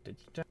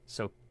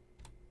 So,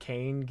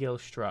 Cain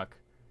Gilstruck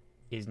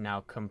is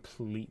now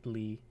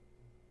completely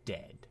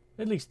dead.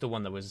 At least the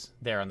one that was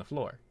there on the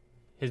floor.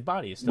 His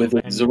body is still With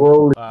standing.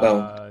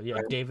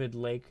 Zerol. David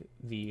Lake,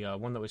 the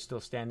one that was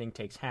still standing,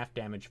 takes half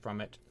damage from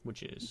it,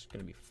 which is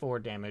going to be 4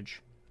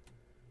 damage.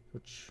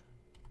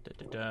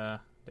 There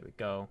we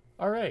go.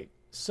 All right,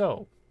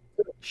 so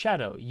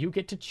Shadow, you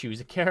get to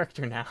choose a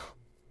character now.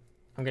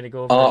 I'm going to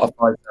go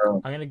over. I'm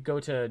going to go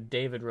to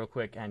David real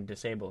quick and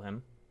disable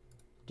him,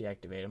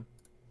 deactivate him.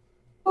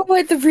 Oh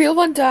wait, the real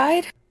one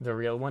died? The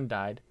real one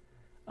died.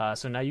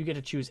 So now you get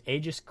to choose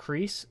Aegis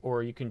Crease,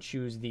 or you can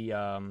choose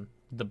the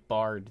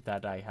bard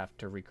that I have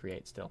to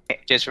recreate still.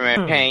 Just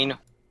remember Kane.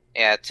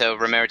 Yeah, so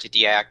remember to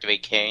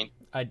deactivate Kane.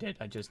 I did.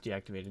 I just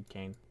deactivated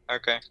Kane.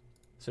 Okay.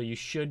 So you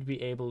should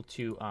be able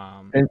to.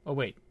 Oh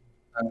wait,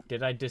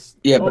 did I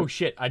Yeah. Oh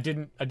shit! I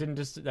didn't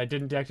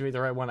deactivate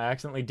the right one. I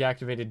accidentally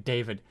deactivated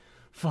David.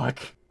 Fuck.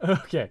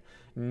 Okay.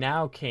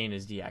 Now Kane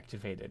is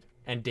deactivated,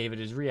 and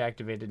David is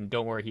reactivated. And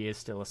don't worry, he is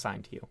still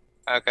assigned to you.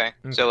 Okay.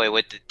 So wait,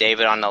 would the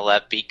David on the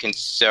left be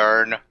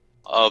concerned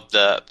of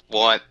the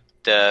one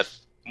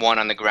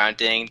on the ground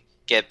didn't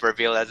get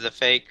revealed as a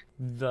fake?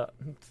 The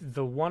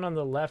one on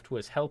the left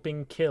was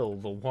helping kill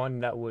the one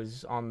that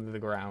was on the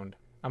ground.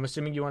 I'm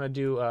assuming you want to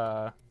do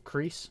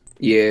Crease?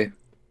 Yeah.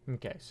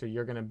 Okay, so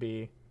you're going to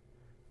be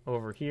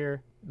over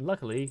here.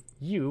 Luckily,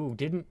 you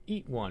didn't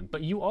eat one,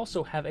 but you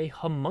also have a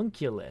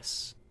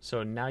homunculus.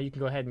 So now you can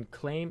go ahead and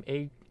claim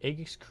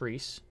Aegis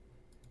Crease,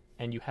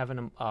 and you have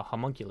a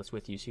homunculus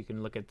with you, so you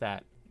can look at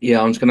that.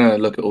 Yeah, I'm just going to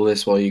look at all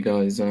this while you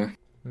guys...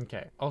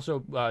 Okay. Also,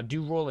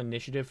 do roll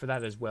initiative for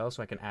that as well,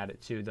 so I can add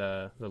it to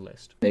the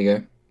list. There you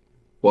go.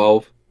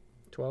 12.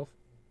 12?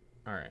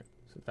 Alright.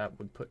 So that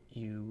would put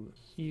you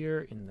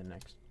here in the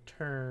next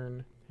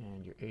turn,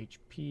 and your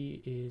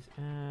HP is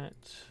at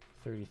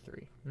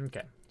 33.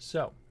 Okay,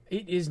 so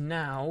it is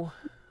now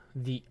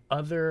the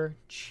other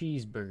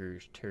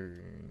cheeseburger's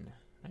turn,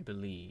 I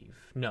believe.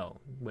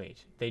 No,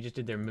 wait, they just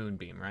did their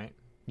moonbeam, right?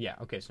 Yeah,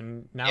 okay,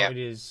 so now It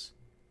is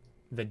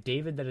the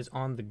David that is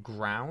on the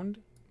ground,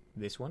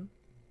 this one.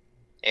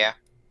 Yeah.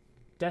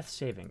 Death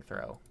saving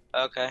throw.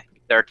 Okay.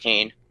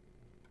 13.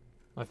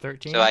 A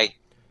 13? So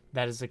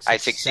that is a I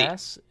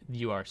success. succeed.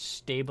 You are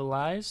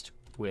stabilized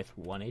with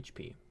 1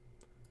 HP.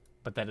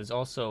 But that is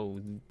also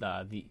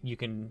you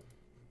can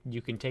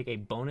take a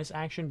bonus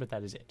action, but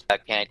that is it.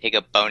 Can I take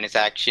a bonus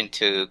action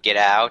to get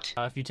out?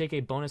 If you take a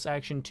bonus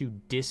action to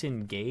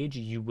disengage,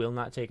 you will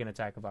not take an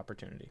attack of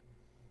opportunity.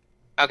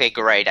 Okay,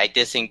 great. I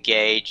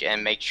disengage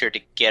and make sure to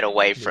get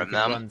away from you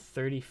them. Run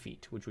 30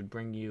 feet, which would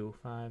bring you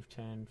 5,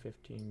 10,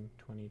 15,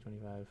 20,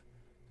 25. It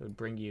would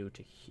bring you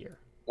to here.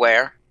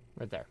 Where?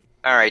 Right there.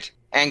 All right.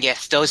 And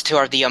yes, those two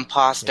are the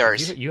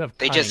imposters. Yeah, you have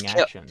cunning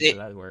action, so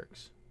that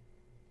works.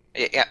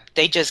 Yeah,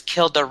 they just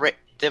killed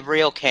the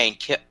real Kane.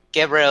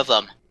 Get rid of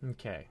them.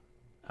 Okay.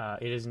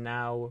 It is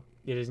now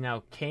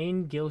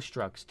Kane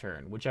Gilstruck's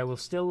turn, which I will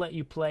still let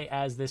you play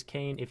as this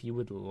Kane if you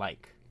would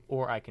like,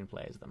 or I can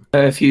play as them.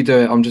 If you do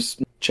it, I'm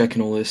just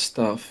checking all this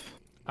stuff.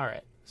 All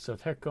right. So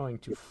they're going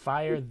to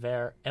fire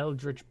their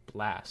Eldritch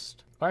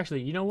Blast. Or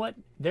actually, you know what?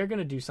 They're going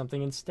to do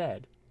something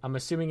instead. I'm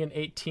assuming an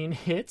 18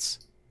 hits.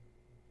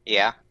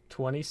 Yeah.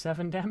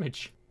 27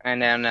 damage.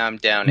 And then I'm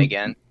down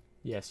again.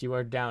 Yes, you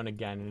are down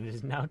again, and it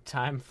is now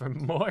time for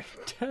more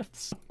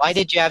deaths. Why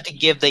did you have to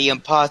give the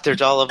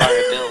imposters all of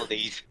our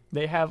abilities?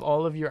 They have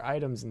all of your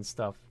items and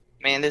stuff.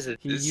 Man, this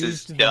He is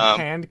used the dumb.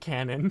 hand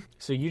cannon,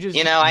 so you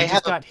just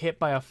got hit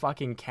by a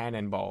fucking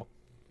cannonball.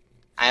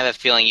 I have a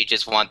feeling you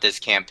just want this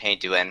campaign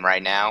to end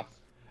right now.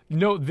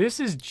 No, this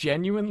is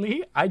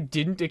genuinely, I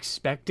didn't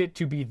expect it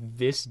to be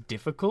this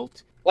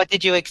difficult. What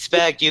did you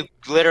expect? You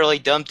literally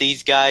dumped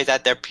these guys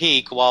at their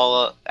peak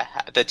while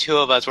the two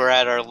of us were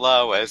at our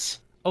lowest.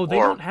 Oh, they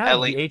don't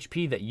have the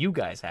HP that you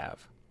guys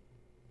have.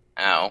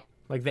 Oh.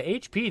 Like, the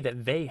HP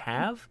that they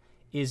have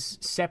is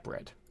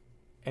separate.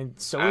 And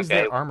so is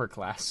their armor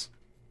class.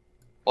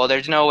 Well,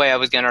 there's no way I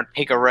was going to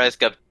take a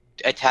risk of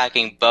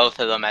attacking both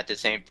of them at the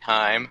same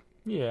time.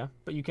 Yeah,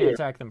 but you can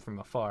attack them from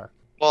afar.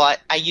 Well,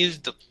 I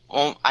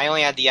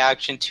only had the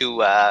action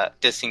to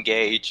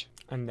disengage.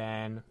 And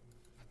then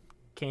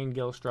Kane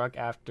Gilstruck,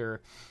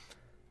 after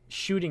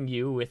shooting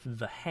you with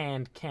the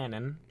hand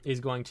cannon, is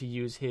going to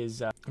use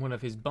his one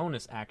of his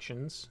bonus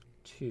actions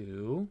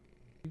to...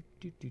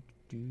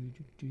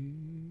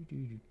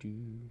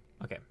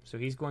 Okay, so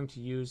he's going to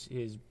use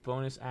his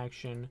bonus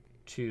action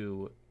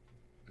to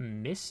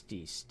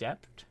Misty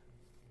Step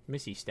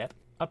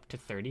up to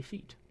 30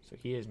 feet. So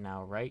he is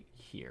now right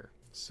here.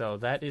 So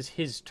that is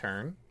his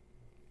turn.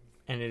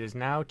 And it is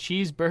now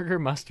Cheeseburger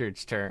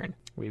Mustard's turn.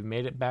 We've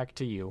made it back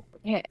to you.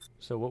 Yeah.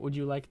 So what would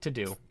you like to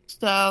do?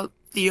 So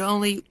the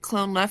only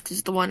clone left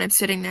is the one I'm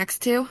sitting next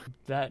to?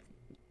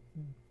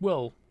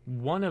 Well,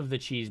 one of the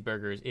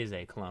cheeseburgers is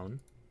a clone.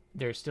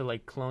 There's still a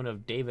clone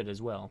of David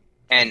as well.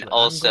 And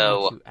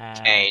also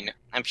Kane.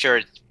 I'm sure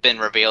it's been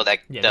revealed that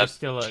there's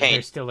still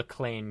a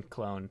Kane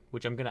clone,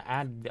 which I'm going to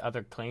add the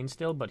other Kane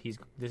still, but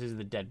this is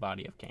the dead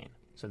body of Kane.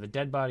 So the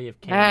dead body of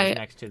Kane is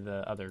next to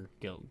the other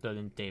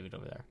David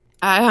over there.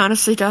 I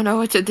honestly don't know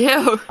what to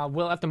do.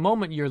 Well, at the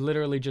moment, you're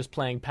literally just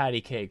playing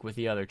patty cake with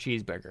the other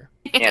cheeseburger.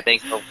 Yeah,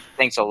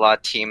 thanks a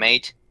lot,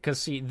 teammate. Because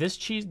see, this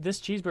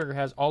cheeseburger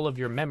has all of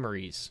your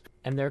memories,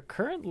 and they're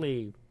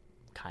currently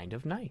kind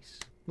of nice.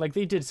 Like,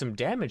 they did some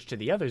damage to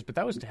the others, but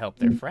that was to help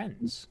their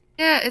friends.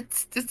 Yeah,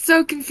 it's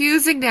so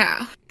confusing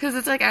now. Because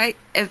it's like,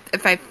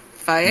 if I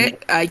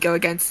fight, I go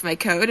against my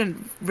code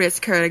and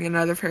risk hurting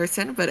another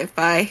person, but if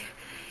I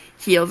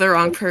heal the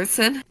wrong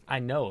person... I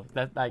know.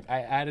 That like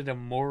I added a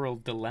moral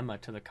dilemma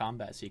to the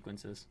combat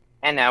sequences.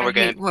 And now we're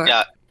gonna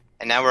die.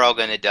 And now we're all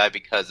gonna die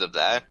because of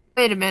that.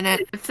 Wait a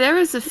minute. If there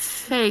is a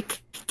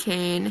fake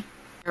Kane,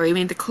 or you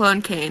mean the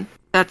clone Kane,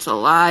 that's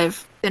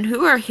alive, then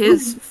who are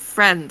his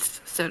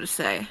friends, so to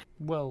say?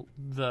 Well,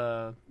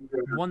 the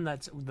one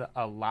that's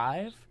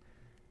alive,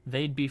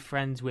 they'd be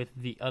friends with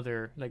the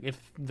other. Like, if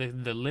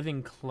the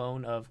living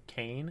clone of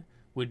Kane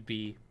would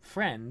be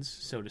friends,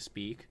 so to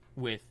speak,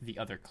 with the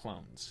other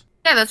clones.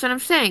 Yeah, that's what I'm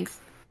saying.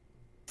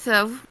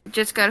 So,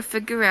 just gotta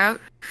figure out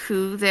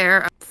who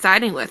they're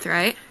siding with,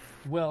 right?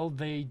 Well,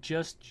 they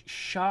just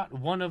shot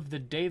one of the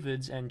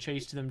Davids and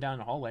chased them down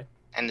the hallway.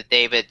 And the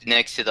David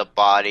next to the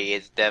body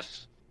is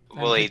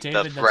definitely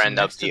the friend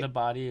of the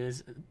body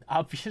is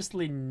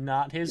obviously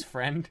not his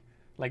friend.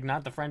 Like,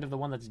 not the friend of the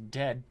one that's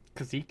dead,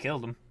 because he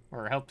killed him,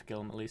 or helped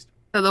kill him at least.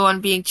 So the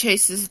one being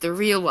chased is the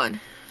real one.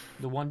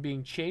 The one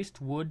being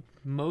chased would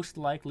most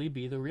likely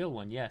be the real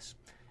one, yes.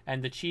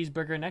 And the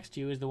cheeseburger next to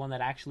you is the one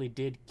that actually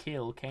did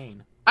kill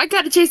Kane. I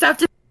gotta chase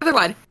after the other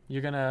one.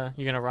 You're gonna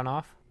run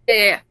off?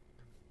 Yeah.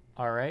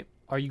 Alright.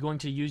 Are you going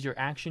to use your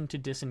action to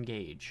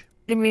disengage?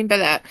 What do you mean by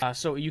that?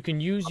 So you can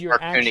use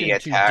your action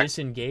to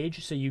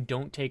disengage so you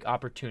don't take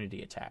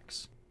opportunity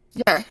attacks.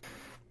 Yeah.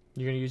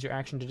 You're going to use your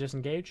action to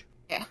disengage?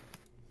 Yeah.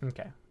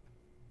 Okay.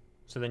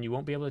 So then you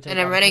won't be able to take And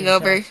I'm running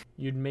over. Attacks.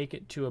 You'd make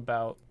it to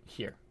about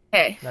here.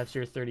 Okay. That's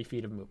your 30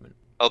 feet of movement.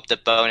 Hope the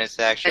bonus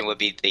action would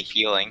be the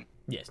healing.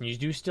 Yes, and you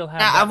do still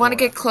have I want to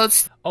get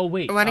close. Oh,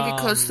 wait. I want to get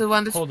close to the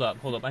one that's... Hold up.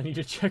 I need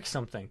to check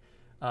something.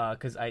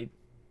 Because I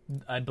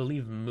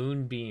believe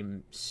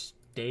Moonbeam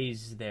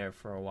stays there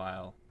for a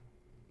while.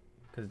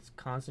 Because it's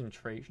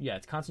concentration. Yeah,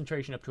 it's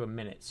concentration up to a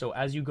minute. So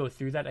as you go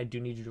through that, I do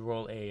need you to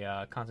roll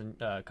a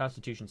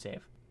Constitution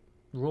save.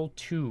 Roll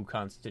 2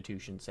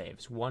 Constitution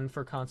saves. One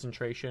for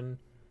concentration,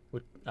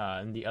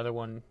 and the other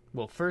one.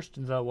 Well,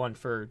 first the one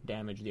for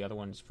damage. The other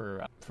one's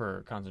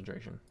for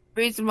concentration.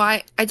 Reason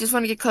why I just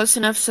want to get close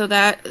enough so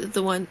that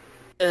the one,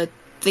 the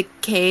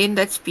Kane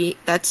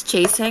that's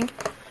chasing,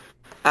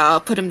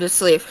 I'll put him to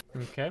sleep.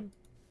 Okay.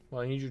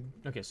 Well, I need you.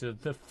 Okay, so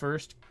the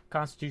first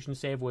Constitution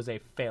save was a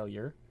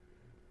failure.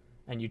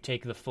 And you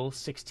take the full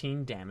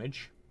 16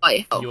 damage.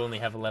 Oh. You only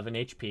have 11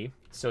 HP.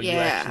 So you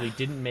actually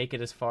didn't make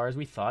it as far as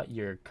we thought.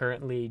 You're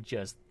currently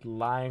just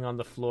lying on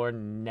the floor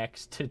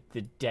next to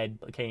the dead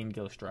Kane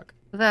Gilstruck.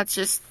 That's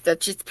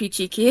just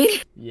peachy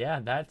kid. Yeah,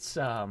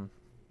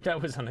 that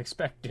was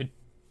unexpected.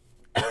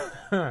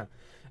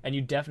 And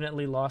you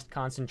definitely lost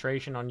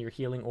concentration on your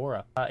healing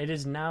aura. It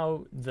is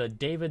now the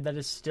David that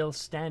is still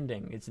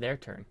standing. It's their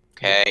turn.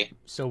 Okay.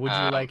 So would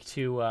you like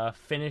to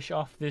finish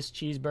off this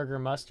cheeseburger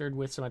mustard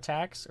with some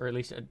attacks, or at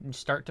least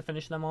start to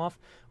finish them off,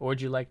 or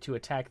would you like to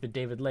attack the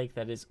David Lake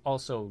that is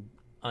also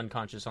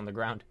unconscious on the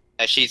ground?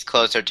 She's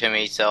closer to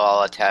me, so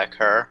I'll attack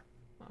her.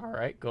 All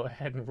right, go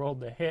ahead and roll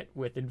the hit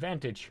with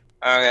advantage.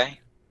 Okay.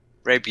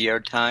 Rapier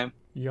time.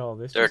 Yo,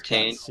 this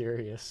 13. Is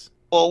serious.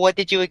 Well, what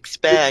did you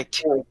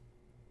expect?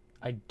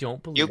 I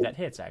don't believe that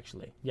hits,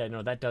 actually. Yeah,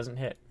 no, that doesn't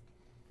hit.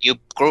 You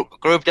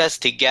grouped us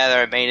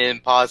together and made it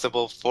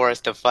impossible for us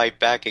to fight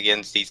back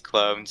against these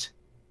clones.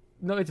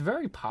 No, it's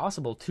very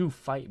possible to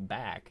fight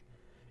back.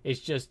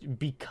 It's just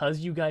because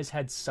you guys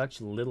had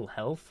such little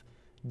health,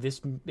 it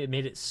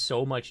made it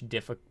so much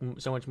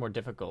more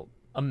difficult.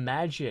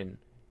 Imagine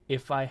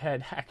if I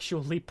had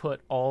actually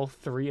put all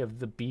 3 of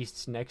the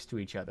beasts next to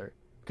each other.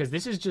 Because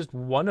this is just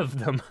one of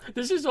them.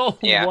 This is all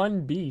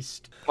one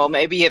beast. Well,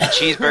 maybe if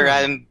Cheeseburger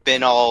hadn't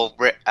been all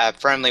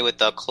friendly with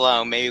the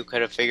clone, maybe we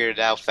could have figured it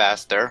out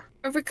faster.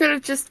 Or we could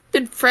have just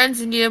been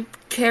friends and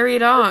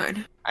carried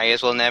on. I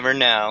guess we'll never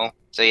know.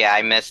 So yeah,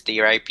 I missed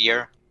the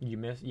rapier. You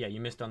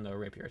missed on the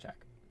rapier attack.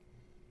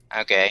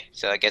 Okay,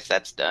 so I guess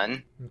that's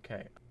done.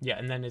 Okay. Yeah,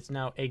 and then it's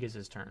now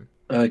Aegis' turn.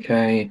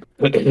 Okay.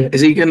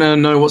 Is he gonna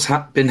know what's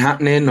been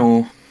happening,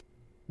 or...?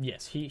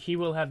 Yes, he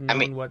will have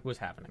known what was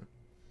happening.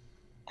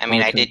 I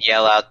mean, okay. I did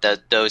yell out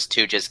that those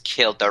 2 just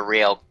killed the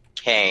real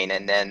Kane,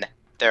 and then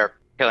they're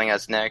killing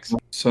us next.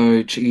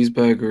 So,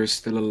 Cheeseburger is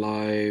still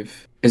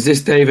alive. Is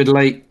this David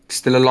Lake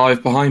still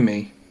alive behind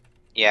me?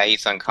 Yeah,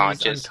 he's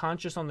unconscious. He's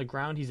unconscious on the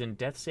ground. He's in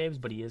death saves,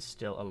 but he is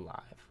still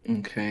alive.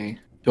 Okay.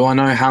 Do I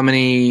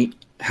know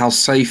how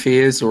safe he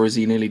is, or is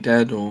he nearly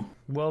dead, or...?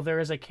 Well, there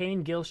is a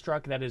Kane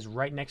Gilstruck that is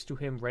right next to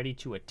him, ready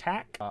to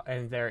attack,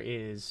 and there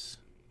is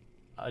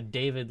a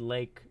David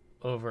Lake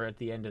over at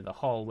the end of the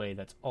hallway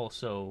that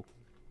also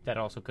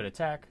could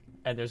attack,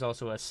 and there's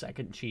also a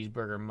second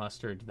cheeseburger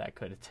mustard that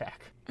could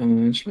attack.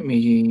 Just let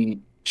me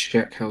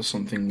check how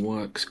something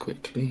works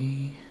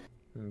quickly.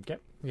 Okay.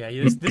 Yeah,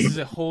 this is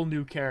a whole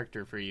new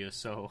character for you,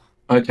 so...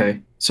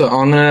 Okay, so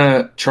I'm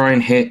gonna try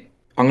and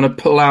I'm gonna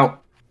pull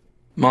out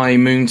my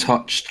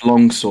moon-touched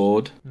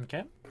longsword.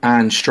 Okay.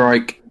 And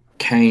strike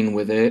Kane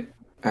with it.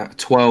 At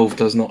 12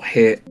 does not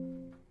hit.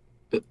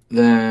 But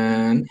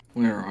then,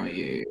 where are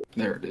you?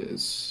 There it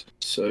is.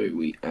 So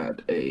we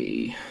add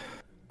a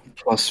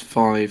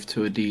 +5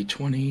 to a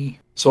d20.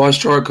 So I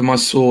strike with my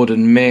sword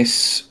and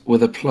miss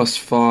with a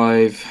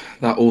 +5.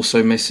 That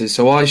also misses.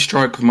 So I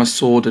strike with my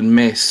sword and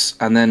miss,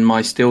 and then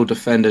my steel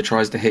defender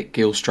tries to hit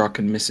Gilstruck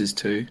and misses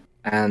too.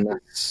 And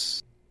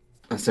that's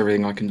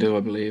everything I can do, I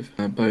believe.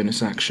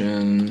 Bonus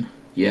action.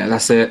 Yeah,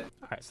 that's it.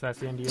 Alright, so that's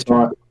the end of your So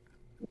turn.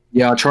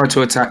 I tried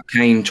to attack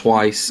Kane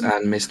twice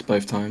and missed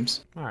both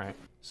times. Alright,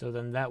 so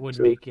then that would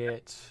make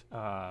it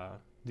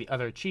the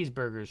other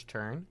cheeseburger's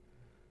turn,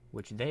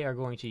 which they are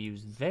going to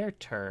use their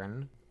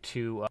turn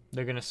to...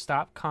 they're going to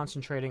stop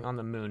concentrating on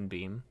the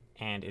moonbeam,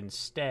 and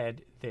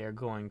instead they are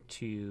going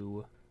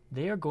to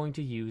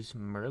use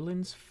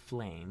Merlin's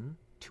Flame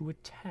to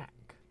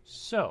attack.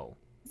 So,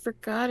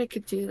 Forgot I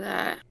could do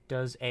that.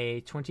 does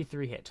a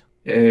 23 hit?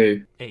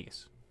 Ew.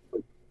 Ace.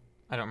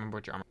 I don't remember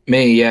what your armor...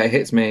 Me, yeah, it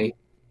hits me.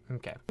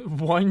 Okay.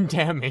 1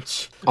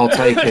 damage. I'll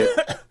take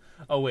it.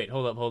 Oh, wait,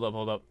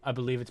 hold up. I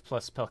believe it's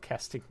plus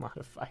spellcasting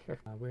modifier.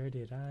 Where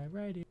did I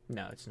write it?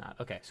 No, it's not.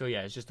 Okay, so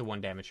yeah, it's just the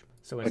 1 damage.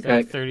 So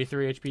instead of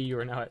 33 HP, you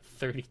are now at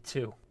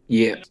 32.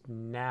 Yeah.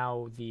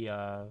 Now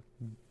the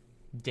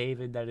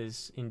David that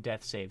is in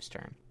death save's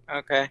turn.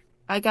 Okay.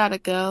 I gotta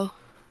go.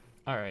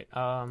 Alright,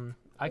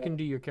 I can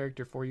do your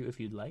character for you if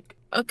you'd like.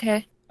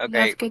 Okay. Okay.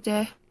 Have a good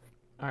day.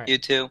 Alright, You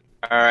too.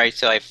 Alright,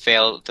 so I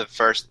failed the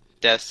first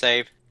death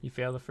save. you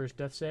fail the first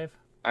death save?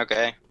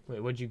 Okay.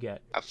 Wait, what'd you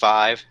get? A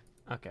 5.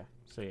 Okay,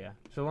 so yeah.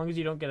 So long as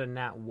you don't get a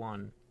nat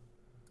 1,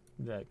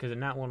 because a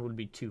nat 1 would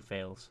be 2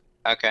 fails.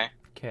 Okay.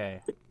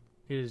 Okay.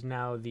 It is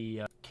now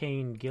the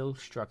Kane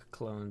Gilstruck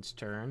clone's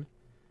turn,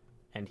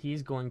 and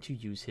he's going to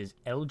use his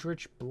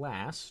Eldritch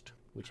Blast,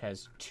 which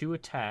has 2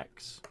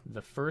 attacks.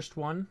 The first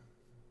one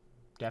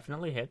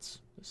definitely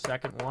hits. The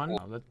second one,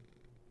 let's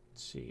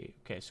see.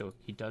 Okay, so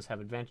he does have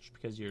advantage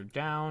because you're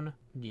down.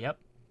 Yep,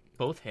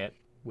 both hit,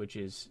 which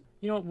is,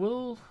 you know,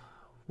 we'll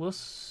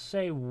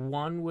say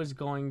one was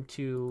going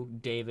to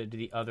David,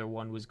 the other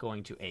one was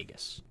going to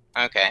Aegis.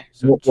 Okay.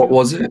 So What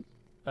was it?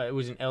 It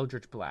was an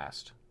Eldritch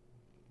Blast.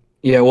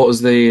 Yeah, what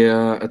was the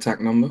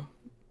attack number?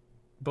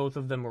 Both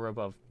of them were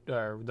above,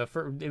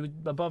 it was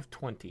above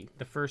 20.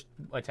 The first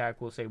attack,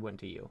 we'll say, went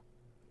to you,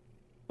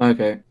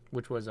 Okay.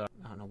 which was, I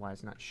don't know why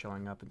it's not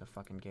showing up in the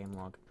fucking game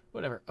log.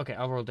 Whatever. Okay,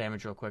 I'll roll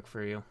damage real quick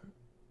for you.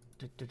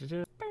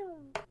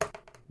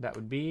 That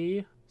would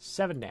be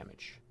 7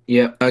 damage.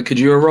 Yeah. Could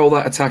you roll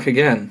that attack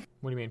again?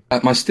 What do you mean?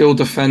 My steel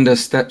defender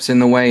steps in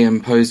the way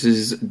and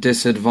poses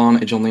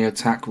disadvantage on the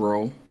attack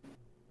roll.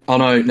 Oh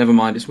no, never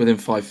mind. It's within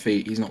 5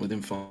 feet. He's not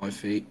within 5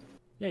 feet.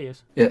 Yeah, he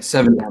is. Yeah,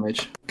 7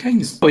 damage.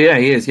 Kane's. Oh yeah,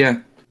 he is.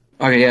 Yeah.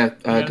 Okay, yeah. You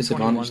got a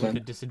 21 Disadvantage with a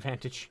then.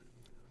 disadvantage.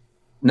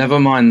 Never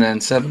mind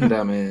then. 7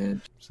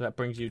 damage. So that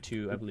brings you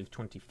to, I believe,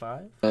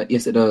 25.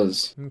 Yes, it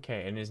does.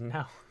 Okay, and is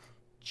now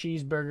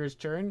Cheeseburger's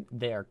turn.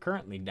 They are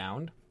currently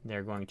downed.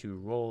 They're going to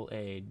roll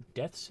a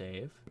death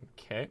save.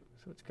 Okay,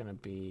 so it's going to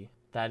be...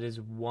 That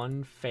is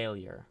 1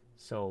 failure.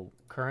 So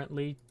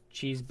currently,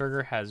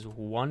 Cheeseburger has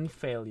 1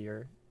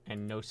 failure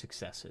and no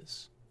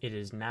successes. It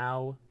is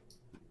now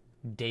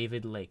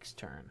David Lake's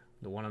turn,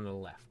 the one on the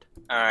left.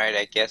 Alright,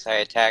 I guess I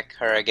attack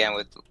her again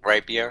with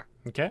Rapier.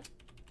 Okay.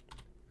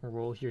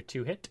 Roll here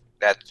 2 hit.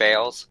 That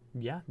fails.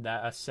 Yeah,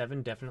 that a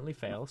 7 definitely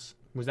fails.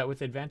 Was that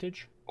with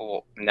advantage?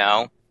 Oh,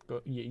 no.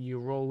 You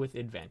roll with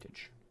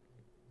advantage.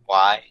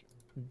 Why?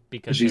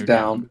 Because She's they're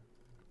down.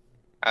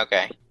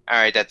 Okay.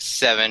 Alright, that's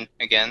 7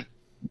 again.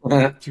 2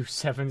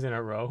 7s in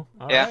a row.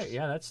 All Yeah. right,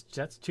 yeah,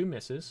 that's 2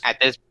 misses. At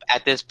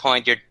this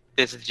point,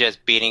 this is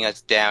just beating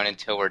us down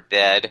until we're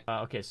dead.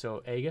 Okay,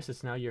 so Aegis,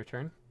 it's now your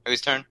turn.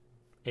 Whose turn?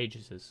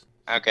 Aegis's.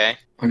 Okay.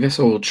 I guess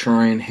I will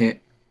try and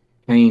hit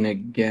Kane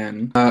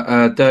again.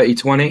 Dirty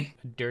 20.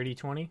 Dirty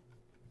 20.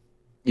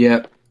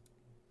 Yep.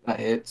 That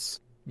hits.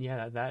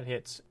 Yeah, that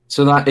hits.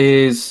 So that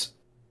is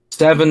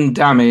 7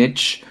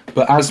 damage,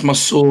 but as my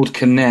sword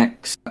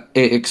connects,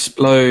 it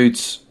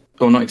explodes,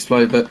 or not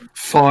explode, but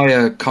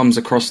fire comes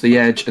across the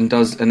edge and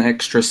does an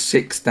extra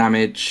 6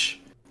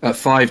 damage.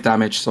 5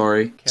 damage,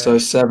 sorry. Okay. So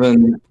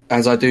 7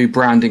 as I do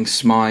Branding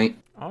Smite.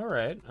 All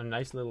right, a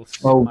nice little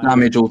 12 smite.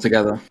 damage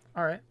altogether.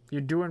 All right,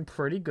 you're doing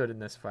pretty good in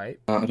this fight.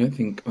 I don't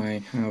think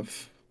I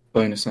have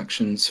bonus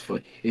actions for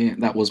here.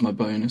 That was my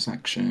bonus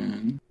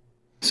action.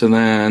 So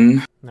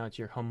then, Now it's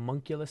your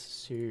homunculus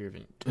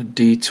servant. a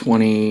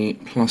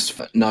d20 plus...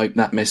 No,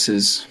 that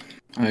misses.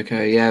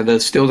 Okay, yeah, the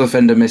Steel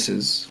Defender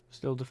misses.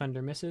 Still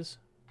defender misses.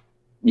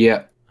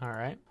 Yeah, All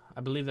right,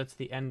 I believe that's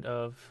the end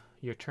of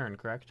your turn,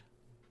 correct?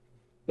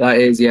 that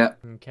is, yeah.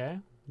 Okay,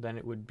 then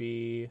it would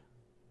be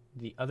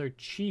the other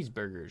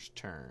Cheeseburger's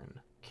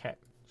turn. Okay,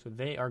 so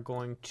they're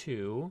going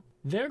to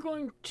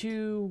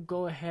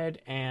go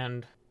ahead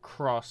and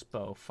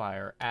crossbow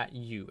fire at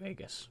you,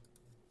 Aegis.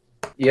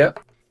 Yep.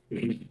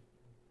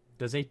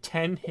 Does a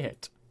 10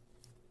 hit?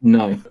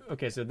 No.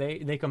 Okay, so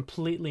they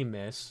completely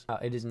miss.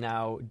 It is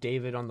now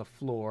David on the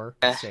floor.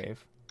 Eh.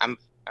 Save.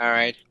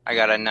 Alright, I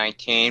got a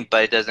 19,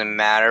 but it doesn't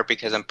matter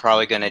because I'm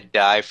probably gonna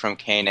die from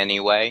Kane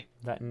anyway.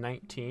 That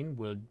 19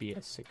 would be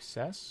a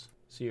success.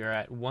 So you're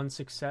at 1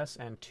 success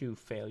and 2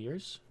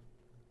 failures.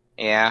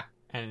 Yeah.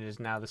 And it is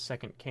now the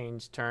second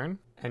Kane's turn.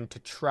 And to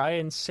try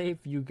and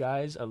save you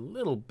guys a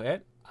little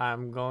bit,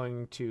 I'm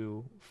going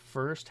to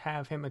first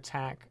have him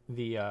attack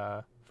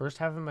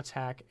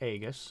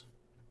Aegis,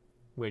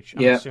 which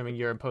I'm assuming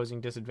you're imposing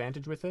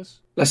disadvantage with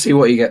this. Let's see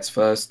what he gets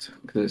first,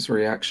 because it's a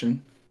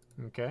reaction.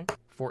 Okay,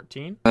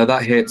 14.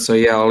 That hits, so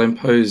yeah, I'll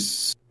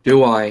impose...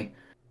 Do I?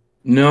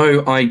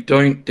 No, I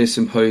don't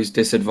disimpose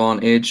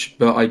disadvantage,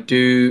 but I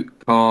do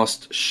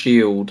cast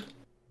Shield,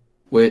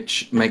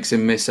 which makes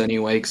him miss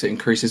anyway, because it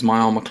increases my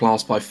armor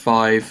class by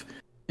 5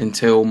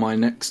 until my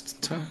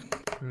next turn.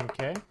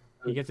 Okay.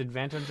 He gets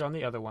advantage on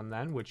the other one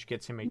then, which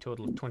gets him a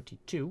total of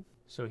 22.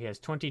 So he has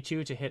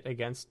 22 to hit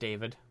against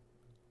David.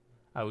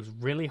 I was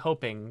really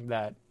hoping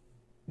that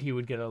he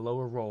would get a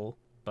lower roll,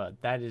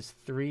 but that is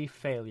 3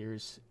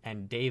 failures,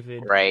 and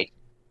David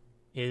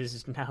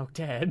is now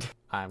dead.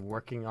 I'm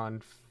working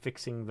on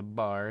fixing the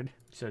bard,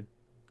 so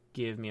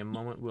give me a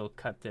moment. We'll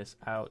cut this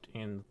out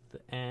in the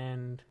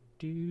end.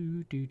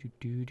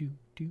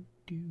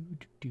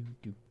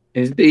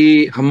 Is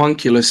the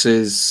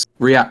homunculus's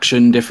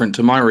reaction different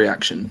to my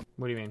reaction?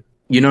 What do you mean?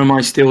 You know my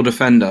Steel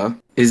Defender?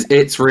 Is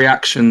its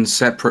reaction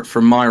separate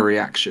from my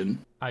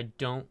reaction? I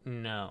don't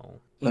know.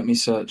 Let me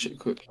search it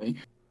quickly.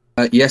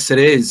 Yes, it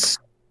is.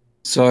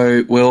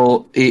 So,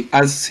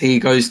 as he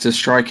goes to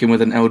strike him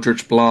with an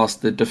Eldritch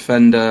Blast, the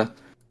defender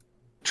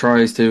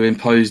tries to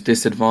impose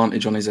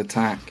disadvantage on his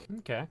attack.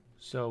 Okay.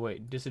 So,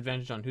 wait,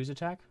 disadvantage on whose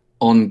attack?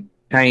 On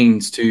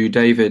Kane's to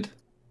David.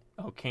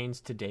 Oh, Kane's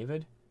to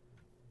David?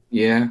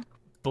 Yeah.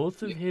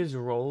 Both of his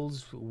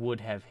rolls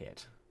would have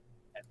hit.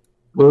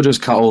 We'll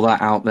just cut all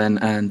that out then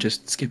and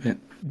just skip it.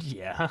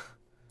 Yeah.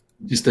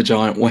 Just a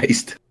giant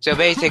waste. So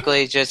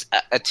basically, just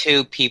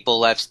 2 people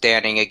left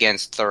standing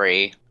against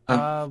 3.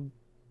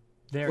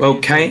 There well,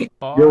 is Kane, a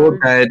bard you're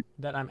dead.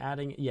 that I'm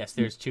adding. Yes,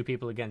 there's 2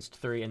 people against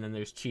 3, and then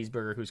there's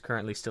Cheeseburger, who's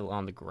currently still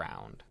on the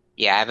ground.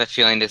 Yeah, I have a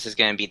feeling this is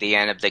going to be the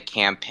end of the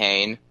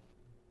campaign.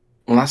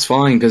 Well, that's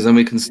fine, because then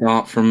we can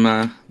start from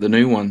the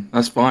new one.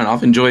 That's fine.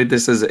 I've enjoyed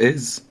this as it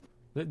is.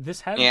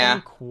 This has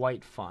been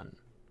quite fun.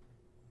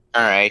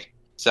 Alright.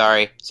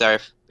 Sorry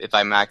if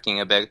I'm acting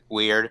a bit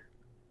weird.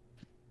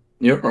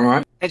 You're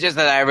alright. It's just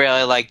that I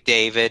really like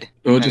David.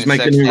 We'll just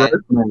make a new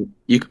rogue, mate.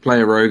 You could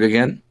play a rogue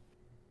again.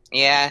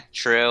 Yeah,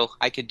 true.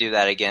 I could do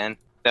that again.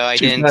 Though I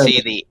didn't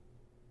see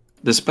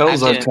the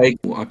spells I've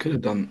taken. I could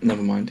have done.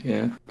 Never mind.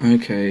 Yeah.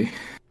 Okay.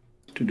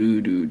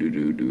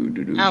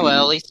 Oh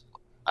well,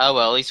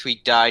 at least we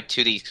died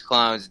to these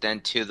clones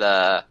than to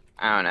the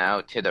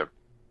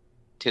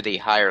to the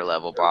higher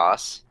level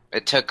boss.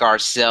 It took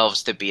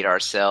ourselves to beat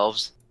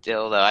ourselves.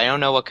 Still though, I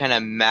don't know what kind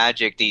of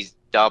magic these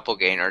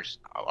doppelgangers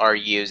are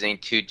using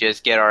to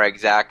just get our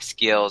exact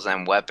skills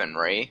and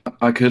weaponry.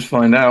 I could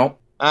find out.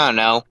 I don't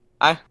know.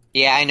 I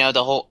know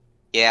the whole.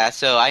 Yeah,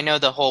 so I know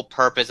the whole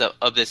purpose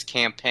of this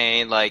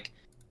campaign. Like,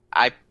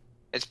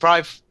 it's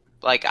probably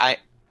like I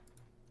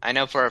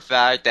know for a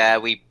fact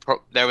that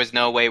there was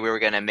no way we were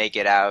gonna make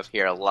it out of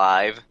here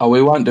alive. Oh,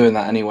 we weren't doing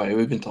that anyway.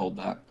 We've been told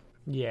that.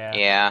 Yeah.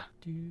 Yeah.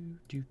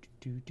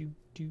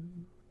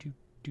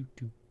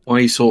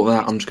 While you sort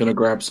that, I'm just gonna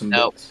grab some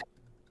bits.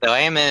 So I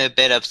am a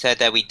bit upset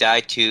that we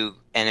died to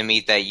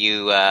enemies that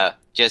you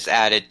just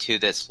added to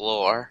this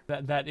lore.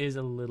 That is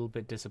a little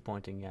bit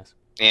disappointing, yes.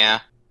 Yeah.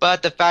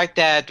 But the fact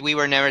that we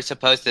were never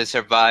supposed to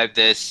survive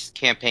this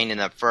campaign in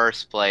the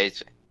first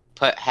place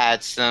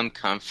had some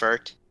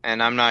comfort.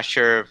 And I'm not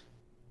sure.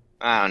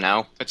 I don't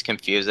know. It's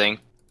confusing.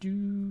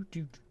 So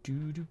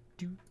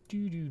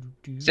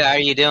how are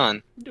you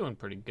doing? I'm doing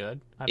pretty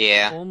good.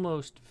 I've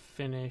almost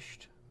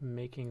finished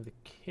making the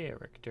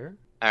character.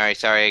 Alright,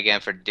 sorry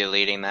again for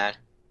deleting that.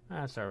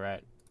 That's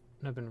alright.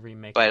 I've been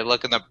remaking. But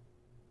look on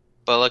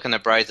the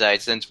bright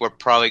side. Since we're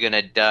probably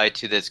gonna die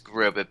to this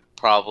group,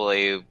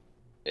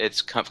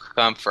 it's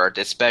comfort,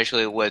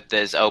 especially with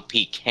this OP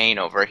Kane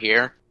over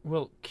here.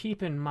 Well,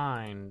 keep in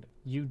mind,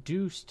 you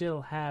do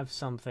still have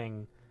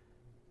something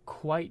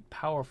quite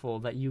powerful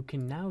that you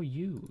can now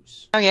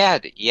use. Oh yeah,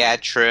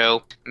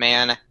 true.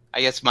 Man,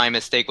 I guess my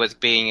mistake was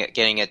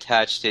getting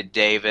attached to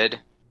David.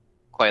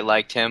 Quite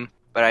liked him.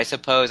 But I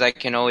suppose I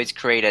can always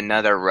create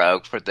another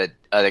rogue for the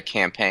other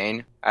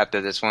campaign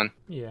after this one.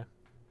 Yeah.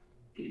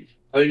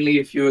 Only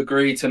if you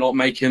agree to not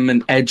make him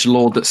an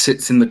edgelord that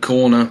sits in the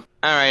corner.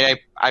 Alright,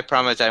 I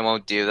promise I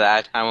won't do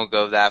that. I won't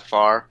go that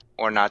far,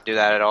 or not do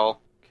that at all.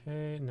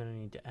 Okay, and then I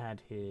need to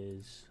add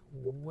his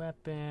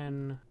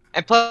weapon.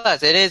 And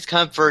plus, it is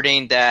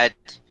comforting that,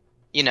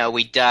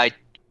 we died.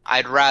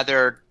 I'd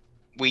rather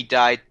we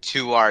died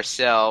to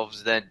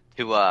ourselves than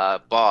to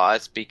a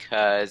boss,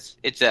 because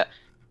it's a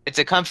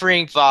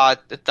comforting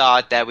thought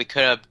that we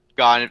could have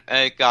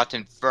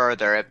gotten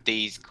further if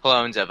these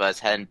clones of us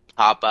hadn't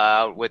pop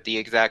out with the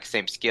exact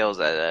same skills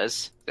as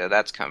us. So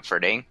that's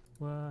comforting.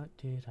 What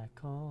did I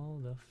call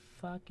the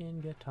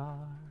fucking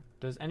guitar?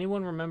 Does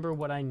anyone remember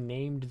what I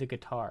named the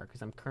guitar?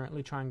 Because I'm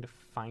currently trying to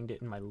find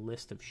it in my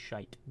list of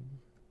shite.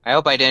 I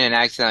hope I didn't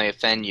accidentally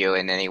offend you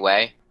in any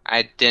way.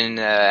 I didn't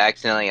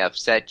accidentally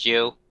upset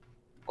you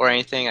or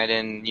anything. I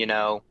didn't,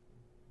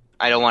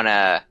 I don't want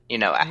to,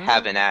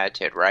 have an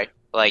attitude, right?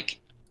 Like,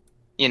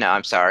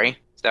 I'm sorry.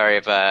 Sorry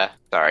if,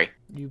 sorry.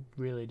 You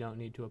really don't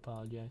need to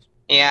apologize.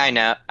 Yeah, I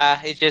know.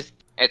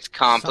 It's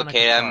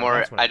complicated.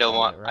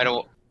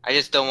 I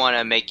just don't want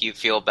to make you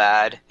feel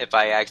bad if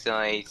I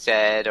accidentally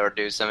said or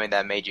do something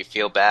that made you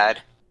feel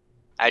bad.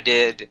 I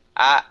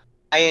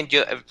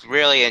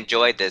really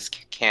enjoyed this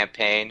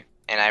campaign,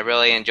 and I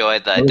really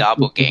enjoyed the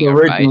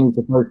doppelganger fight. It was originally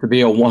supposed to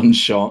be a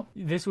one-shot.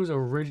 This was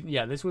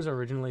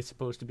originally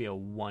supposed to be a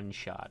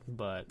one-shot,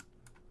 but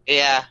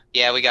yeah,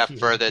 we got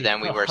further than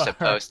we were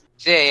supposed.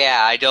 So,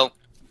 yeah, I don't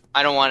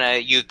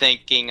want you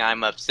thinking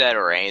I'm upset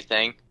or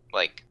anything.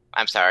 Like,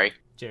 I'm sorry.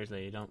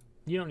 Seriously, you don't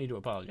need to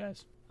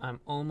apologize. I'm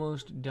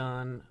almost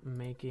done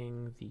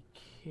making the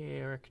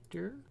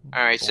character.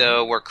 Alright,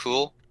 so we're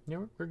cool? Yeah,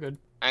 we're good.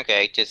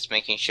 Okay, just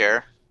making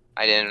sure.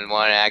 I didn't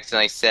want to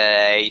accidentally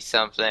say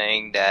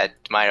something that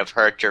might have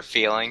hurt your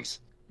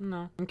feelings.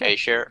 No. Okay. Are you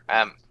sure?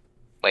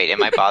 Wait,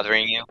 am I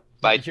bothering you?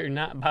 You're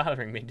not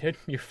bothering me, dude.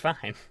 You're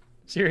fine.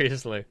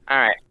 Seriously.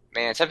 Alright,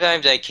 man,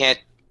 sometimes I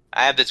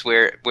have this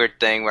weird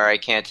thing where I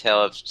can't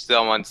tell if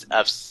someone's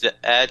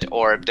upset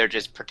or if they're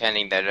just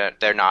pretending that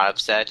they're not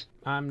upset.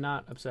 I'm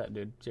not upset,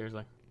 dude.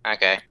 Seriously.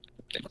 Okay.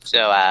 So,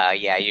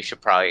 yeah, you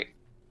should probably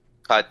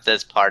cut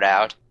this part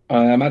out.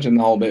 I imagine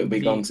the whole bit would be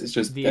gone. It's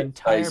just the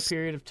entire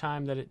period of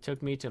time that it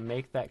took me to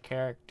make that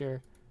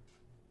character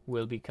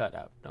will be cut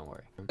out. Don't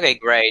worry. Okay,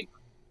 great.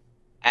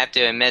 I have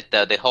to admit,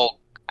 though,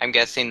 I'm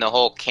guessing the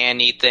whole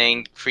candy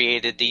thing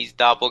created these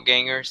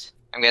doppelgangers.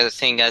 I'm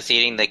guessing us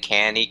eating the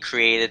candy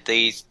created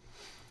these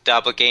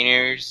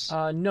doppelgangers.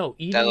 No,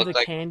 eating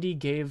the candy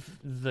gave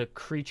the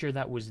creature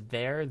that was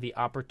there the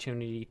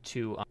opportunity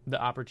to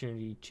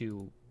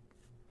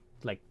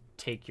like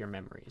take your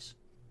memories.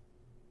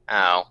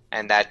 Oh,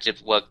 and that's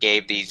just what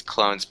gave these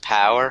clones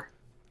power?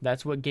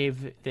 That's what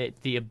gave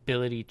the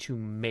ability to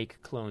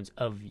make clones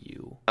of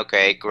you.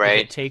 Okay, great.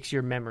 If it takes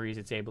your memories,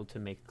 it's able to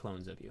make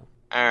clones of you.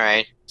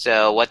 Alright,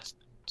 so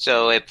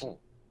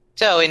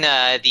in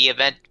the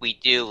event we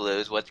do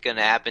lose, what's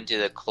gonna happen to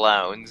the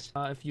clones?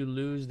 If you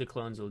lose, the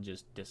clones will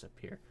just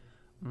disappear.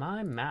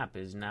 My map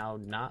is now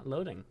not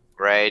loading.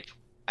 Right.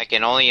 I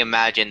can only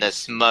imagine the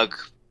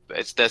smugness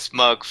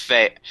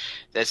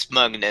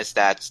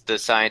that the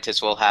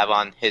scientist will have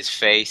on his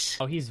face.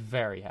 Oh, he's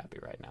very happy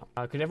right now.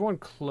 Could everyone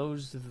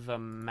close the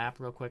map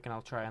real quick and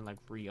I'll try and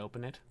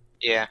reopen it?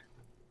 Yeah.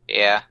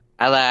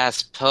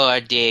 Alas,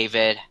 poor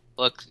David.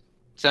 Look,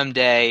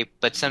 someday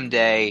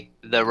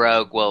the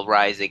rogue will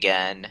rise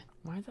again.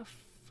 Why the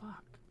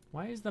fuck?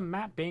 Why is the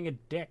map being a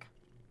dick?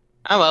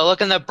 Oh well,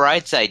 look on the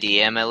bright side,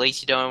 DM. At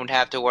least you don't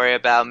have to worry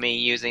about me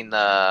using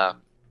the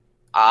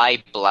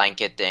eye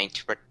blanket thing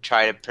to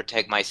try to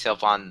protect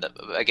myself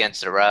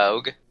against the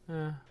rogue.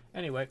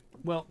 Anyway,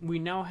 well, we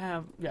now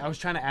have. Yeah, I was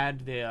trying to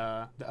add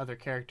the other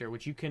character,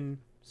 which you can.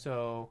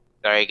 So.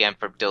 Sorry again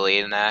for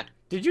deleting that.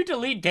 Did you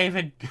delete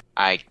David?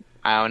 I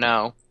don't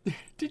know.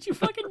 Did you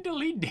fucking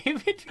delete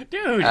David?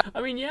 Dude,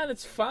 I mean, yeah,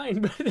 that's fine,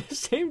 but at the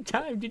same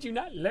time, did you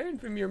not learn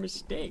from your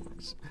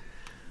mistakes?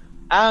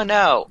 I don't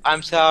know.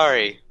 I'm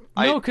sorry.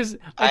 No, because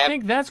I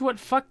think that's what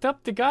fucked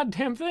up the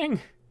goddamn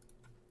thing.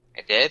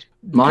 I did?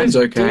 Mine's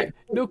okay.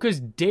 No, because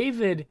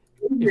David,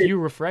 if you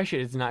refresh it,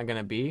 it's not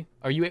gonna be.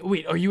 Are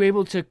you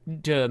able to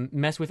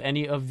mess with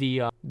any of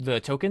the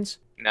tokens?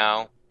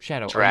 No.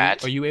 Shadow,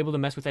 are you able to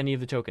mess with any of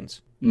the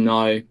tokens?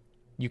 No.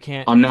 You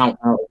can't. I'm now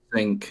out of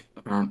sync,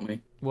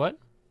 apparently. What?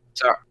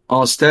 Sorry.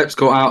 Our steps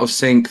got out of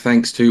sync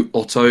thanks to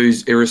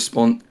Otto's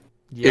irresistible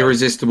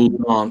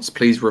dance.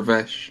 Please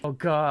refresh. Oh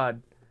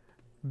God.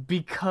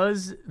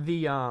 Because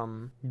you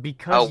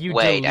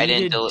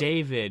deleted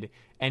David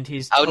and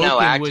his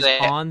token was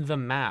on the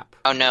map.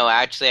 Oh no,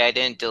 actually I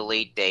didn't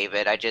delete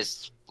David. I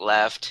just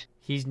left.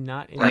 He's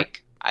not in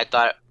I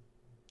thought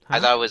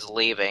I was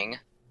leaving.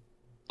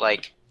 I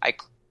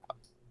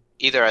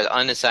either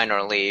unassigned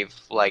or leave.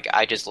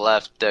 I just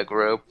left the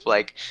group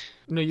to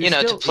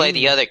play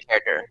the other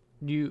character.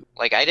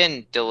 I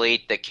didn't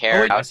delete the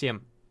character. Oh, I see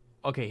him.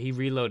 Okay, he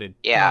reloaded.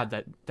 Yeah.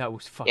 God, that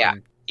was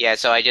fucking Yeah,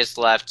 so I just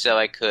left so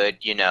I could,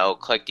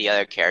 click the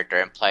other character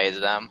and play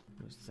them.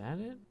 Was that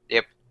it?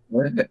 Yep.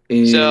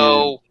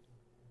 So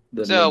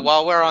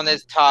while we're on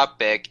this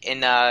topic,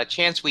 in a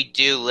chance we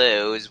do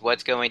lose,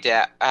 what's going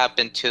to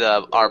happen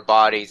to our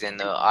bodies and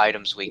the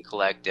items we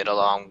collected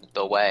along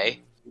the way?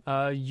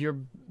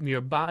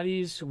 Your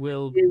bodies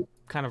will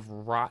kind of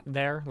rot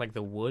there, like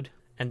the wood,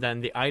 and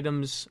then the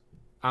items,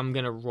 I'm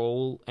gonna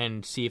roll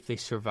and see if they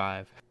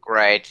survive.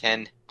 Great,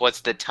 and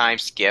what's the time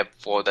skip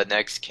for the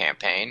next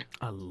campaign?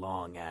 A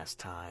long-ass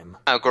time.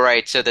 Oh,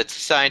 great, so the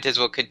scientist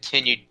will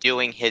continue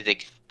doing his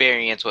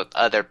experience with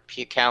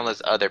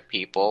countless other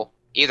people.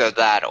 Either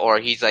that, or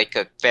he's a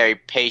very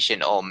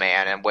patient old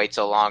man and waits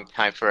a long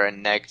time for a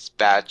next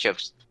batch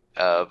of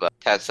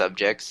test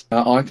subjects.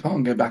 I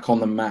can't get back on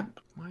the map.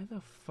 Why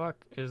the fuck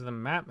is the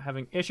map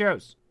having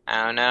issues?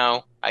 I don't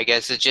know. I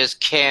guess it just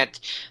can't.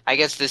 I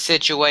guess the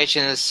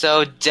situation is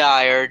so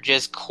dire,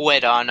 just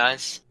quit on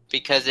us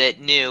because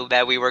it knew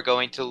that we were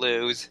going to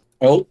lose.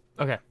 Oh,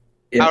 Okay,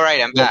 yeah. All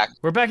right, I'm back.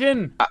 we're back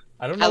in.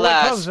 I don't know what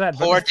Alas, caused that.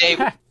 poor but it's Dave.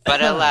 back.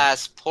 But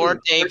alas, poor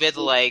David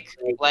Lake,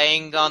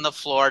 laying on the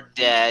floor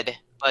dead.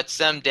 But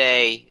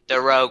someday the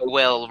rogue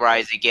will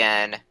rise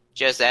again,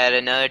 just at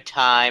another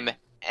time,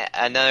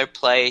 another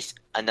place,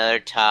 another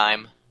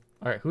time.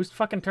 All right, whose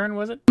fucking turn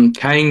was it?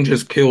 Kane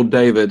just killed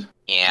David.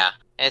 Yeah,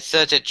 it's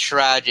such a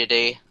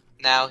tragedy.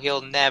 Now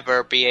he'll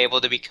never be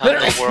able to become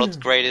the world's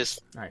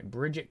greatest. All right,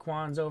 Bridget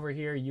Kwan's over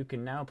here. You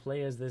can now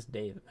play as this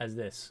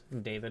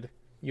David.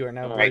 You are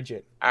now All right.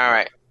 Bridget. All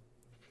right,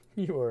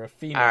 You are a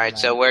female. all right. now.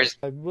 So where's?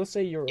 We'll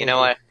say you're. You know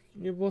what?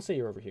 We'll say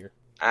you're over here.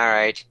 All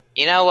right.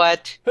 You know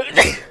what?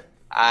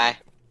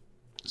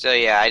 So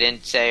yeah, I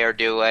didn't say or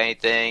do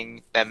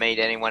anything that made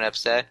anyone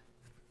upset.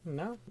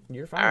 No,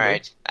 you're fine. All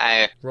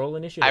right. Roll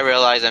initiative. I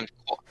realize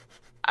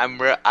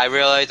I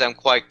realize I'm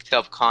quite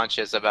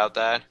self-conscious about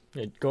that.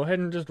 Yeah, go ahead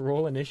and just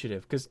roll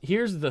initiative. Because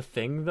here's the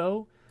thing,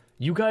 though.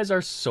 You guys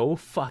are so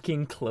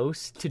fucking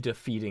close to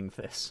defeating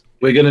this.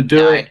 We're gonna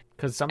do Nine. it.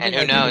 Because something And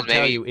who I can knows,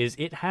 tell maybe- you is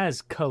it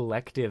has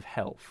collective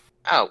health.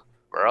 Oh,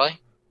 really?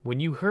 When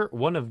you hurt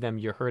one of them,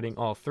 you're hurting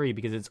all three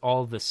because it's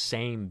all the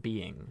same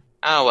being.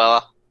 Oh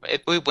well,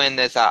 if we win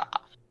this,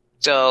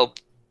 so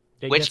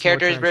It Which gets more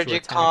character is turns to Bridget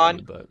attack Kwan?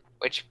 you, but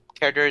which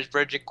character is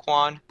Bridget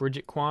Kwan?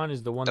 Bridget Kwan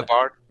is the one The that...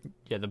 bard?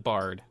 Yeah, the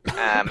bard.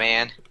 Ah,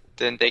 man,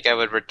 didn't think I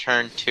would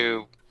return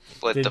to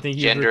what Didn't the think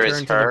you'd gender return is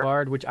to the her.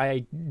 bard, which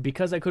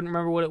because I couldn't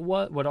remember what it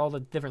was, what all the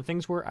different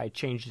things were, I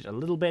changed it a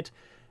little bit.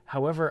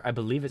 However, I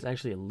believe it's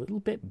actually a little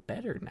bit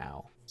better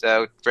now.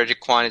 So Bridget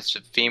Kwan is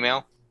a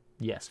female.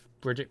 Yes,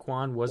 Bridget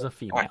Kwan was a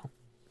female.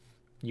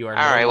 You are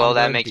All right, no well,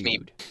 longer that a makes me-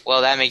 dude.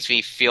 Well, that makes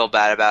me feel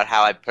bad about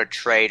how I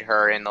portrayed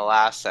her in the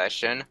last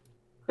session.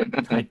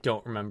 I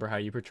don't remember how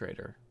you portrayed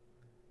her.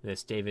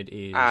 This David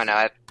is I don't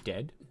know.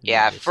 dead.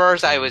 Yeah, at This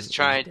first I David was is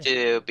trying dead.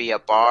 to be a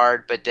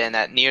bard, but then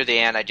near the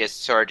end I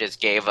just sort of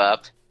just gave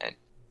up. And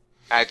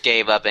I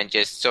gave up and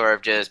just sort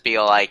of just be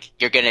like,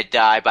 "You're gonna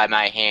die by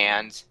my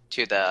hands"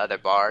 to the other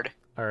bard.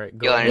 All right,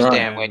 go You'll ahead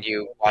understand and- when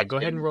you Yeah, watch go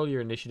ahead it. and roll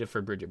your initiative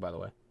for Bridget, by the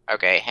way.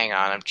 Okay, hang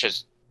on. I'm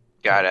just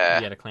You gotta.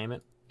 gotta claim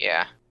it.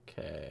 Yeah,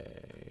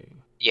 Okay.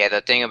 yeah.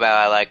 The thing about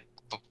I like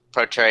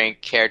portraying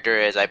character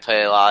is I put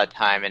a lot of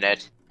time in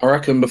it. I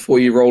reckon before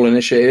you roll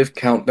initiative,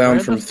 count down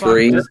Where from the fuck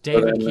 3. does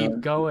David so then,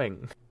 keep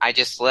going? I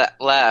just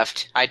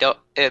left. I don't.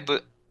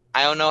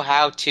 I don't know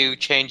how to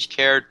change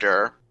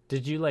character.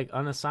 Did you like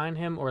unassign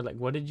him, or like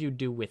what did you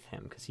do with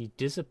him? Because he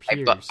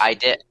disappears. I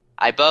did.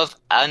 I both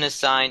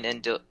unassigned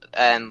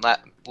and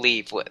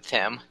leave with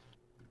him.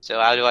 So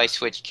how do I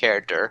switch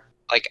character?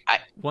 Like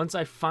Once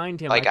I find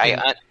him, like I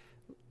can,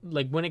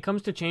 like when it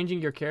comes to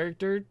changing your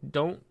character,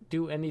 don't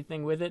do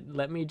anything with it.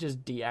 Let me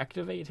just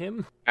deactivate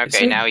him.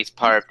 okay, now he's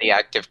part of the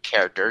active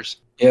characters.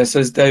 Yeah, it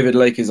says David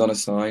Lake is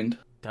unassigned.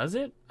 Does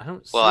it? I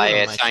don't. See Well, I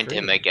it on my assigned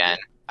him screen. again.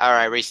 All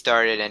right,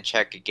 restart it and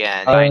check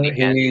again. Mine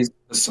again. He's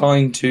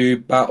assigned to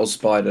Battle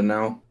Spider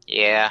now.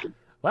 Yeah.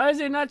 Why is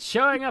it not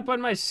showing up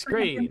on my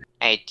screen?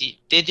 Hey,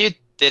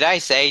 did I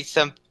say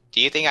some?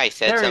 Do you think I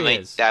said There he something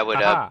is. that would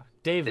Aha,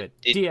 David,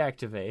 did-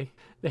 deactivate.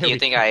 There Do you we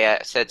think go. I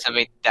said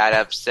something that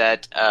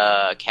upset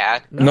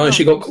Kat? No, I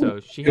she don't got think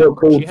called- so. she got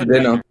called had for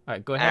dinner. All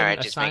right, go ahead All right,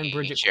 and just assign making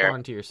Bridget sure.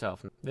 Kwan to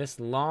yourself. This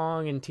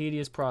long and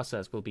tedious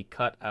process will be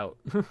cut out.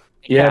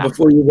 Yeah,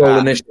 before you roll Ah.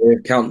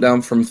 initiative, count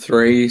down from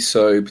 3,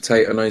 so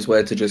Potato knows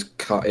where to just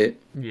cut it.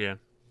 Yeah.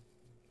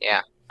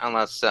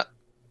 Unless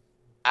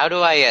how do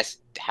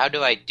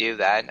I do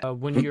that?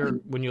 When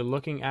you're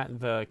looking at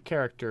the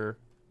character,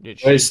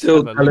 it Well, it's should still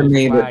have a telling little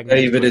me that flag next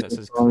David to it is that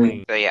says assigned.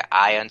 claim. So yeah,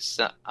 I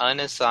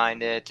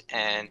unassigned it,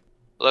 and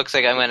looks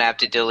like I'm gonna have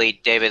to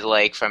delete David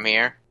Lake from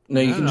here.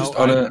 No, you I can don't just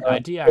know, I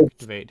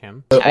deactivate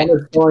him.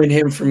 unassign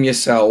him from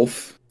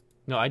yourself.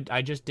 No,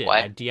 I just did.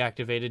 What? I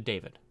deactivated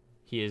David.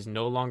 He is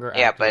no longer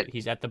Yeah, active. but-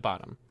 He's at the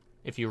bottom.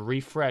 If you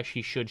refresh,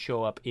 he should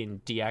show up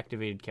in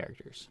deactivated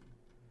characters.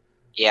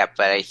 Yeah,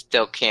 but I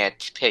still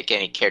can't pick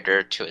any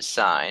character to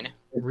assign.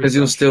 Because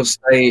he'll Refresh. still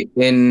stay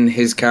in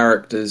his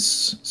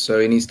characters, so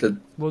he needs to.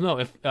 Well, no,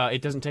 if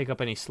it doesn't take up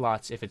any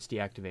slots if it's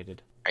deactivated.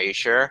 Are you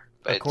sure?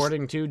 But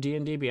According to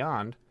D&D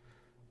Beyond,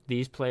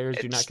 these players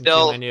do It's not still-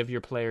 consume any of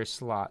your players'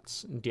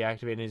 slots.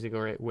 Deactivating is a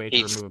great way to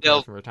He's remove a still-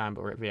 person for a time,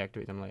 but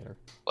reactivate them later.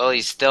 well,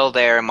 he's still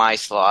there in my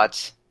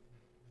slots.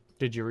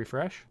 Did you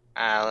refresh?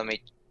 Let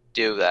me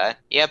do that.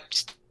 Yep,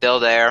 still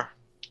there.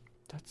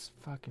 That's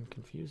fucking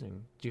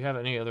confusing. Do you have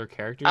any other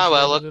characters Oh,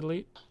 well, you look- to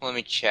delete? Let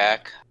me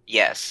check.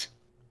 Yes,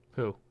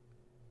 Who?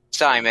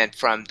 Simon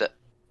from the.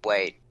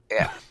 Wait,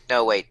 yeah.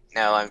 No, wait,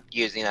 no, I'm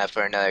using that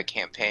for another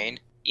campaign.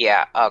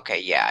 Yeah,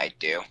 okay, yeah, I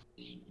do.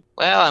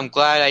 Well, I'm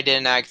glad I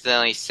didn't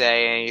accidentally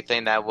say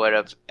anything that would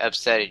have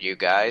upsetted you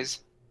guys.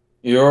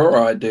 You're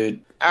alright,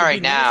 dude. All right,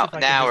 It'd be nice now, if I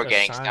could now just we're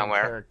getting assign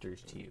somewhere.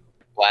 Characters to you.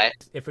 What?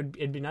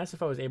 It'd be nice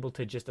if I was able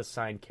to just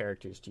assign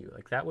characters to you.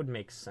 Like that would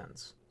make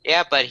sense.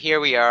 Yeah, but here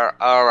we are.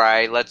 All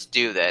right, let's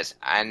do this.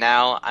 And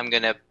now I'm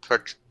gonna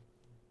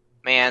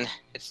Man,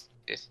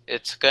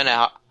 it's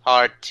gonna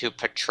hard to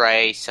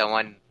portray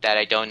someone that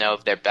I don't know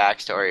of their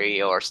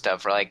backstory or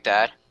stuff like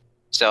that.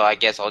 So I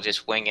guess I'll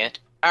just wing it.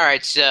 All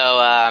right,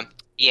 so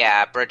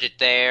yeah, Bridget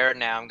there.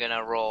 Now I'm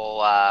gonna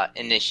roll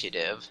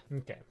initiative.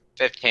 Okay.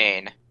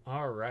 15.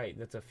 All right,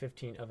 that's a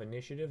 15 of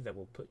initiative. That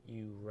will put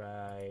you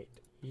right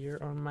here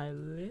on my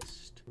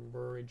list.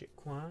 Bridget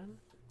Kwan.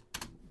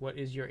 What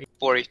is your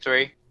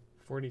 43.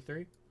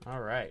 43? All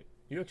right.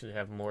 You actually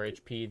have more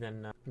HP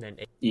than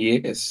 8.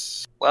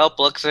 Yes. Well,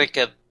 looks like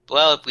if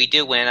we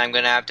do win, I'm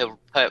gonna have to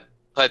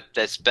put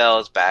the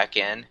spells back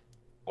in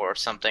or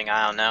something.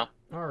 I don't know.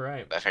 All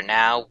right. But for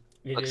now,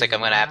 It looks is like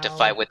I'm gonna have to now-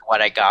 fight with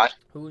what I got.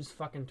 Whose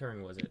fucking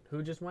turn was it?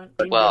 Who just went?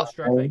 Well,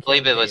 Struck that I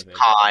believe killed it was David.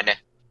 Pawn,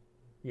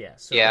 Yeah,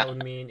 so Yeah. that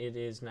would mean it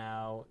is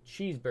now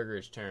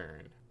Cheeseburger's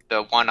turn.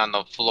 the one on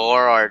the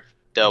floor or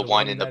the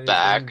one in the that is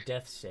back. in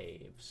death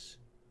saves.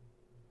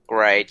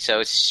 Right.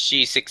 So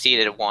she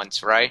succeeded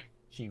once, right?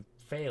 She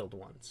failed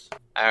once.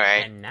 All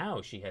right. And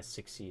now she has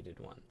succeeded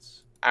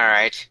once. All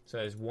right. So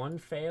there's one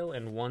fail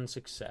and one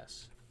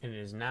success. And it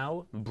is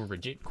now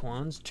Bridget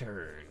Kwan's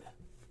turn.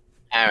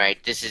 All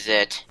right. This is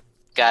it.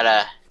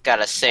 Gotta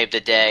save the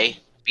day.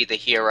 Be the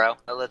hero.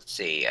 Let's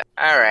see.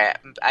 All right.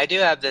 I do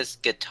have this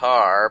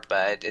guitar,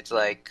 but it's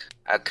like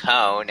a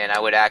cone, and I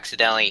would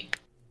accidentally.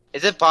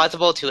 Is it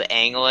possible to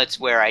angle it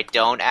where I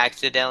don't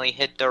accidentally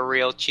hit the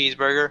real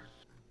cheeseburger?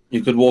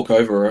 You could walk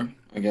over her,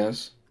 I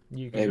guess.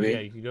 You can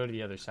Maybe. you can go to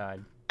the other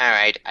side. All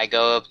right. I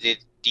go up the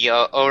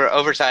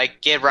overside,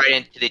 get right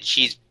into the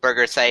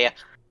cheeseburger, say,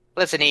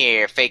 "Listen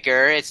here,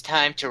 faker. It's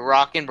time to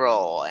rock and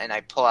roll." And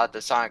I pull out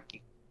the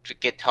sonic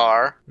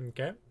guitar.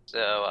 Okay.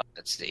 So,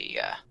 let's see.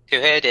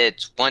 To hit,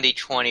 it's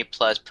 1d20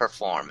 plus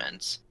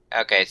performance.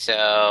 Okay,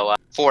 so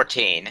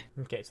 14.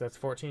 Okay, so that's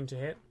 14 to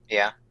hit.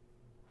 Yeah.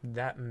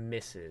 That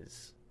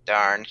misses.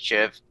 Darn.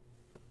 Should've.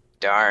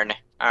 Darn.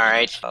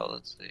 Alright. Oh,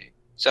 let's see.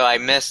 So I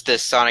missed the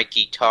sonic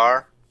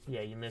guitar.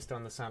 Yeah, you missed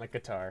on the sonic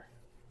guitar,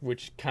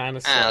 which kind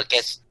of Oh, sucks. I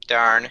guess.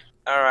 Darn.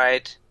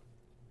 Alright.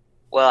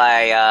 Well,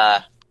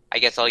 I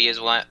guess I'll use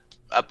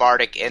a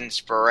bardic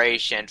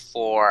inspiration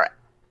for,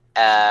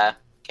 can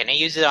I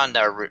use it on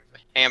the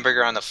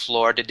hamburger on the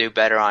floor to do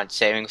better on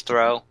saving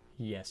throw?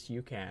 Yes,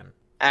 you can.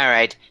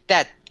 Alright,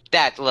 that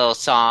little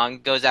song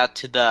goes out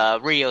to the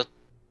real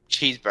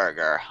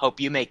cheeseburger. Hope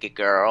you make it,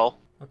 girl.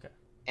 Okay.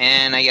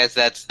 And I guess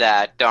that's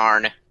that.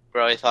 Darn.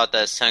 Really thought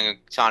the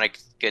sonic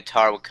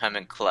guitar would come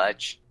in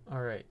clutch.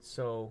 All right,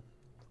 so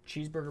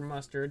Cheeseburger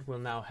Mustard will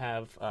now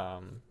have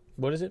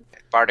what is it?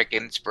 Bardic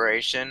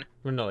Inspiration.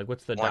 Well, no, like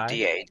what's the die?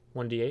 1d8.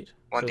 1d8. So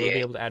 1d8. they'll be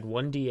able to add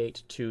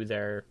 1d8 to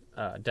their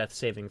death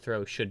saving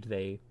throw should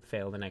they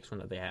fail the next one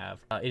that they have.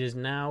 It is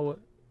now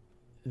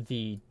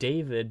the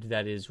David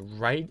that is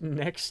right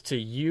next to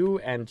you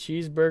and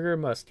Cheeseburger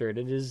Mustard.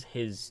 It is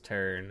his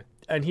turn.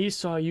 And he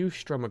saw you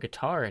strum a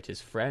guitar at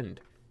his friend.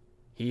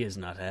 He is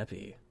not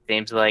happy.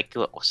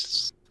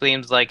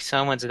 Seems like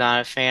someone's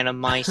not a fan of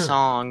my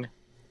song.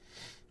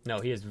 No,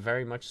 he is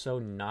very much so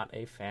not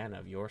a fan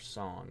of your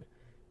song.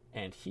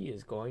 And he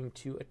is going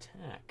to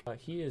attack.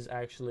 He is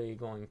actually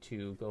going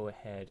to go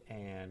ahead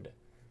and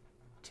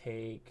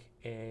take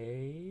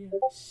a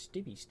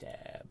stibby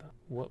stab.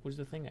 What was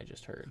the thing I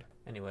just heard?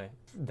 Anyway,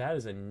 that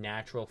is a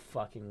natural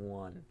fucking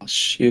 1.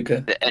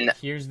 Sugar. And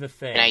Here's the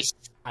thing. and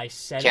I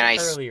said Can it I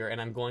s- earlier,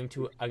 and I'm going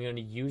to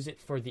use it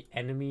for the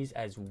enemies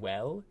as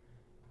well.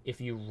 If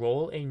you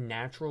roll a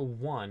natural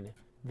 1,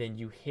 then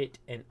you hit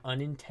an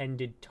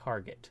unintended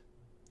target.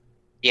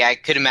 yeah, I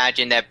could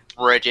imagine that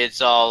Bridget's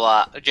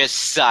all just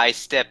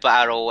sidestep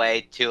out of the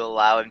way to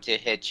allow him to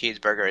hit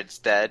Cheeseburger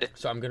instead.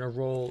 So I'm gonna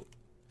roll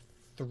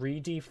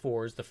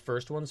 3d4s. The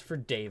first one's for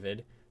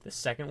David, the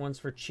second one's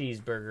for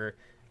Cheeseburger,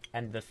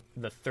 and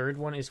the third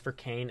one is for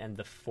Kane.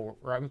 And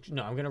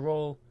I'm gonna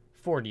roll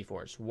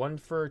 4d4s. One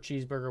for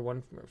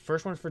Cheeseburger,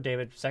 first one's for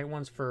David, second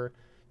one's for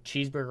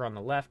Cheeseburger on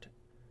the left,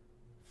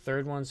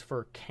 third one's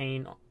for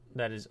Kane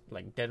that is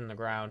like dead on the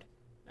ground,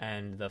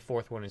 and the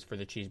fourth one is for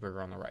the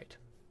Cheeseburger on the right.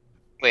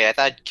 Wait, I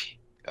thought.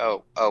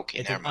 Oh, okay,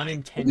 It's never an mind.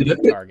 unintended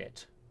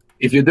target.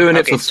 If you're doing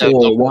Okay, it for so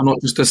 4, the- why not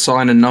just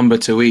assign a number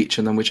to each,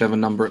 and then whichever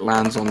number it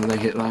lands on, they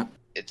hit that?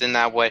 Isn't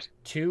that what?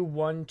 2,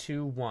 1,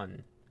 2,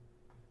 1.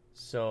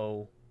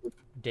 So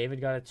David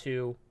got a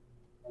 2.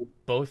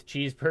 Both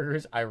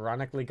Cheeseburgers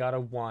ironically got a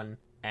 1,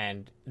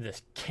 and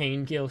this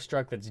Kane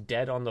Gilstruck that's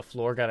dead on the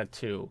floor got a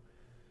 2.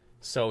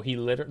 So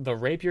the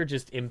rapier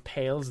just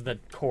impales the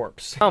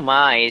corpse. Oh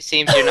my! It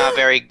seems you're not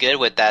very good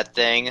with that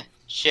thing.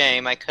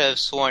 Shame. I could have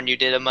sworn you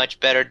did a much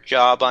better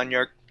job on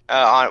your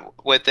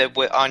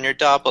on your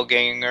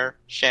doppelganger.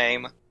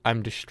 Shame.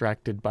 I'm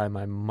distracted by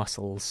my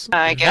muscles.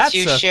 I guess That's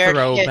you a shared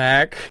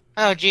throwback.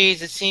 Oh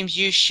geez, it seems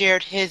you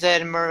shared his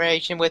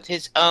admiration with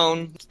his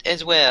own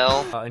as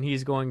well. And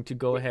he's going to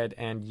go ahead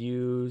and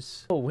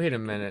use... Oh, wait a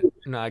minute.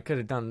 No, I could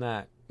have done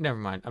that. Never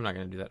mind. I'm not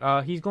going to do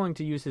that. He's going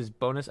to use his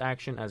bonus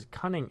action as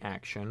cunning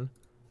action.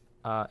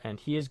 And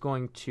he is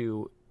going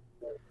to...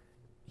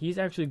 He's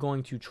actually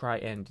going to try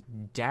and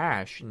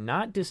dash.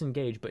 Not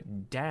disengage,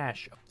 but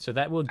dash. So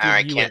that will give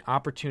Alright, you Ken. an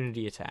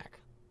opportunity attack.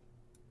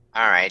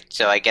 Alright,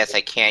 so I guess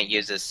I can't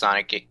use the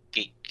sonic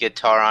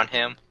guitar on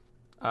him.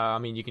 I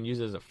mean, you can use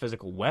it as a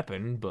physical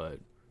weapon, but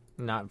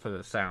not for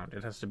the sound.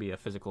 It has to be a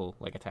physical,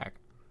 like, attack.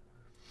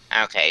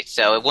 Okay,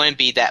 so it wouldn't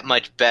be that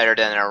much better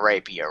than a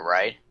rapier,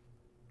 right?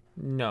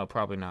 No,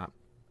 probably not.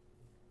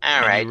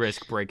 And Alright. you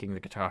risk breaking the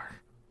guitar.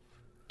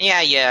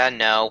 Yeah,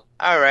 no.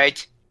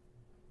 Alright.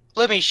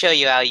 Let me show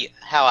you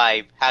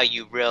how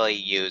you really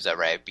use a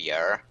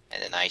rapier.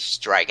 And then I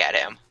strike at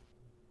him.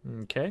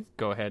 Okay,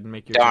 go ahead and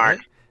make your Darn.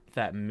 hit.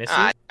 That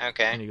misses.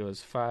 Okay. And he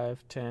goes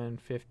 5, 10,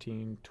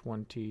 15,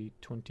 20,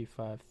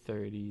 25,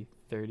 30,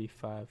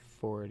 35,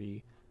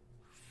 40,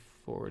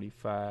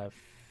 45,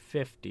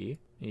 50.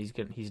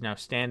 He's now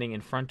standing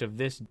in front of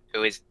this.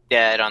 Who is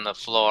dead on the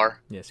floor.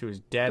 Yes, who is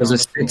dead Does on a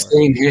the floor.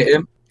 16 hit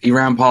him? He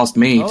ran past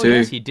me, Oh, too.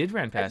 yes, he did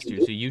run past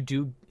you. So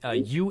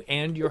you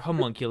and your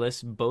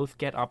homunculus both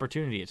get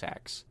opportunity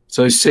attacks.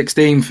 So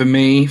 16 for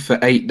me for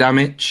 8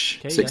 damage.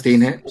 Okay,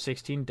 16 yes, hit.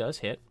 16 does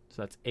hit,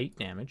 so that's 8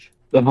 damage.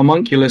 The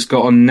homunculus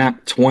got a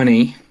nat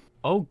 20.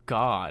 Oh,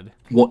 God.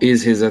 What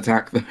is his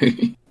attack, though?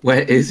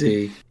 Where is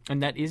he?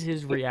 And that is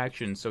his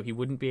reaction, so he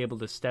wouldn't be able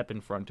to step in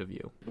front of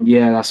you.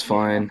 Yeah, that's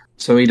fine.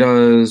 So he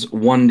does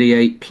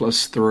 1d8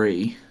 plus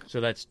 3.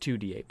 So that's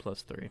 2d8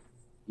 plus 3.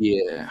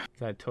 Yeah. Is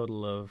that a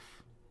total of...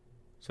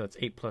 So that's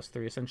 8 plus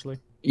 3, essentially?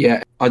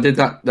 Yeah, I did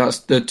that. That's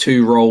the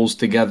 2 rolls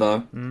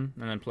together. And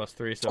then plus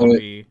 3, so So it'll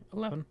be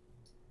 11.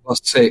 Plus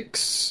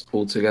 6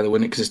 altogether,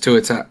 wouldn't it? Because it's 2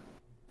 attack.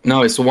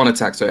 No, it's 1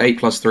 attack, so 8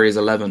 plus 3 is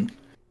 11.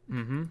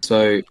 Mm-hmm.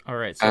 So, All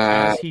right, so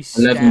as he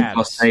 11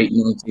 plus stabs... 8,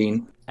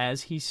 19.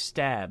 As he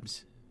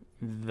stabs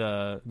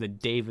the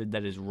David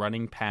that is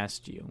running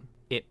past you,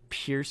 it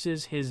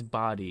pierces his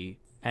body,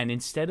 and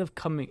instead of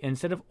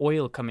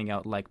oil coming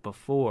out like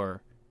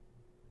before,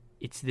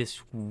 it's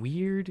this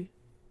weird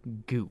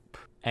goop.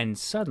 And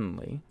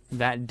suddenly,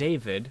 that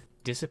David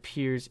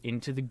disappears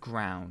into the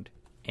ground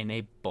in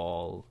a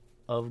ball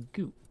of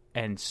goop.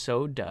 And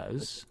so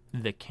does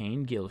the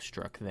Cane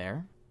Gilstruck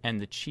there, and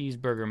the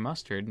cheeseburger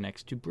mustard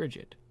next to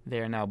Bridget. They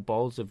are now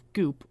balls of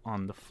goop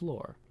on the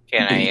floor.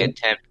 Can I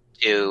attempt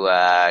to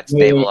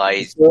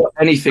stabilize? Before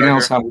anything Burger.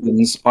 else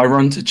happens, I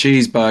run to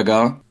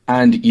Cheeseburger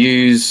and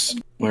use...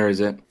 Where is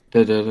it?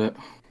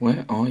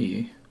 Where are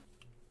you?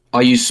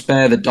 I use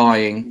Spare the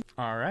Dying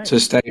All right. to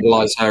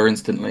stabilize her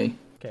instantly.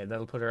 Okay,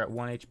 that'll put her at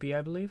 1 HP,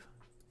 I believe.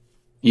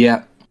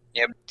 Yeah.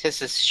 Yep,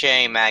 this is a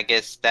shame,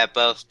 Agus, that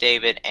both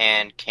David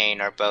and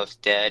Kane are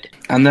both dead.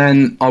 And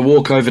then I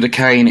walk over to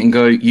Kane and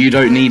go, you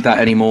don't need that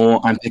anymore,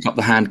 and pick up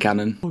the hand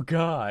cannon. Oh,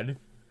 God.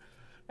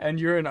 And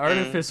you're an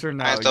artificer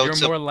now. I thought You're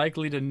so. more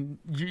likely to...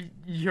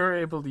 You're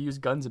able to use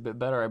guns a bit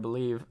better, I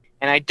believe.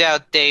 And I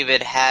doubt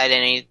David had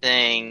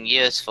anything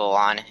useful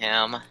on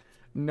him.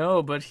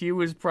 No, but he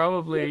was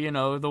probably,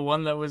 the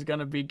one that was going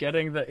to be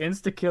getting the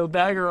insta-kill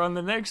dagger on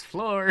the next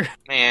floor.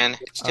 Man,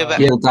 it's too bad.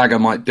 Yeah, the dagger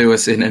might do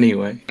us in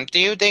anyway. Do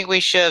you think we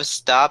should have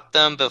stopped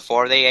them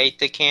before they ate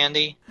the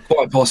candy?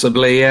 Quite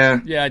possibly,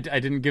 yeah. Yeah, I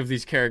didn't give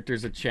these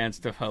characters a chance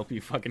to help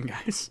you fucking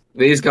guys.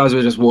 These guys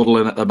were just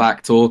waddling at the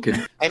back talking.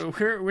 So which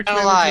way would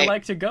lie. you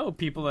like to go,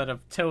 people that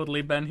have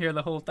totally been here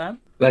the whole time?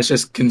 Let's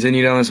just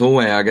continue down this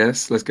hallway, I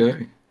guess. Let's go.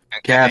 Okay,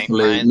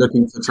 Carefully, fine.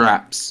 looking for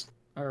traps.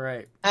 All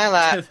right. I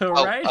lied. To the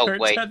right or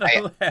wait. to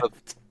the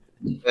left?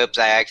 Oops,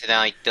 I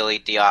accidentally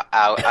deleted the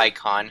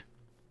icon.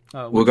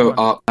 Oh, We'll which go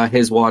one? up.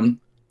 Here's one.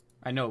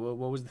 I know.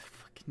 What was the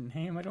fucking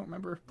name? I don't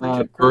remember.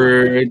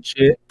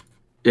 Bridget.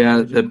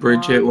 Yeah, the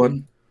Bridget Kwan.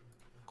 one.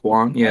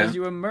 Kwan, yeah. As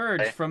you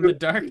emerge from the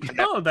dark...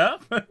 Hold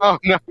up. Oh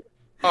no!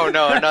 Oh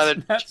no! Another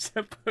That's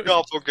supposed...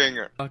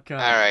 doppelganger. Okay.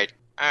 Alright.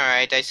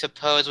 I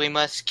suppose we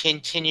must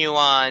continue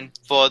on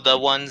for the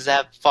ones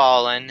that have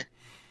fallen.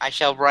 I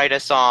shall write a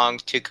song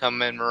to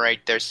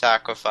commemorate their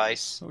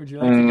sacrifice. Would you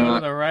like to go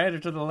to the right or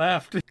to the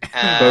left?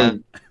 So,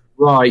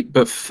 right,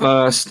 but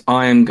first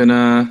I am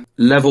gonna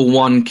level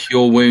 1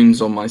 cure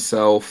wounds on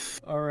myself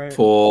All right.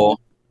 for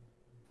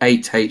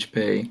 8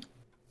 HP,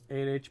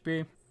 8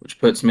 HP, which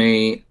puts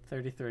me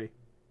 33.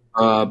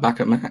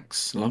 back at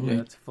max. Yeah, Lovely.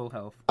 that's full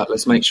health.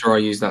 Let's make sure I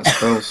use that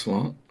spell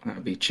slot. That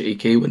would be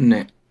cheeky, wouldn't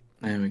it?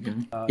 There we go.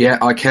 Uh, Yeah,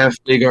 I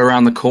carefully go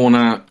around the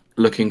corner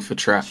looking for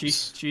traps.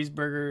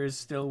 Cheeseburger is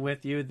still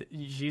with you.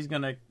 She's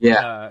gonna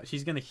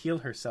she's gonna heal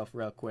herself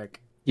real quick.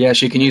 Yeah,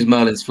 she can use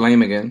Merlin's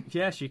Flame again.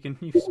 Yeah, she can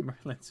use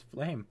Merlin's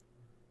Flame.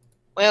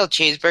 Well,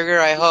 Cheeseburger,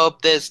 I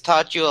hope this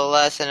taught you a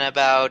lesson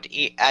about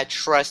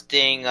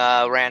trusting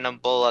a random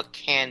bowl of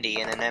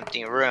candy in an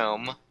empty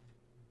room.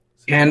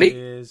 So Candy? that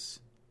is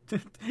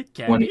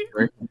candy.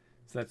 23.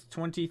 So that's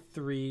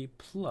 23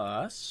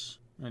 plus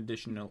an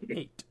additional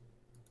 8.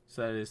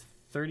 So that is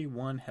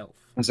 31 health.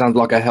 That sounds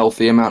like a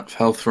healthy amount of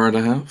health for her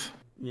to have.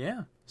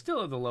 Yeah,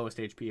 still at the lowest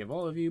HP of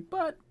all of you,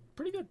 but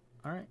pretty good.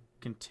 All right,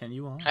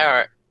 continue on.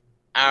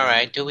 All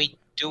right. Do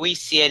we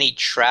see any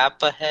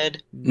trap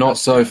ahead? Not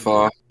so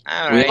far.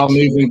 All We right. are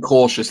moving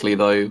cautiously,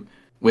 though.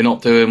 We're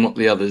not doing what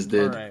the others All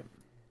did. right,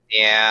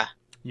 Yeah.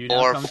 you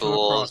now Or come to a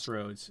fools.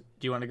 crossroads.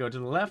 Do you want to go to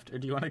the left or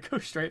do you want to go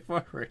straight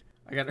forward?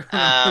 I gotta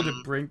remember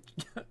to bring.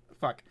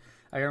 Fuck,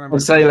 I gotta remember.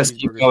 I'd say to let's bring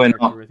keep Cheeseburger's going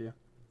character up. with you.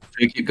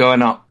 We keep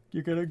going up.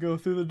 You gonna go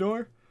through the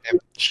door?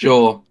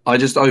 Sure. I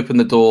just opened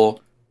the door.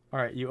 All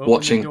right, you open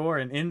Watching. the door,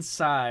 and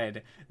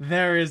inside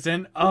there is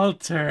an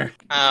altar.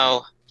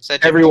 Oh,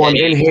 such Everyone a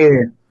pity. in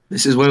here.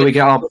 This is where we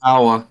get our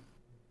power.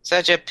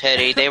 Such a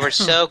pity. They were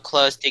so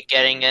close to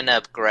getting an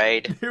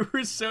upgrade. They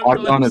were so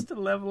I've done close it. to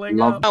leveling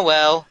Love- up. Oh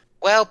well.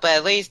 Well, but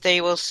at least they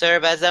will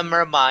serve as a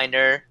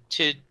reminder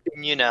to,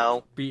 Be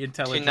to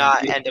intelligent.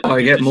 not end up.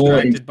 I get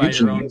more distracted by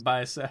your own infusions.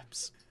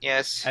 biceps,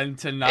 Yes. and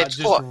to not It's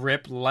just for-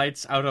 rip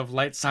lights out of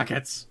light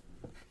sockets.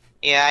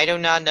 Yeah, I do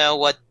not know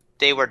what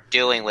they were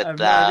doing with I have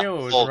no the idea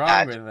what was full wrong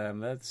patch. with them.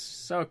 That's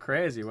so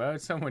crazy. Why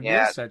would someone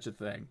Yeah. do such a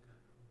thing?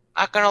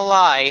 Not gonna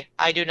lie,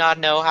 I do not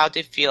know how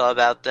to feel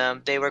about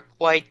them. They were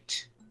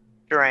quite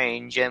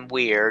strange and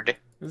weird.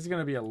 This is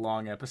gonna be a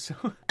long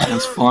episode.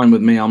 That's fine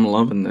with me. I'm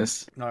loving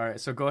this. All right,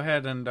 so go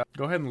ahead and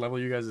level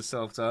you guys'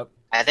 selves up.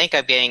 I think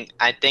I'm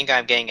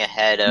getting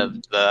ahead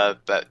of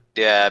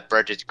the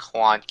Bridget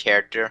Kwan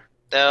character.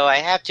 Though I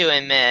have to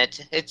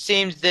admit, it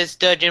seems this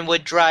dungeon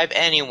would drive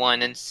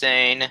anyone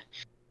insane.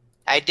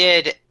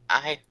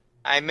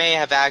 I may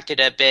have acted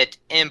a bit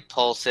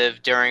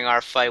impulsive during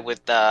our fight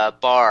with the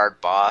Bard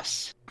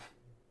boss.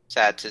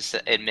 Sad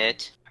to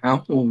admit. How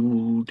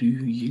do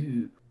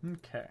you?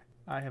 Okay,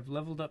 I have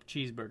leveled up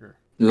Cheeseburger.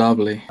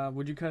 Lovely.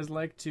 Would you guys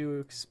like to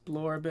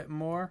explore a bit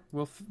more?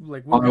 We're I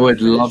gonna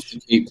would love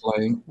finish- to keep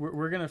playing.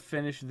 We're gonna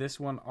finish this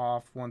one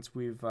off once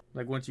we've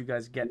once you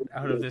guys get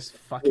out of this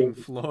fucking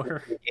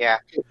floor. Yeah.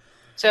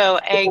 So,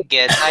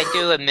 Angus, I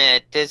do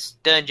admit this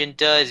dungeon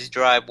does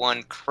drive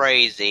one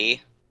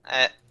crazy.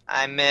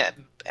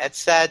 It's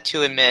sad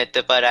to admit,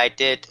 but I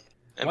did.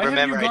 Why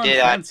remember, have you I gone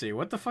did. fancy?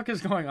 What the fuck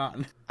is going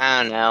on?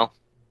 I don't know.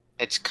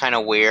 It's kind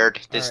of weird.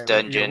 This All right,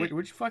 well, dungeon. yeah,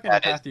 which fucking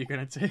That path are you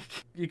gonna take?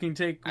 You can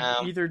take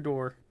either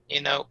door.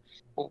 You know,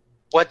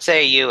 what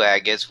say you,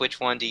 Agus? Which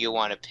one do you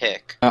want to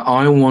pick?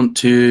 I want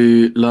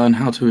to learn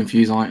how to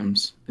infuse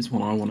items. Is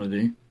what I want to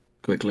do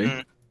quickly.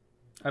 Mm.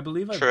 I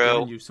believe I've True.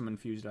 given you some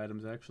infused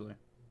items actually.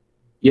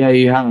 Yeah,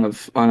 you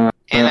have. And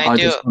I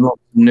do. just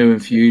unlocked new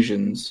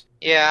infusions.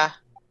 Yeah,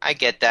 I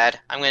get that.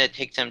 I'm gonna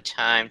take some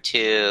time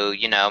to,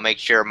 make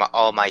sure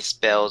all my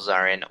spells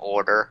are in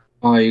order.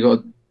 Oh, you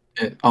got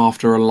it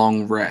after a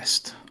long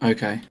rest.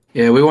 Okay.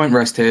 Yeah, we won't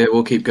rest here.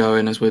 We'll keep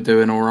going as we're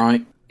doing all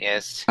right.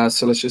 Yes.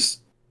 So let's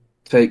just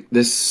take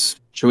this.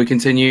 Shall we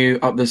continue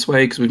up this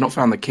way? Because we've not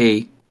found the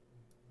key.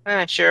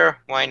 Sure.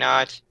 Why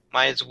not?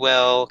 Might as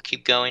well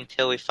keep going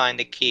till we find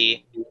the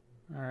key.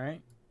 All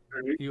right.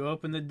 You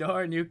open the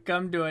door and you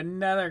come to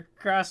another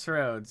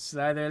crossroads,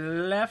 either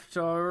left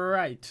or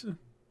right,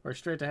 or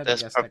straight ahead. I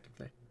That's guess prob-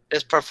 technically.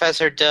 This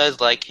professor does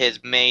like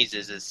his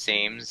mazes, it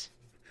seems.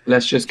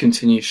 Let's just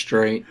continue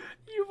straight.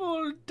 You've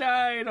all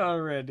died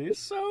already.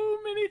 So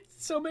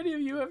many of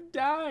you have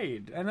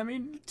died, and I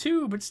mean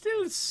two, but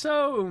still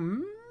so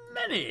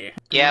many.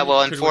 Yeah,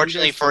 well, Could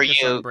unfortunately guys for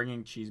focus on you-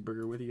 bringing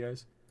Cheeseburger with you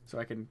guys, so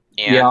I can.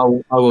 Yeah.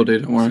 I will do.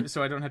 Don't worry.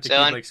 So I don't have to So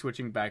keep I'm- like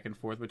switching back and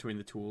forth between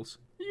the tools.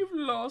 You've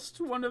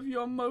lost one of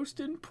your most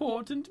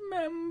important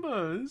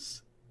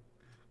members,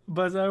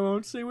 but I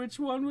won't say which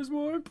one was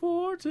more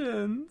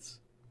important.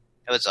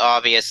 It was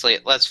obviously,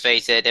 let's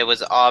face it, it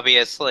was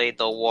obviously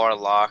the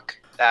warlock.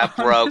 That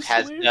rogue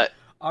has Honestly? no,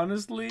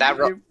 Honestly,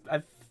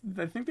 That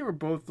I think they were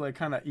both like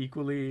kind of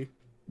equally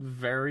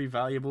very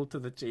valuable to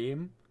the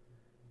team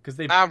because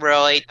they. not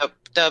really.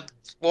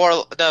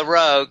 The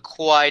rogue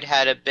quite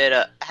had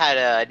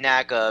a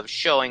knack of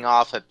showing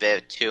off a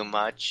bit too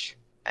much,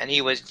 and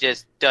he was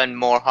just done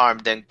more harm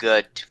than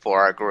good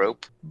for our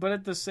group. But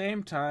at the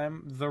same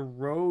time, the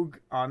rogue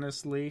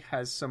honestly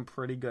has some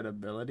pretty good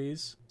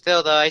abilities.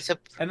 Still, though, I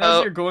suppose. And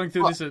as you're going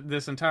through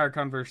this entire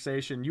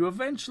conversation, you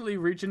eventually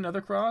reach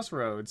another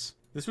crossroads.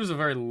 This was a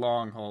very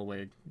long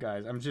hallway,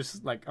 guys.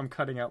 I'm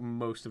cutting out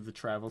most of the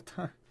travel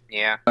time.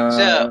 Yeah.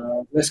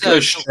 Let's go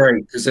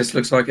straight because this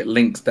looks like it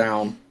links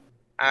down.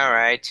 All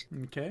right.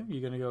 Okay, you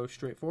gonna go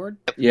straight forward?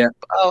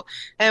 Oh,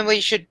 and we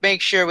should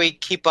make sure we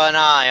keep an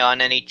eye on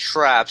any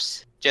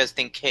traps just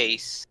in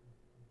case.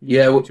 You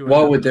Yeah, go to while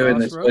another we're doing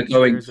this, we're crossroads,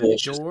 going There's a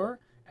cautious. door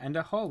and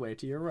a hallway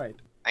to your right.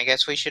 I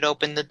guess we should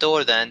open the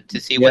door then to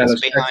see Yeah, what's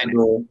let's check behind the it.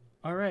 door.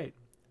 All right,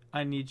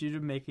 I need you to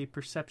make a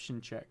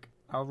perception check.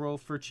 I'll roll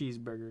for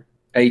Cheeseburger.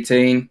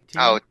 18.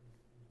 Oh,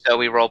 so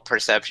we roll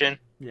perception.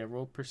 Yeah,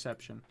 roll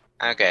perception.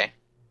 Okay.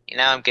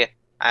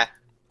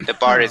 The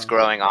bard is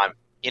growing on.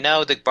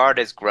 The bard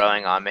is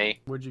growing on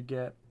me. What'd you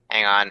get?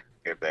 Hang on.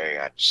 Give me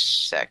a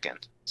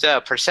second. So,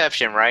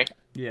 perception, right?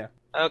 Yeah,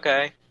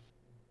 Okay.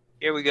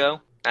 Here we go.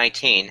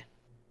 19.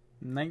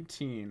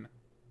 19.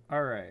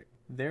 All right.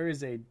 There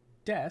is a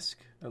desk,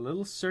 a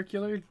little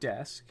circular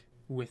desk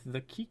with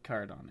the key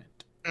card on it.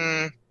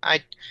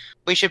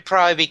 We should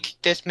probably be.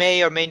 This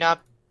may or may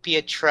not be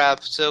a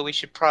trap, so we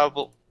should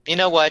probably. You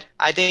know what?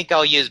 I think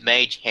I'll use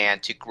Mage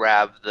Hand to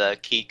grab the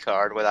key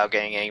card without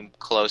getting any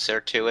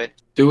closer to it.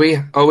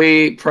 Are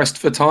we pressed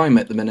for time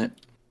at the minute?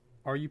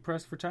 Are you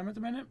pressed for time at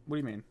the minute? What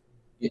do you mean?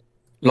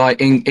 Like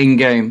in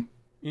game?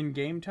 In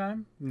game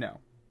time? No.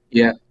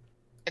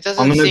 It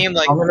doesn't seem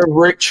like. I'm gonna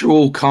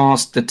ritual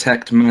cast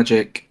detect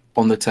magic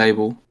on the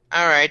table.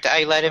 All right,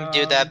 I let him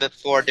do that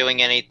before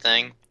doing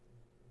anything.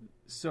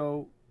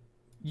 So,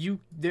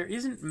 there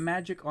isn't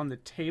magic on the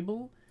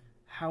table.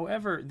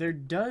 However, there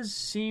does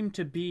seem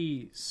to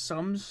be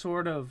some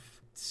sort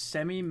of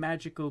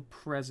semi-magical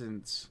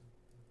presence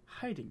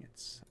hiding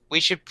itself. We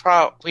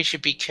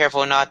should be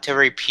careful not to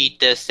repeat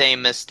the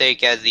same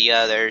mistake as the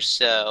others.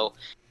 So,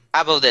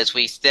 how about this?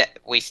 We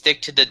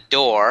stick to the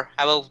door.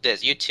 How about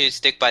this? You two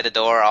stick by the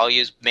door. I'll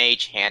use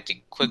Mage Hand to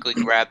quickly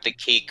grab the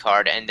key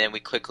card, and then we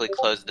quickly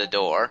close the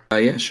door.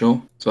 Yeah,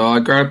 sure. So I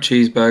grab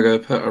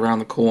Cheeseburger, put it around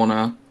the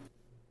corner,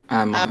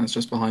 and it's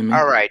just behind me.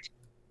 All right.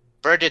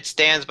 Bridget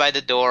stands by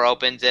the door,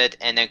 opens it,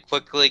 and then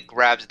quickly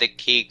grabs the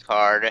key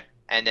card,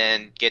 and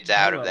then gets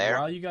out of there.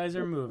 While you guys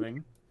are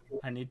moving,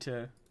 I need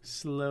to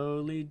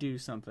slowly do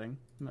something.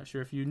 I'm not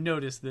sure if you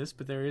noticed this,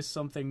 but there is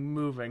something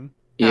moving.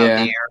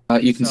 Yeah,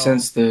 you can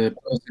sense the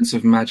presence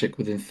of magic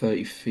within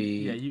 30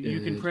 feet. Yeah,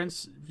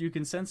 you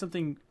can sense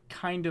something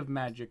kind of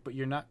magic, but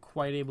you're not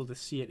quite able to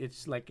see it.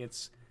 It's like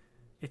it's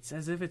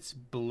as if it's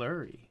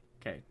blurry.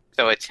 Okay.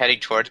 So it's heading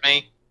towards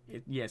me?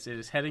 Yes, it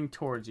is heading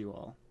towards you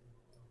all.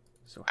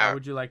 So how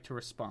would you like to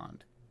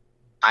respond?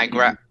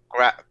 I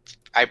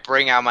I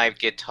bring out my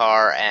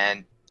guitar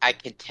and I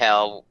can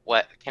tell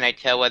can I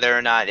tell whether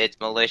or not it's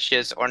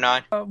malicious or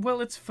not?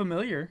 Well, it's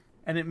familiar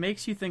and it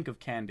makes you think of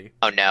candy.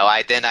 Oh no!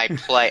 I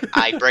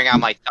bring out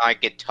my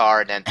sonic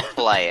guitar and then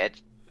play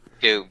it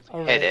to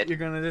hit it. You're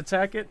gonna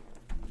attack it?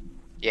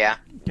 Yeah.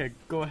 Okay,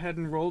 go ahead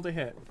and roll to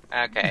hit.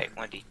 Okay,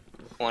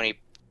 20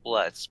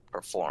 plus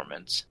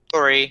performance.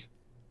 3.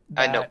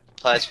 No,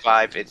 plus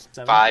 5. It's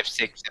 7? 5,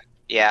 6.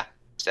 Yeah.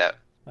 So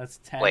that's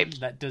 10. Wait.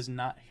 That does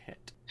not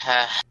hit.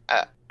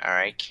 All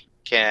right.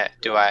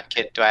 Do I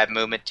have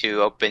movement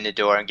to open the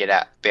door and get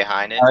out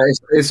behind it?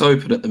 It's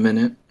open at the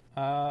minute.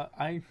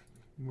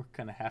 We're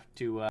gonna have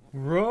to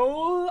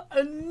roll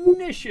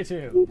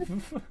initiative.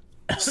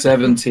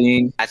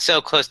 17. That's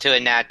so close to a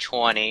nat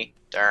 20.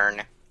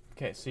 Darn.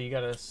 Okay, so you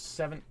got a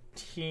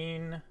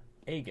 17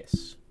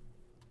 Aegis.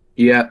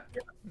 Yeah.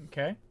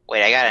 Okay.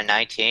 Wait, I got a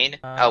 19?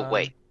 Oh,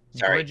 wait.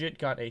 Sorry. Bridget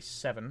got a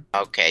 7.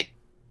 Okay.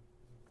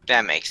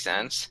 That makes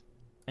sense.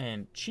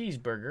 And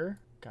Cheeseburger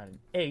got an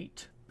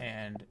 8.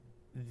 And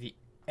the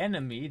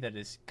enemy that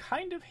is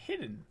kind of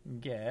hidden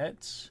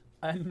gets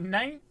a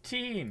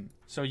 19.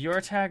 So your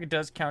attack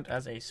does count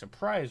as a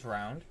surprise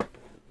round,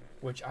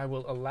 which I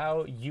will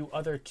allow you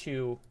other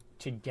two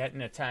to get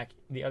an attack,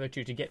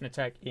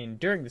 in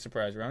during the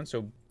surprise round.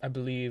 So I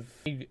believe,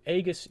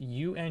 Aegis,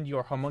 you and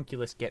your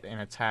homunculus get an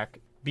attack.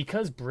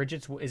 Because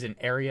Bridget's is an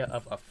area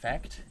of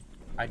effect,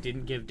 I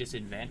didn't give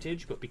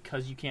disadvantage, but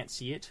because you can't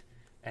see it,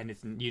 and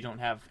you don't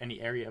have any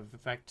area of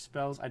effect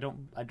spells, I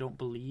don't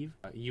believe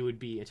you would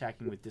be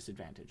attacking with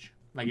disadvantage.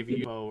 Like if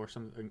you bow or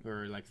something,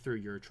 or like through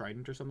your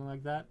trident or something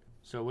like that.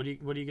 So what are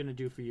you gonna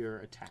do for your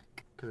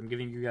attack? Because I'm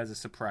giving you guys a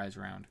surprise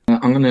round.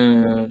 I'm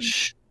gonna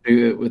shoot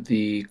it with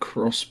the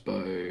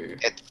crossbow.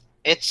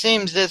 It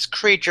seems this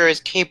creature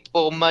is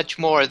capable much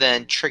more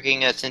than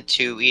tricking us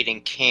into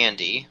eating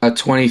candy.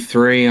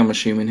 23, I'm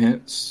assuming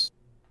hits.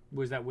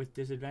 Was that with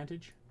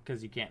disadvantage?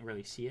 Because you can't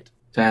really see it.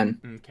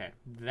 10. Okay,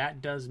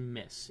 that does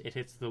miss. It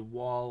hits the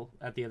wall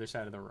at the other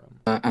side of the room.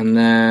 And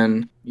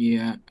then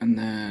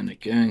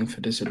again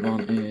for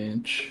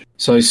disadvantage.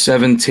 So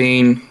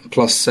 17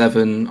 plus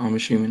 7, I'm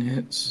assuming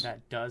hits.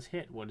 That does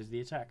hit. What is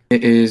the attack?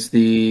 It is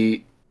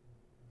the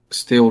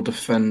Steel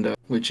Defender,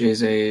 which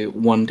is a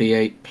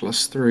 1d8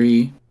 plus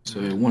 3.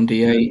 So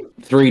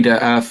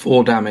 1d8,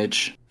 4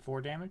 damage.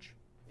 4 damage?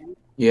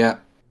 Yeah.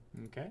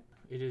 Okay.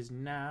 It is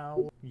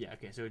now... Yeah,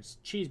 okay, so it's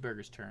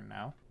Cheeseburger's turn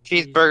now.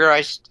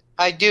 Cheeseburger,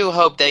 I do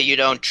hope that you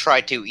don't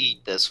try to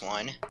eat this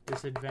one.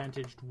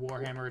 Disadvantaged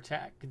Warhammer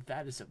attack.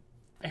 That is a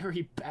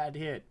very bad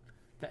hit.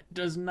 That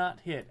does not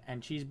hit,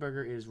 and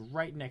Cheeseburger is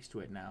right next to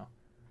it now.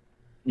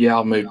 Yeah,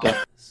 I'll move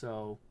that.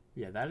 So,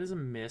 yeah, that is a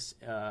miss.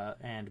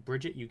 And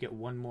Bridget, you get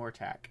one more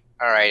attack.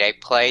 Alright, I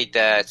played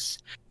the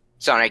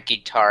sonic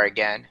guitar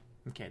again.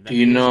 Okay, that do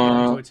you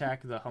know... to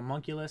attack the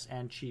homunculus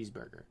and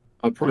Cheeseburger.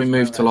 I'll probably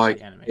move to,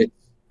 like...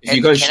 If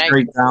you go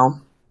straight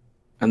down,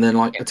 and then,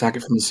 like, attack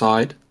it from the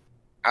side.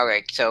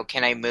 Okay, so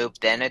can I move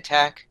then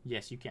attack?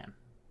 Yes, you can.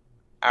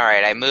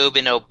 Alright, I move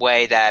in a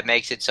way that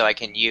makes it so I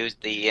can use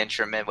the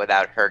instrument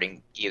without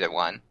hurting either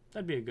one.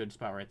 That'd be a good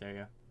spot right there,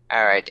 yeah.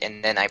 Alright,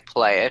 and then I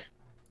play it.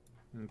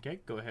 Okay,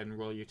 go ahead and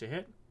roll you to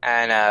hit.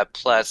 And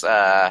plus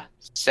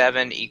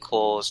 7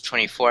 equals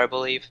 24, I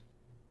believe.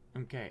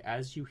 Okay,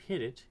 as you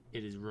hit it,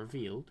 it is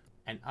revealed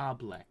an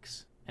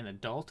oblex, an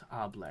adult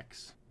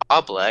oblex.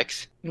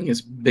 Oblex? I think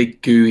it's a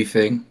big gooey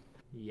thing.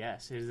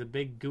 Yes, it is a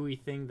big gooey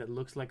thing that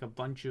looks like a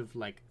bunch of,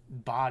 like,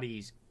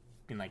 bodies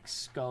and, like,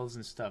 skulls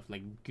and stuff,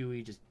 like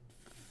gooey just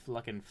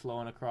fucking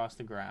flowing across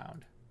the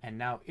ground. And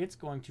now it's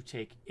going to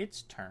take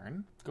its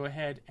turn. Go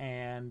ahead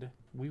and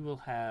we will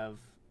have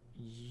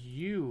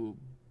you,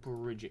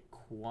 Bridget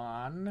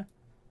Kwan,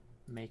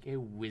 make a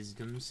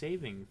wisdom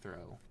saving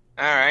throw.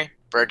 Alright,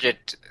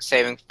 Bridget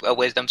saving a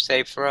wisdom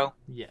save throw?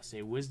 Yes,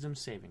 a wisdom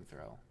saving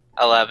throw.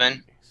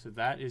 11. So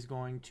that is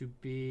going to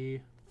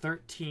be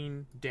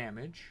 13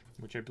 damage,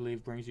 which I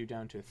believe brings you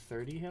down to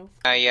 30 health.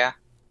 Yeah.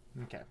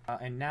 Okay.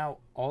 And now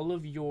all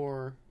of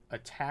your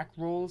attack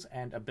rolls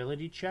and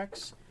ability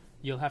checks,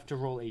 you'll have to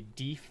roll a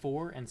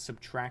d4 and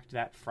subtract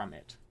that from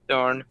it.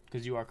 Darn.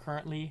 Because you are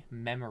currently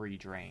memory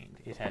drained.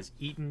 It has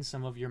eaten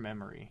some of your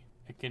memory.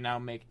 It can now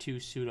make 2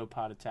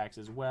 pseudopod attacks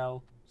as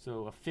well.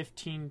 So a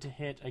 15 to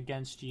hit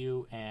against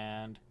you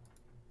and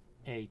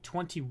a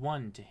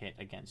 21 to hit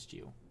against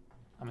you.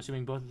 I'm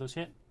assuming both of those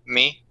hit?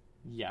 Me?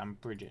 Yeah, I'm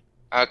Bridget.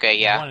 Okay,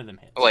 yeah. One of them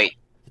hits. Wait.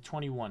 The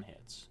 21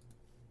 hits.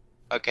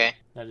 Okay.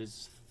 That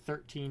is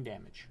 13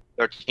 damage.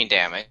 13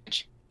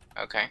 damage.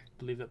 Okay. I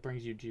believe that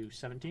brings you to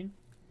 17.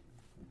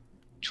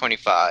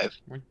 25.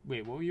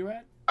 Wait, what were you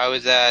at? I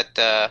was at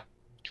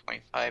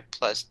 25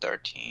 plus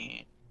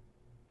 13.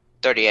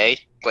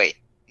 38. Wait.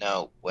 No, You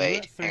were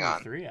wait. at Hang on.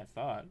 33, I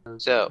thought. Or,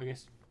 So- I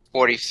guess.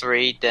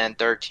 43, then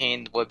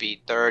 13 would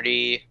be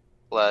 30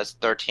 plus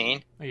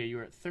 13. Oh yeah, you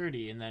were at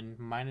 30, and then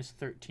minus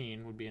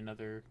 13 would be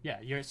another. Yeah,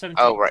 you're at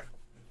 17. Oh, right.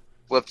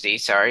 Whoopsie,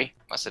 sorry.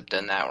 Must have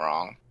done that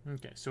wrong.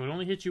 Okay, so it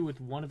only hits you with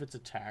one of its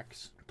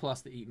attacks,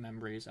 plus the eat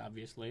memories,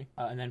 obviously.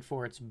 And then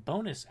for its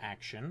bonus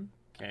action,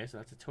 okay, so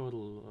that's a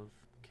total of.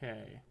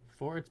 Okay.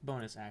 For its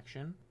bonus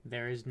action,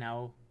 there is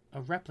now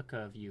a replica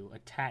of you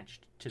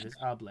attached to this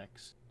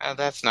oblex. Oh,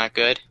 that's not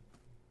good.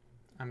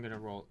 I'm gonna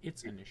roll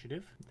its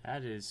initiative.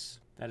 That is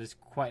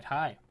quite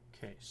high.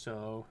 Okay,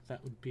 so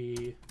that would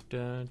be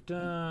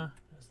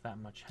that's that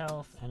much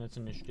health, and its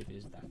initiative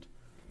is that.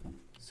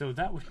 So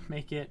that would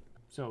make it.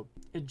 So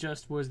it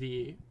just was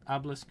the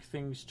obelisk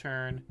thing's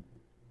turn.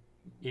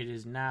 It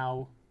is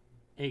now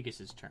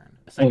Aegis's turn.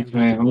 The second Okay,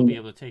 Bridget will be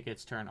able to take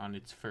its turn on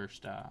its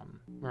first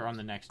or on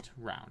the next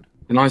round.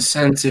 Can I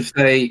sense if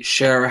they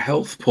share a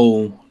health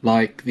pool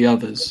like the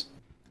others?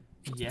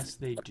 Yes,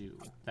 they do.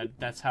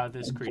 That's how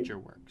this creature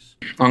works.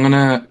 I'm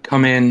gonna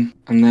come in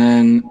and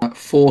then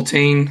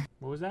 14.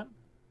 What was that?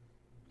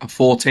 A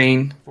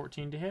 14.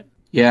 14 to hit?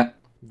 Yeah.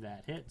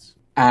 That hits.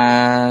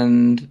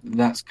 And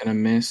that's gonna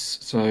miss.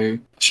 So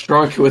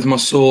strike it with my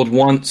sword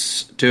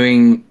once,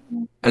 doing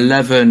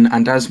 11,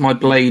 and as my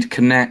blade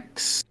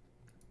connects,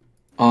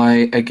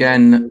 I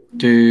again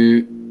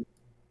do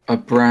a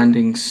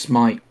branding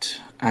smite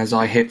as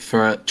I hit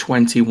for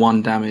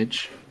 21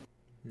 damage.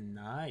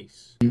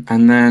 Nice.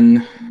 And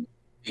then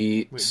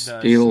the Wait, the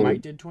steel.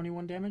 smite did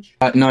 21 damage?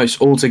 No,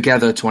 it's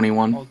altogether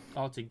 21.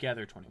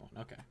 Altogether 21.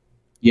 Okay.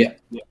 Yeah.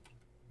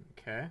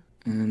 Okay.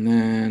 And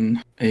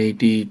then a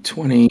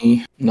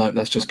d20. No,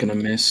 that's just going to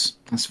miss.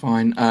 That's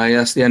fine. Yeah,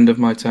 that's the end of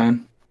my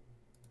turn.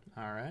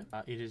 All right.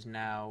 It is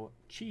now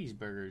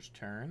Cheeseburger's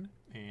turn,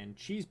 and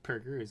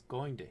Cheeseburger is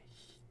going to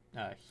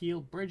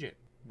heal Bridget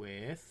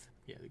with.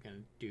 Yeah, they're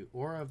going to do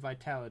Aura of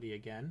Vitality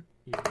again.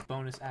 Use the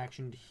bonus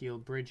action to heal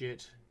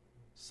Bridget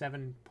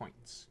 7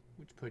 points,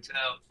 which puts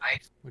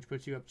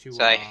you up to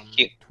So I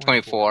heal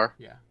 24.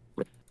 Yeah.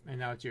 And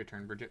now it's your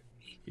turn, Bridget.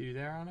 You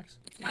there, Onyx?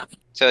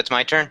 So it's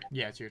my turn?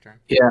 Yeah, it's your turn.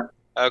 Yeah.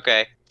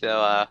 Okay.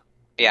 So,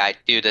 yeah, I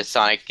do the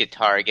sonic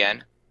guitar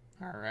again.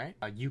 All right.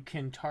 You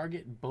can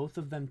target both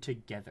of them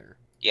together.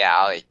 Yeah,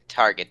 I'll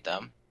target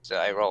them. So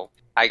I roll.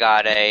 I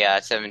got a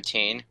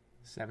 17.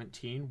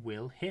 17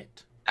 will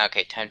hit.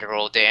 Okay, time to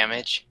roll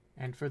damage.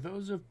 And for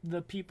those of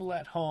the people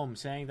at home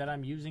saying that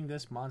I'm using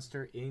this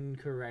monster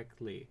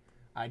incorrectly,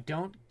 I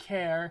don't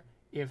care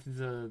if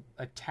the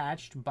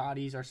attached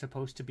bodies are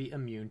supposed to be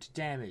immune to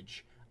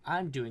damage.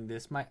 I'm doing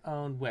this my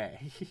own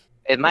way.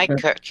 Is my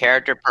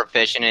character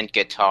proficient in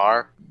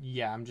guitar?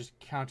 Yeah, I'm just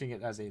counting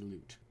it as a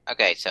loot.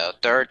 Okay, so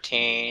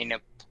 13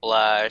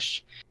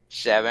 plus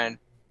 7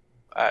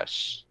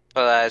 plus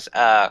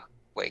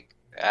wait,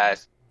 hang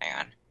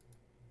on.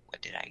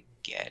 What did I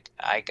get?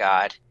 I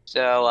got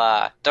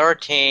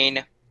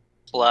 13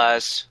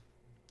 plus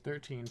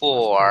 13 4.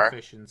 plus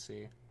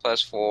proficiency.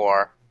 plus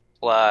 4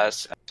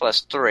 plus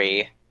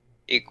 3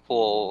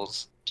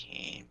 equals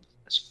 10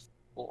 plus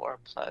 4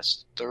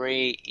 plus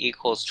 3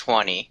 equals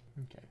 20.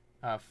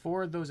 Okay.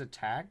 For those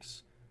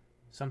attacks,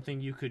 something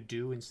you could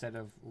do instead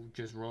of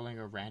just rolling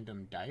a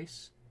random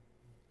dice,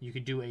 you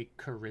could do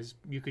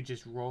you could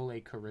just roll a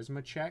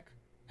charisma check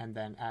and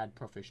then add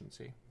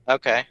proficiency.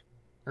 Okay.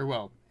 Or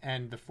well,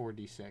 and the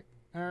 4d6.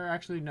 Or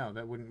actually no,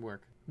 that wouldn't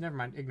work. Never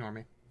mind, ignore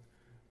me.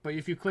 But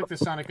if you click the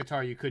sonic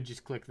guitar, you could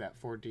just click that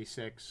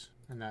 4d6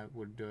 and that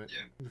would do it.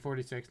 Yeah. The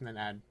 4d6 and then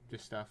add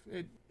this stuff.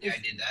 I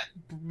did that.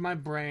 My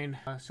brain.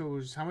 So it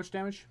was how much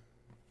damage?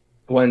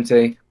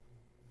 20.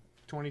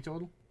 20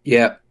 total?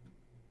 Yeah.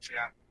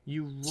 Yeah.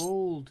 You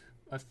rolled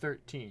a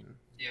 13.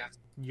 Yeah.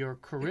 Your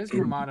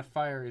charisma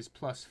modifier is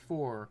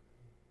 +4,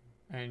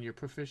 and your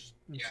proficiency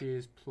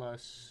is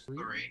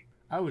 +3.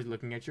 I was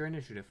looking at your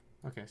initiative.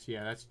 Okay, so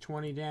yeah, that's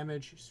 20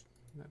 damage.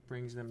 That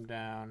brings them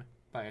down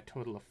by a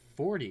total of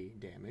 40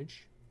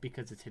 damage,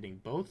 because it's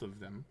hitting both of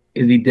them.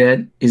 Is he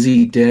dead? Is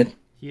he dead?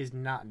 He is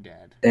not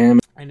dead. Damn.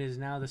 And it is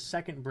now the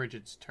second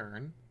Bridget's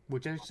turn,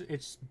 which is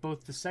it's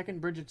both the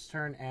second Bridget's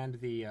turn and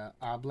the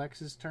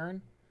Oblex's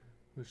turn.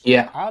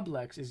 Yeah.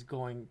 Oblex is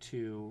going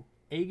to...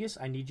 Aegis,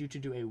 I need you to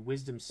do a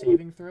wisdom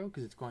saving throw,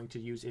 because it's going to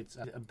use its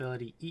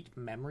ability Eat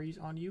Memories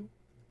on you.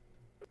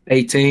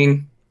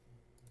 18.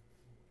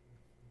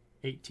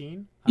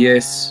 18?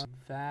 Yes.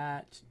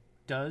 That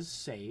does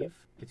save.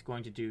 It's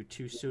going to do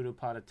 2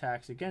 pseudopod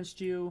attacks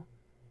against you.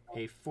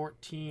 A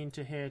 14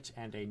 to hit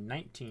and a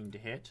 19 to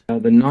hit.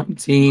 The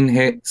 19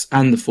 hits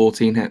and the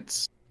 14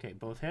 hits. Okay,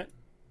 both hit.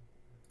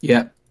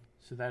 Yep.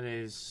 So that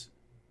is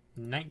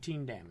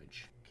 19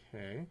 damage.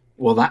 Okay.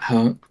 Well, that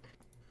hurt.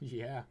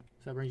 Yeah.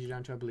 So that brings you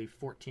down to, I believe,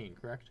 14,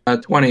 correct?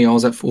 20. I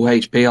was at full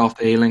HP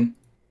after healing.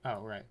 Oh,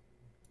 right.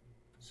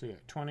 So yeah,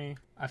 20.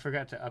 I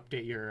forgot to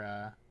update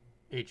your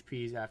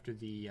HPs after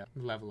the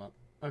level up.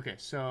 Okay,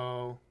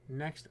 so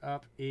next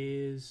up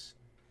is...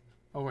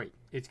 Oh, wait.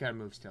 It's got to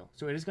move still.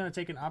 So it is going to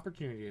take an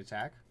opportunity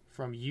attack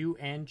from you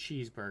and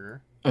Cheeseburger.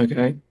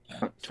 Okay.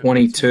 So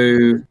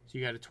 22. So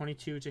you got a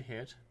 22 to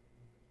hit.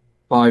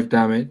 5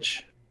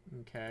 damage.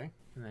 Okay.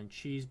 And then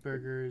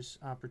Cheeseburger's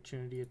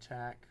opportunity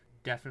attack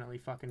definitely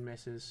fucking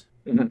misses.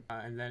 Mhm.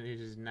 And then it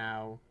is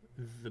now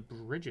the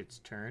Bridget's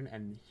turn,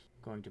 and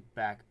going to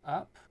back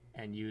up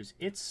and use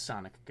its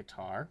sonic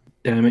guitar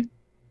Damn it.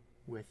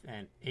 with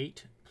an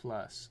 8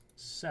 plus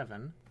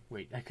 7.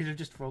 Wait, I could have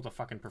just rolled a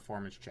fucking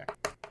performance check.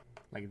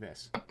 Like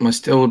this. My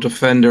Steel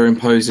Defender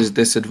imposes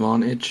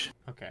disadvantage.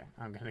 Okay,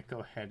 I'm going to go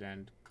ahead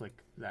and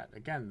click that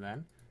again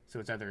then. So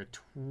it's either a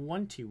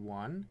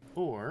 21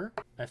 or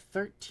a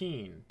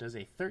 13. Does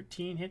a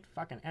 13 hit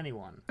fucking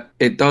anyone?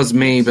 It does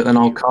me, but then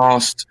I'll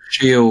cast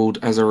Shield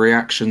as a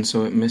reaction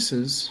so it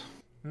misses.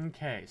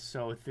 Okay,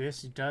 so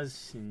this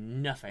does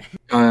nothing.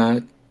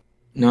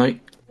 No.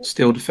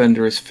 Steel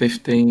Defender is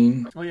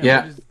 15. Oh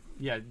yeah,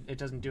 Yeah. It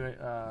doesn't do it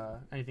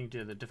anything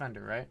to the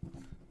defender, right?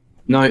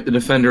 No, the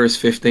Defender is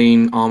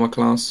 15 armor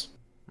class.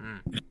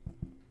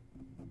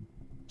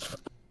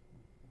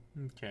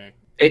 Okay.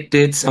 It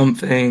did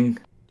something.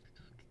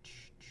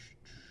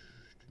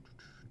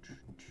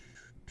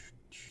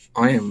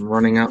 I am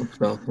running out of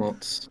spell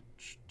slots.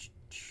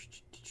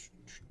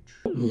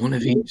 One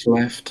of each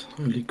left.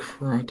 Holy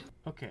crud.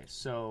 Okay,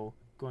 so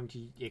going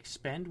to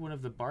expend one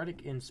of the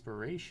bardic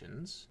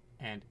inspirations,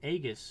 and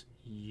Aegis,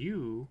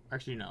 you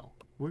actually no.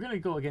 We're gonna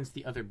go against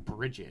the other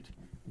Bridget.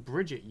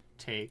 Bridget, you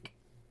take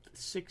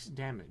 6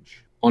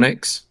 damage.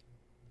 Onyx.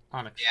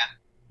 Onyx. Yeah.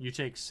 You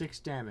take 6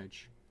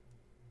 damage.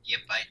 Yep,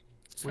 I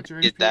What's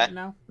your did HP that. right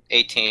now?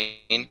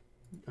 18.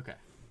 Okay.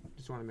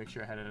 Just want to make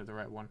sure I had it at the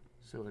right one.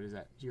 So it is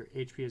that your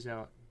HP is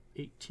out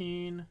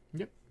 18.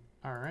 Yep.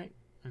 All right.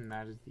 And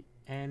that is the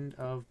end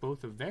of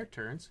both of their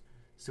turns.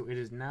 So it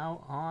is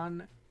now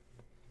on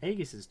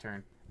Aegis's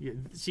turn.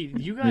 See,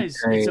 you guys,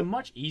 Okay. it's a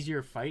much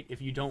easier fight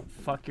if you don't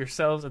fuck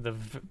yourselves at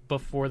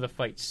before the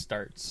fight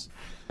starts.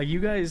 Like you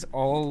guys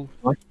all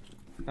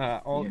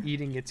Yeah.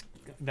 eating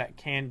that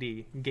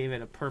candy gave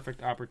it a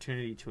perfect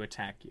opportunity to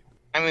attack you.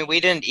 I mean, we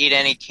didn't eat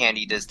any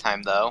candy this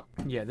time, though.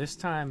 Yeah, this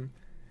time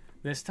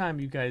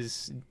you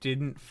guys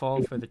didn't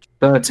fall for the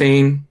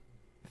 13.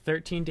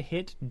 13 to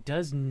hit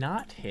does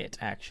not hit,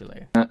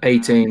 actually.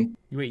 18.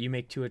 Wait, you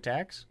make 2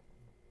 attacks?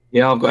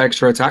 Yeah, I've got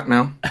extra attack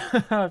now.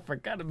 I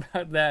forgot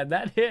about that.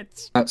 That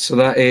hits. So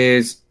that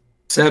is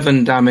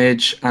 7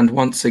 damage, and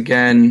once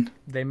again,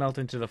 They melt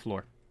into the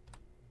floor.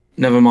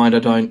 never mind, I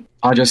don't.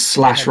 I just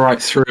slash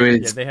right through Yeah,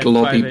 its they have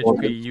globby 5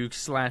 body. HP. You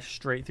slash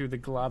straight through the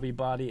globby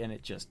body, and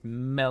it just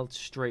melts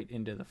straight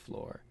into the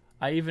floor.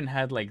 I even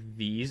had, like,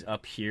 these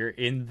up here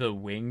in the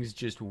wings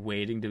just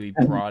waiting to be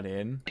brought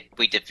in.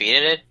 We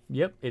defeated it.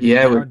 Yep, it is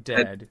Yeah, now we-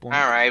 dead. All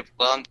right.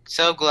 Well, I'm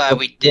so glad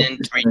we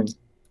didn't.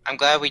 I'm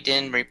glad we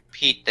didn't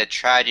repeat the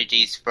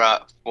tragedies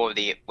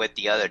with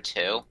the other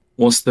two.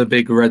 What's the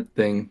big red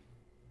thing?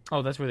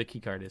 Oh, that's where the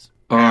keycard is.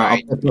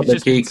 Alright, I'll It's put the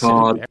just been key sitting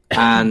card there.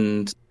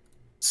 and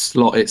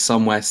slot it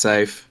somewhere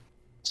safe.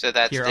 So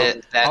that's Here, the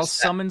I'll that's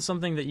summon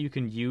something that you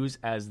can use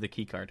as the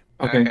keycard.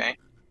 Okay.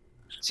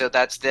 So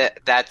that's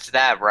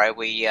that, right?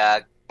 We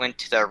went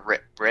to the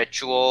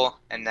ritual,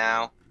 and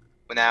now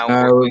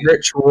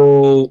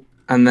Ritual,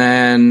 and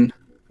then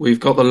we've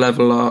got the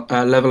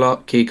level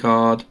up key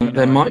card.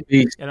 There might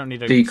be. I don't need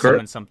to Secret.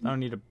 summon something. I don't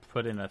need to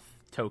put in a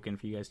token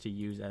for you guys to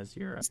use as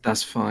your.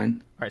 That's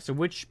fine. All right. So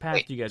which path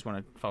Wait. do you guys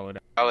want to follow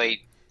down?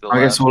 probably. I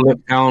guess we'll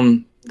look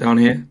down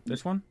here.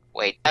 This one.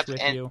 Wait. It's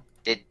with And you.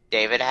 did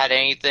David had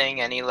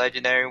any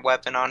legendary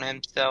weapon on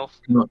himself?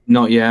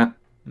 Not yet.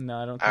 No,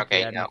 I don't think Okay,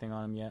 we had no. anything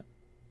on him yet.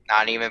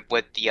 Not even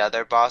with the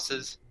other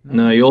bosses.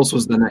 No, yours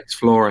was the next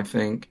floor, I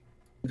think.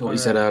 That's what you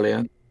said Alright.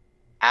 earlier.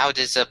 How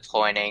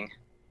disappointing.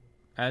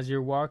 As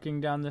you're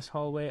walking down this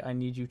hallway, I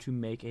need you to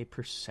make a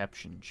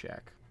perception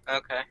check.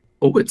 Okay.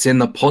 Oh, it's in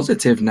the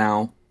positive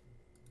now.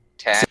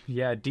 10.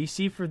 Yeah,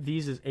 DC for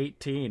these is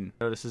 18.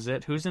 So this is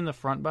it. Who's in the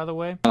front, by the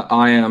way?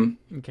 I am.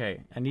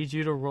 Okay, I need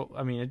you to roll.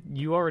 I mean,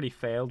 you already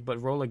failed,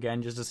 but roll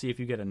again just to see if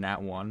you get a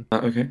nat 1.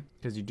 Okay.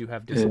 Because you do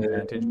have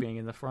disadvantage being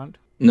in the front.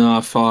 No,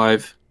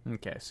 5.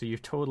 Okay, so your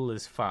total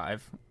is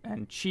 5.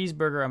 And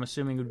Cheeseburger, I'm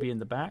assuming, would be in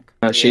the back.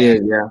 She Yeah.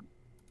 is, yeah.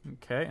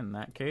 Okay, in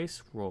that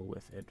case, roll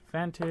with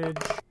advantage.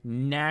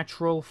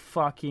 Natural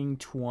fucking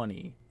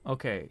 20.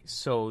 Okay,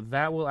 so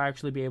that will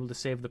actually be able to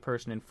save the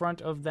person in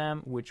front of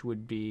them, which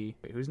would be...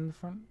 Wait, who's in the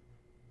front?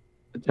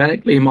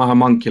 Technically my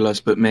homunculus,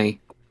 but me.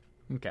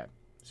 Okay,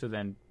 So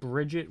then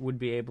Bridget would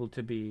be able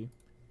to be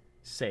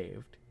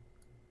saved.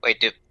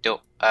 Wait,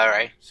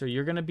 alright. So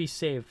you're going to be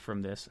saved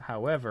from this.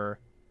 However,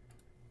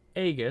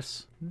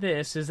 Aegis,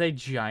 this is a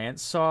giant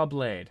saw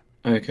blade.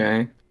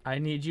 Okay. I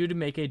need you to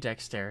make a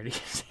dexterity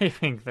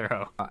saving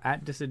throw.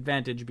 At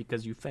disadvantage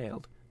because you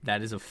failed.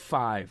 That is a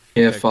 5.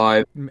 Yeah,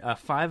 5. A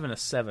 5 and a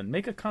 7.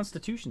 Make a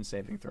constitution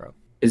saving throw.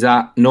 Is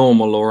that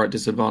normal or at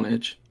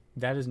disadvantage?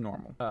 That is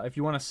normal. If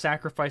you want to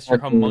sacrifice your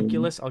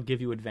homunculus, I'll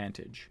give you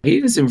advantage. He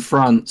is in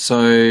front,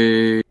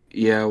 so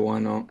yeah, why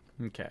not?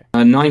 Okay.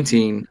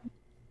 19.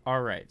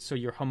 Alright, so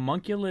your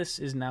homunculus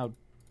is now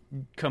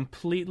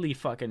completely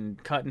fucking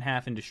cut in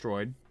half and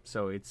destroyed.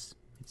 So it's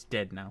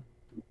dead now.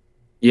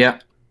 Yeah.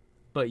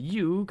 But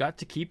you got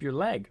to keep your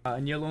leg.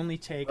 And you'll only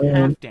take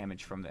half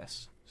damage from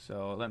this.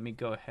 So let me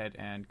go ahead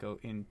and go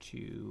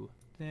into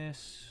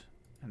this.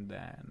 And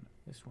then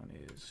this one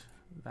is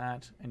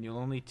that. And you'll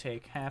only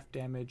take half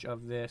damage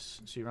of this.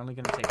 So you're only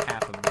going to take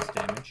half of this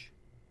damage.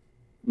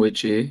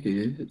 Which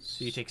is...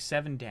 So you take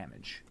 7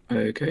 damage.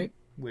 Okay.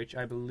 Which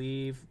I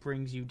believe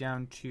brings you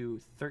down to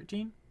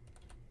 13.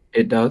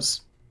 It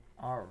does.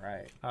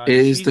 Alright.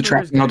 Is the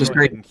trap now just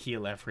and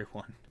heal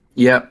everyone.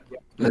 Yep.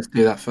 Let's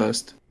do that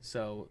first.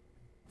 So...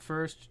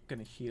 First,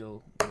 gonna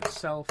heal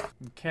myself.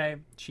 Okay,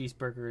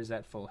 Cheeseburger is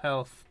at full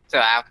health. So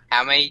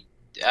how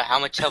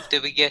much health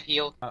did we get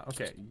healed?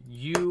 Okay,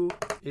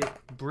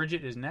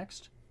 Bridget is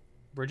next.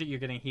 Bridget, you're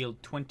getting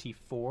healed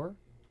 24.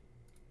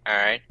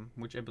 Alright.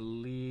 Which I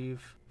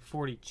believe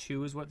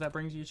 42 is what that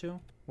brings you to.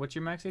 What's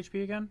your max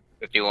HP again?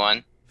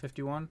 51.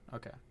 51?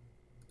 Okay.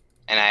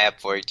 And I have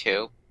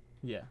 42.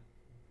 Yeah.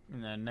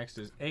 And then next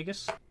is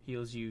Aegis.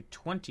 Heals you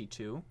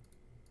 22.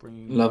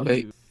 Bringing you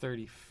Lovely. to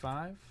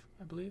 35,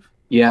 I believe.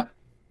 Yeah.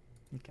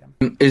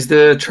 Okay. Is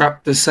the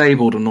trap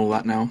disabled and all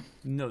that now?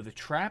 No, the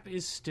trap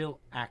is still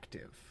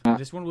active.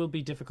 This one will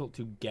be difficult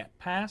to get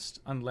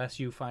past unless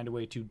you find a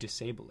way to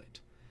disable it.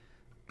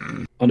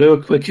 I'll do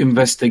a quick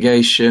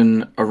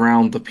investigation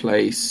around the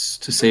place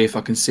to see if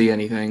I can see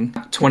anything.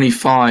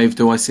 25,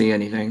 do I see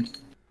anything?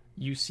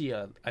 You see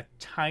a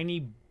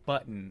tiny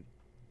button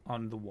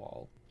on the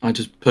wall. I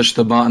just push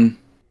the button,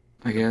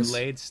 I The guess.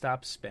 blade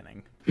stops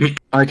spinning.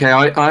 Okay,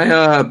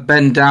 I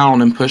bend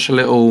down and push a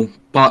little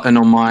button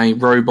on my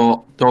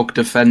robot dog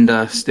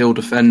defender, steel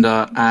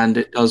defender, and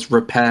it does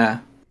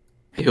repair.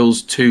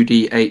 Heals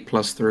 2d8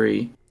 plus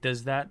 3.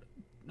 Does that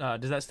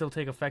still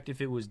take effect if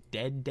it was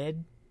dead?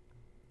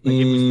 Like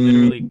it was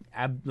literally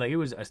it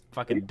was a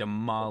fucking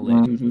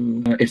demolished.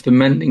 If the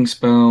mending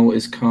spell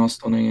is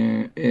cast on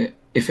it,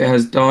 if it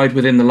has died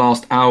within the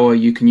last hour,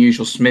 you can use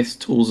your smith's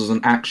tools as an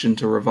action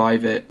to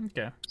revive it.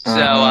 Okay.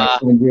 So,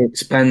 you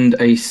expend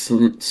a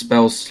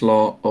spell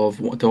slot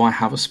of... Do I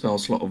have a spell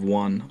slot of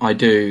 1? I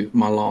do,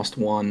 my last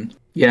one.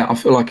 Yeah, I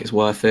feel like it's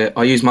worth it.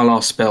 I use my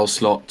last spell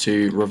slot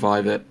to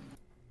revive it.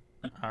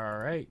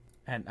 Alright.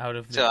 And out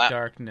of the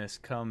darkness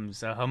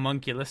comes a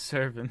homunculus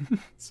servant.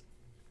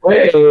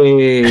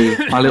 Hey,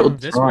 my little...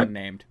 This one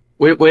named.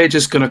 We're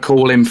just going to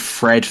call him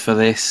Fred for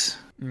this.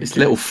 It's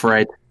little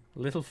Fred.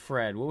 Little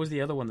Fred. What was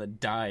the other one that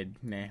died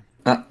name?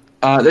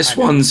 This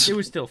one's... It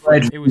was still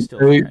Fred. It was still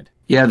Fred.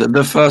 Yeah,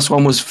 the first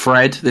one was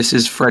Fred. This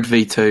is Fred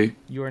V2.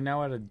 You are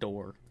now at a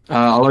door.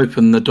 I'll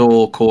open the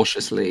door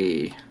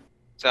cautiously.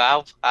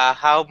 So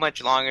how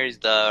much longer is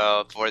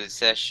for the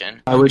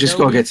session? We just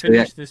gotta get to the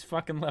finish this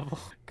fucking level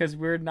because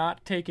we're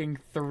not taking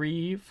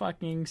 3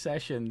 fucking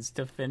sessions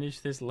to finish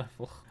this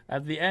level.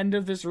 At the end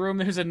of this room,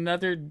 there's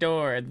another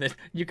door that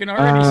you can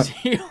already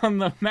see on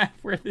the map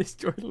where this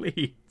door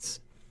leads.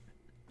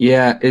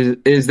 Yeah,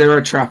 is there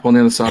a trap on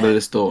the other side of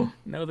this door?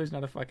 No, there's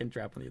not a fucking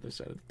trap on the other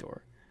side of the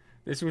door.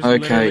 This was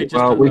Okay, just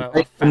well, we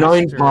take the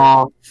 9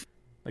 path.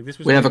 Like this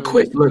was We have a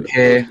quick look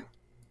here.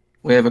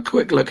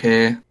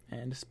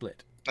 And a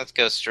split. Let's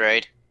go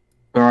straight.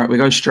 Alright, we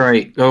go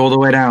straight. Go all the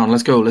way down.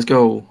 Let's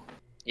go.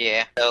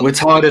 Yeah. We're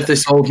tired of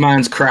this old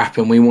man's crap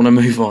and we want to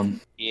move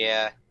on.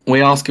 Yeah.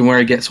 We ask him where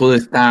he gets all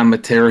this damn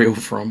material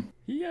from.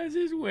 He has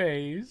his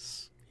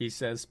ways, he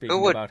says,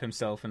 speaking about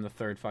himself in the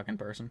third fucking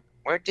person.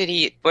 Where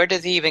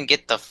does he even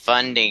get the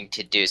funding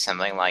to do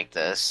something like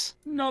this?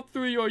 Not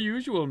through your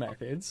usual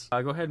methods.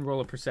 Go ahead and roll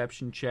a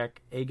perception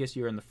check. Aegis,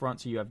 you're in the front,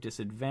 so you have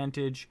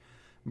disadvantage.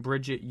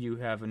 Bridget, you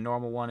have a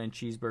normal one, and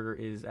Cheeseburger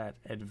is at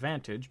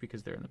advantage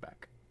because they're in the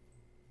back.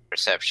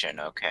 Perception,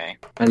 okay.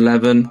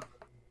 11.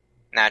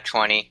 Not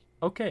 20.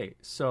 Okay,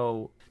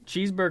 so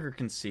Cheeseburger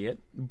can see it.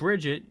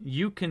 Bridget,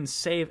 you can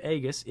save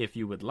Aegis if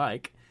you would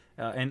like.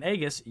 And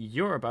Aegis,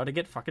 you're about to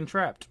get fucking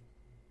trapped.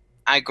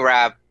 I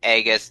grab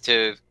Aegis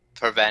to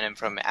prevent him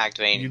from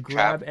activating You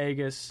grab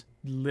Aegis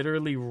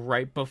literally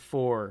right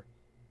before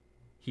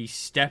he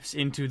steps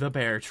into the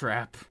bear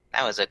trap.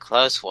 That was a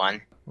close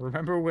one.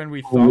 Remember when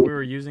we thought we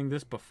were using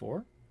this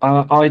before?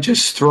 I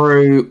just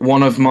throw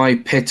one of my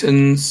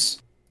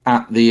pitons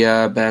at the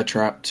bear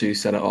trap to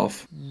set it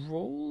off.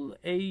 Roll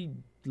a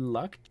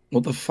luck.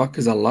 What the fuck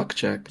is a luck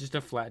check? Just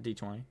a flat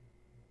d20.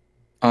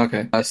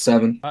 Okay,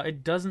 7.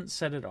 It doesn't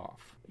set it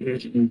off.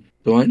 Do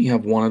I only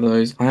have one of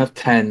those? I have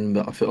 10,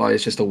 but I feel like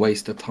it's just a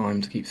waste of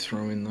time to keep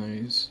throwing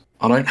those.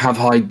 I don't have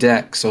high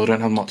deck, so I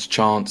don't have much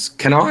chance.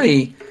 Can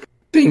I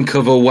think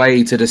of a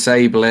way to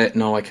disable it?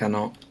 No, I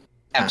cannot.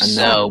 I have No.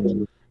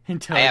 soap.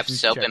 Intelligence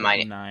soap check in my-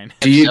 of 9.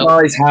 Do you Soap.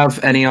 guys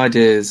have any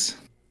ideas?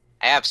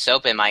 I have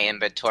soap in my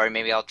inventory.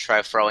 Maybe I'll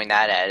try throwing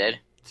that at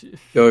it.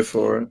 Go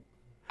for it.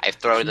 I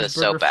throw the Cheeseburger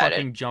soap at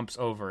fucking it. jumps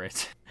over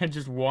it and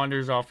just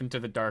wanders off into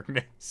the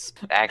darkness.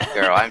 That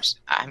girl,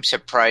 I'm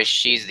surprised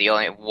she's the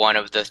only one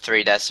of the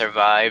 3 that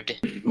survived.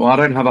 Well, I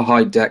don't have a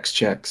high dex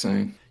check,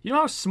 so... You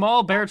know how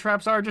small bear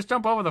traps are? Just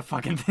jump over the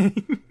fucking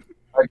thing.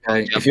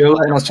 Okay, if you're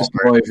letting us just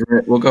go over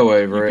it, we'll go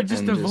over You it. can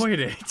just and avoid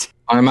it.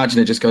 I imagine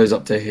it just goes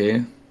up to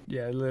here.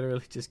 Yeah, it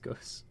literally just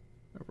goes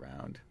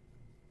around.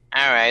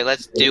 Alright,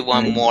 let's do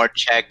one more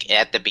check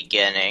at the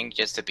beginning,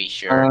 just to be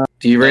sure.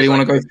 Do you really There's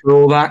want to go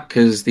through all that?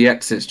 Because the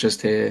exit's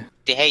just here.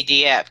 Hey,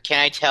 DF, can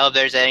I tell if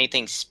there's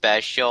anything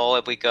special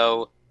if we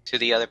go to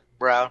the other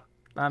route?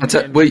 I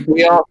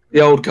We ask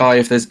the old guy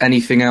if there's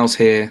anything else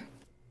here,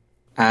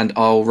 and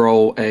I'll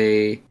roll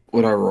a...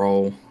 Would I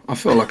roll? I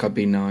feel like I'd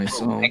be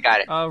nice. I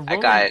got it. roll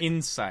got an it.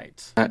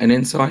 insight. An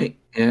insight?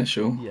 Yeah,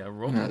 sure. Yeah,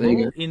 roll, There you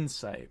roll go.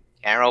 insight.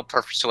 Can I roll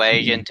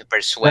persuasion to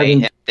persuade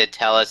him to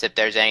tell us if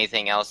there's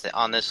anything else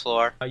on this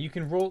floor? You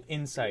can roll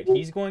insight.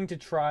 He's going to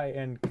try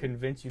and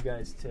convince you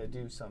guys to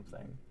do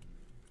something.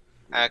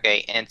 Okay,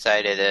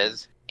 insight it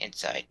is.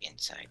 Insight.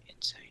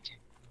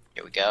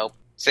 Here we go.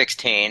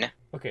 16.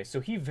 Okay, so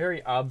he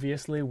very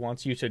obviously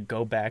wants you to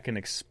go back and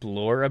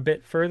explore a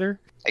bit further.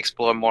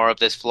 Explore more of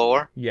this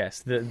floor. Yes,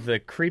 the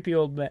creepy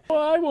old man. Oh,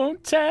 I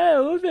won't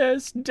tell.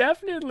 There's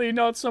definitely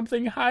not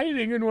something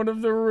hiding in one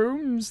of the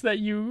rooms that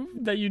you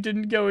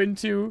didn't go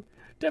into.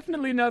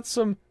 Definitely not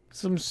some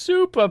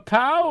super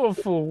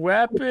powerful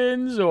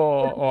weapons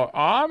or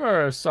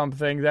armor or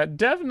something that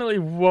definitely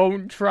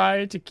won't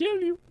try to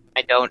kill you.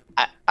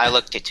 I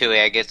looked at Tui,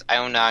 I guess.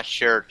 I'm not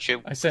sure.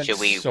 I sent should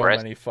we so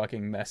risk, many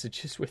fucking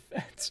messages with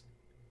that.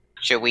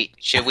 should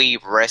we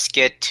risk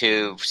it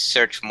to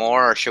search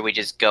more, or should we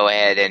just go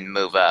ahead and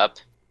move up?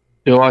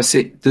 Do I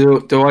see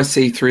through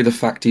the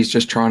fact he's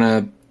just trying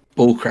to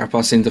bullcrap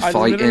us into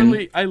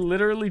fighting? I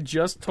literally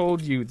just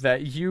told you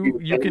that you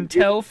can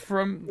tell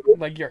from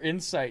like your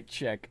insight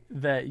check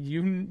that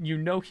you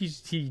know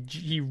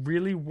he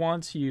really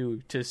wants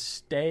you to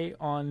stay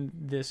on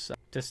this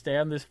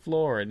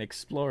floor and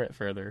explore it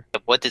further.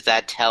 What does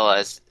that tell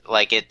us?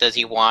 Like, does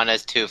he want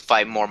us to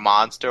fight more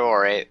monster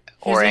or His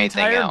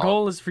anything entire else?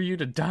 goal is for you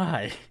to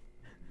die.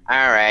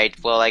 All right.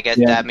 Well, I guess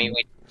Yeah. that means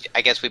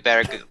we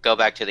better go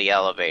back to the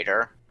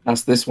elevator.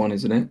 That's this one,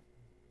 isn't it?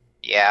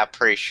 Yeah,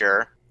 pretty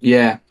sure.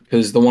 Yeah,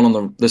 because the one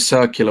on the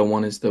circular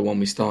one is the one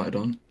we started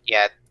on.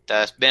 Yeah,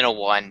 the middle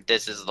one.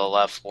 This is the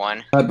left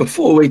one.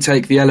 Before we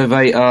take the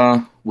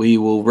elevator, we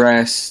will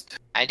rest.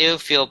 I do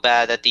feel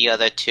bad that the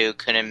other 2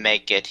 couldn't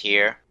make it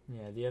here.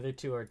 Yeah, the other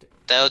 2 are.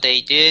 Though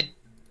they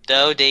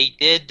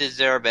did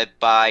deserve it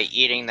by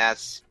eating that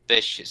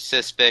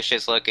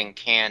suspicious looking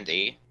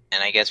candy.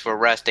 And I guess we're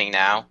resting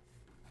now.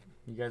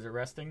 You guys are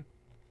resting.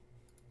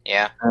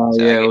 Yeah. Oh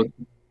So yeah, I we'll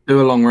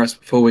do a long rest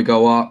before we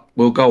go up.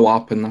 We'll go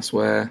up, and that's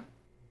where.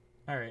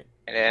 All right.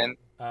 And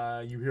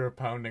then You hear a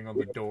pounding on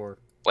the door.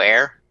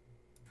 where?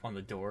 On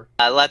the door.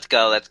 Let's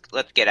go.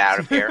 Let's get out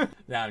of here.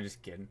 No, I'm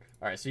just kidding.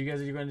 All right, so you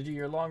guys are going to do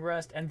your long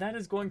rest, and that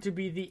is going to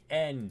be the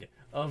end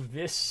of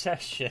this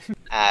session.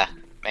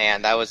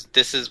 Man,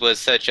 this was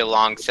such a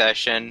long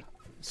session.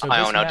 So I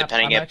this don't know, map,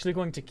 depending I'm if- actually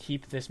going to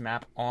keep this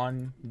map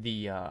on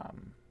the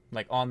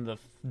on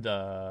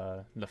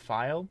the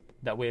file.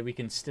 That way we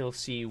can still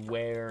see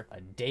where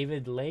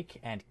David Lake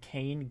and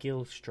Kane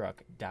Gilstruck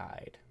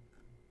died.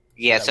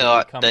 Yeah. that So when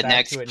we come the back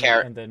next to it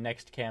character. in the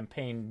next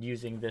campaign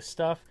using this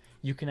stuff,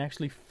 you can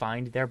actually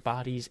find their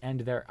bodies and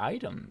their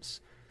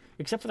items,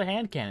 except for the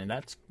hand cannon.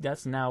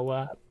 That's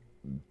now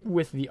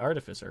with the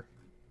artificer.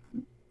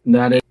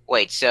 That is.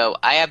 Wait. So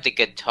I have the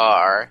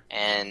guitar,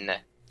 and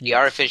the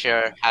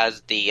artificer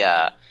has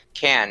the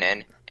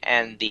cannon,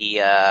 and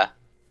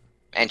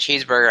and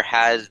Cheeseburger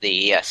has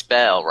the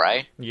spell,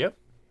 right? Yep.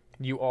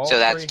 You all So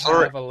that's three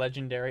three. have a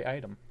legendary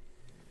item.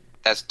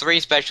 That's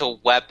 3 special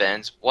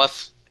weapons.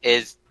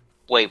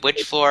 Wait,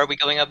 which floor are we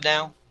going up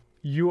now?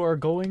 You are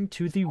going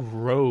to the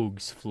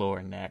rogues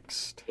floor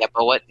next. Yeah,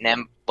 but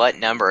what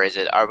number is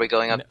it? Are we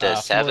going up to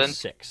Floor 7?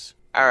 6.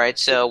 All right.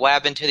 So what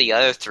happened to the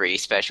other 3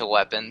 special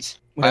weapons?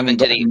 What Um, happened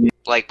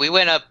to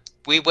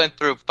we went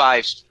through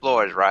 5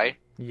 floors, right?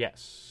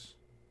 Yes.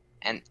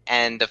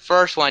 And the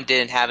first one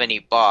didn't have any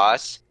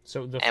boss.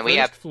 So the And first we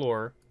have-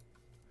 floor,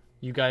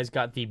 you guys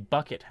got the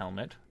bucket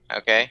helmet.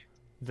 Okay.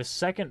 The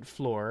second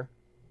floor,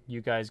 you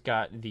guys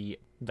got the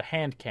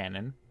hand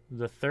cannon.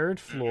 The third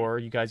floor,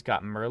 you guys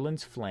got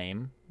Merlin's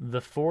flame.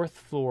 The fourth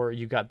floor,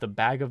 you got the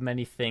bag of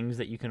many things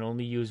that you can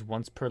only use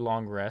once per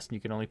long rest. And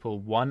you can only pull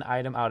 1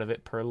 item out of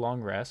it per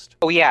long rest.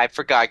 Oh yeah, I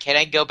forgot. Can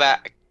I go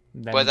back?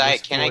 Then Was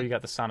this can floor, I- you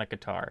got the sonic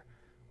guitar,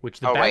 which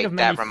the Oh, bag wait, of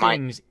many that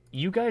remind- things,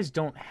 you guys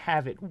don't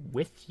have it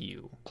with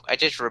you. I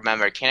just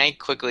remembered. Can I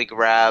quickly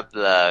grab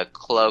the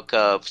cloak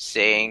of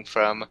seeing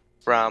from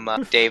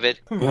David?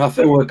 I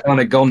think we're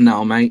kind of gone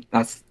now, mate.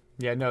 That's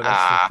Yeah, no, that's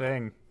Ah. the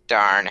thing.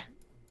 Darn.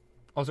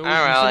 Also, All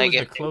right, you said I it was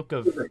get- the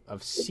cloak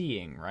of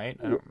seeing, right?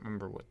 I don't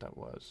remember what that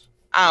was.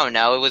 I don't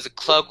know. It was a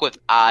cloak with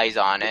eyes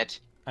on it.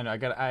 I know.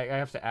 I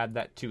have to add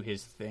that to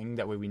his thing.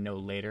 That way we know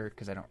later,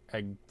 because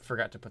I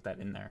forgot to put that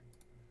in there.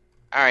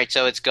 All right,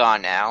 so it's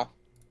gone now.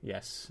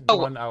 Yes. Oh.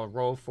 One, I'll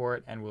roll for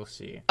it, and we'll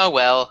see. Oh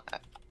well.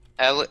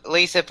 At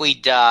least if we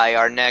die,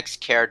 our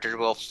next character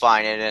will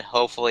find it, and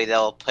hopefully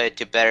they'll put it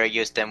to better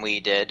use than we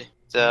did.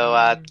 So,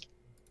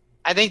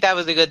 I think that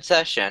was a good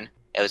session.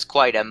 It was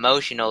quite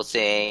emotional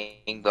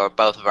seeing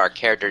both of our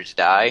characters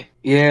die.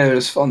 Yeah, it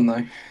was fun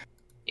though.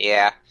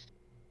 Yeah.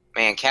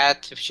 Man,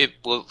 Cat should be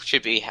We'll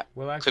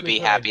could actually be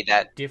put happy a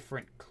that.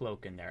 different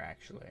cloak in there.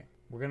 Actually,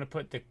 we're gonna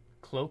put the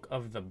cloak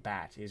of the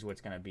bat is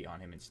what's gonna be on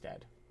him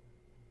instead.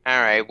 All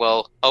right.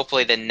 Well,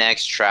 hopefully the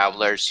next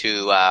travelers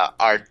who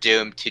are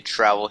doomed to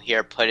travel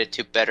here put it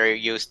to better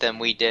use than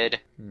we did.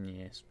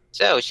 Yes.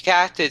 So,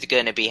 Cat is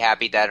going to be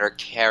happy that her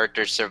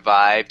character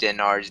survived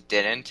and ours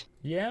didn't.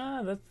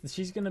 Yeah,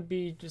 she's gonna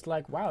be just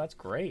like, wow, that's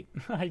great.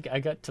 I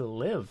got to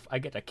live. I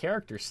get a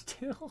character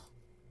still.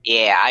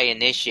 Yeah, I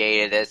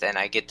initiated this and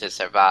I get to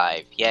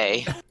survive.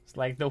 Yay. It's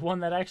like the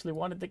one that actually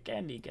wanted the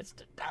candy gets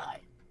to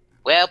die.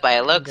 Well, but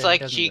it looks Okay,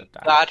 like doesn't she get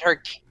that. got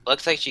her.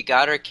 Looks like she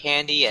got her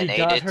candy and She ate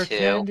got it her too.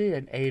 candy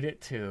and ate it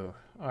too.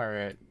 All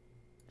right.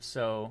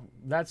 So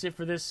that's it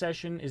for this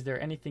session. Is there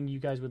anything you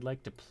guys would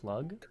like to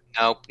plug?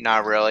 Nope,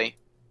 not really.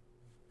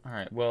 All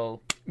right.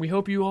 Well, we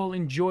hope you all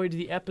enjoyed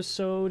the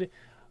episode.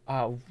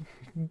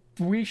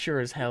 We sure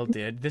as hell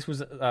did. This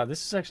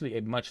is actually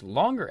a much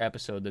longer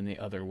episode than the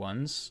other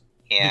ones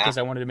Yeah. because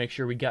I wanted to make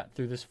sure we got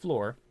through this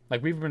floor.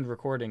 Like we've been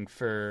recording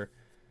for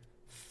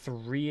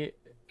 3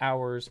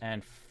 hours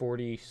and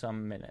 40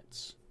 some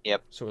minutes.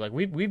 Yep. So like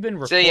we've been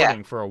So, recording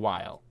yeah. for a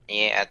while.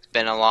 Yeah, it's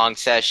been a long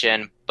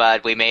session,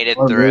 but we made it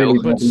I through. really-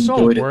 But so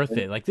enjoyed it. worth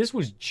it. Like this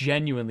was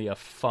genuinely a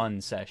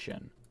fun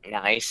session.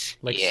 Nice.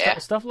 Like yeah.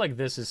 stuff like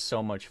this is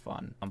so much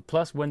fun.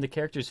 Plus, when the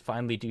characters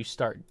finally do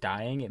start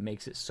dying, it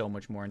makes it so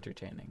much more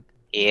entertaining.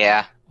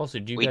 Yeah. Also,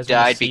 do you We guys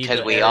wanna died see because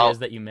the we areas all-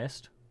 that you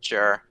missed?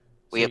 Sure.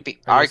 So, are you Our still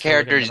looking at the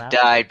characters map?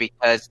 died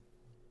because.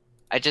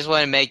 I just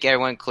want to make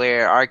everyone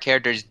clear. Our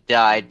characters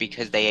died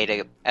because they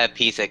ate a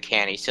piece of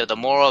candy. So the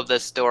moral of the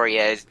story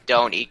is: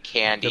 don't eat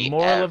candy The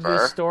moral of ever.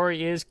 this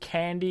story is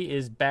candy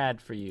is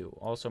bad for you.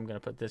 Also, I'm gonna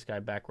put this guy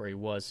back where he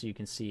was so you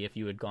can see if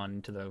you had gone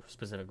into the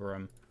specific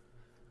room.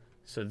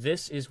 So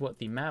this is what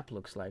the map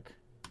looks like.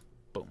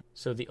 Boom.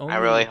 So the only I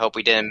really hope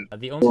we didn't.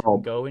 the only one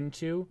to go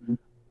into,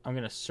 I'm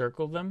gonna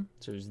circle them.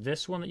 So there's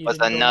this one that you Was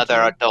didn't go another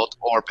into. adult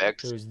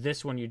Orbix. There was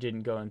this one you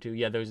didn't go into.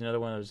 Yeah, there was another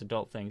one of those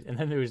adult things. And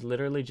then there was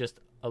literally just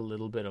a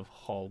little bit of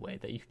hallway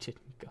that you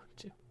didn't go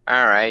to.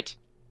 All right.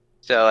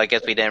 So I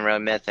guess we didn't really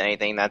miss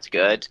anything. That's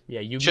good.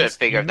 Yeah, you Should have missed,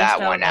 figured you that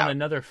missed one on out.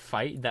 another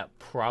fight that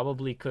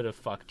probably could have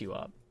fucked you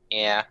up.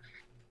 Yeah.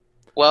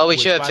 Well, we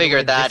Which, should have by the way,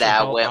 figured that this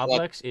out. adult Well,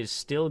 Obelix is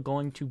still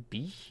going to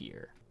be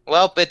here.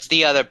 it's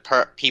the other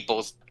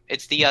people's.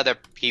 It's the other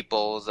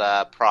people's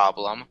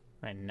problem.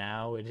 And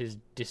now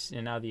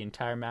and now the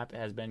entire map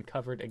has been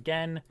covered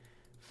again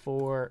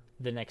for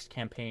the next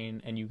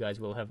campaign, and you guys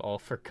will have all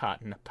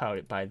forgotten about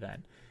it by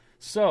then.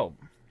 So,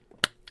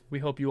 we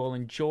hope you all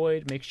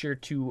enjoyed. Make sure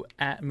to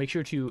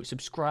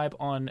subscribe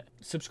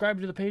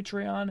to the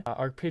Patreon.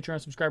 Our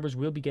Patreon subscribers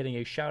will be getting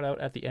a shout out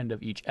at the end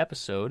of each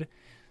episode,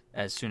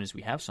 as soon as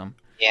we have some.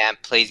 Yeah,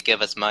 please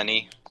give us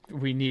money.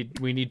 We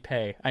need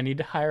pay. I need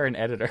to hire an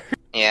editor.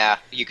 Yeah,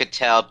 you could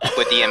tell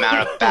with the amount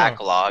of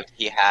backlog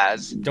he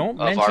has Don't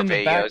of our mention the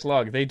videos.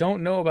 backlog. They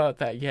don't know about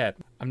that yet.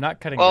 I'm not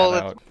cutting that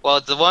out. Well,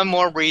 it's the one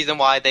more reason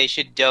why they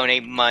should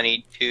donate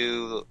money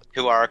to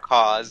our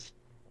cause.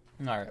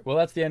 All right. Well,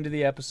 that's the end of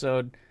the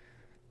episode.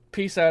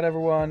 Peace out,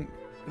 everyone.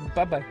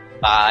 Bye-bye.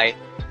 Bye.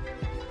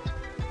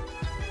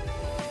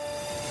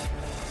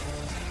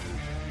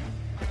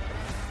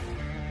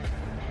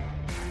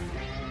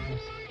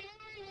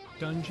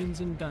 Dungeons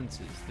and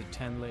Dunces, the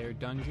 10-layer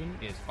dungeon,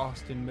 is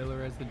Austin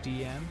Miller as the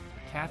DM,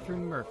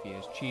 Catherine Murphy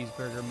as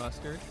Cheeseburger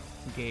Mustard,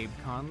 Gabe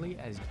Conley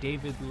as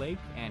David Lake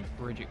and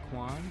Bridget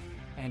Kwan,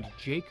 and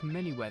Jake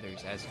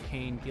Manyweathers as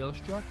Kane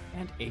Gilstruck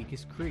and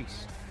Agus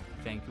Crease.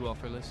 Thank you all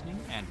for listening,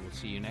 and we'll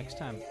see you next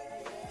time.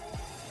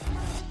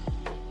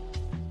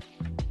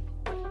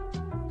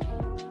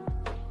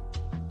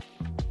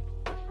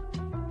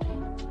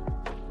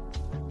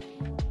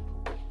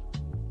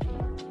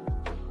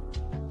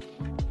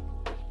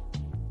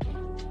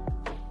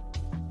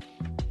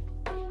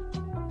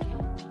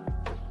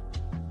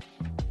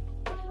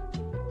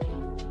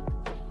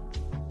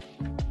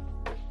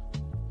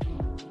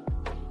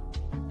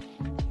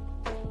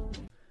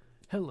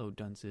 Hello,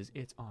 dunces.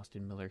 It's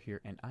Austin Miller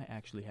here, and I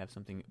actually have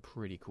something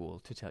pretty cool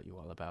to tell you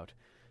all about.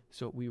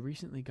 So we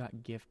recently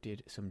got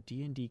gifted some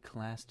D&D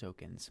class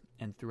tokens,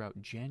 and throughout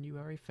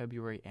January,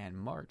 February, and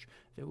March,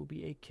 there will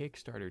be a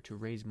Kickstarter to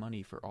raise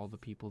money for all the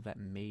people that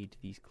made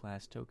these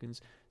class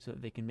tokens so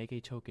that they can make a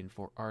token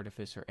for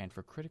Artificer and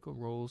for Critical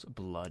Role's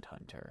Blood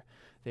Hunter.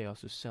 They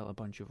also sell a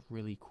bunch of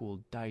really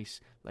cool dice,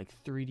 like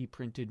 3D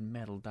printed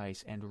metal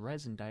dice and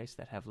resin dice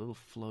that have little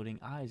floating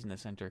eyes in the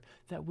center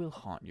that will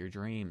haunt your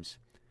dreams.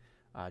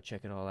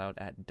 Check it all out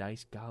at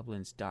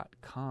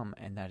dicegoblins.com,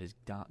 and that is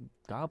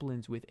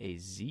goblins with a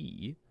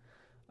Z.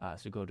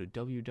 So go to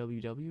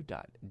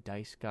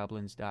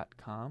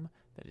www.dicegoblins.com.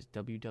 That is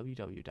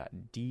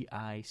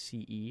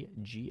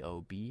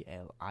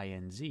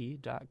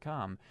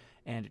www.dicegoblins.com.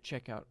 And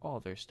check out all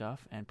their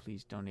stuff, and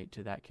please donate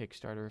to that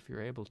Kickstarter if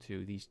you're able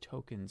to. These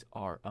tokens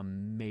are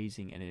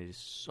amazing, and it is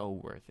so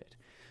worth it.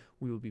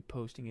 We will be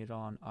posting it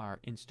on our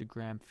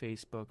Instagram,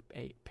 Facebook,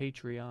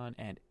 Patreon,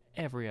 and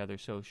every other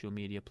social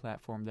media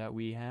platform that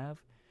we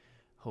have.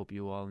 Hope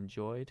you all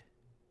enjoyed.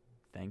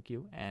 Thank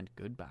you, and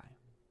goodbye.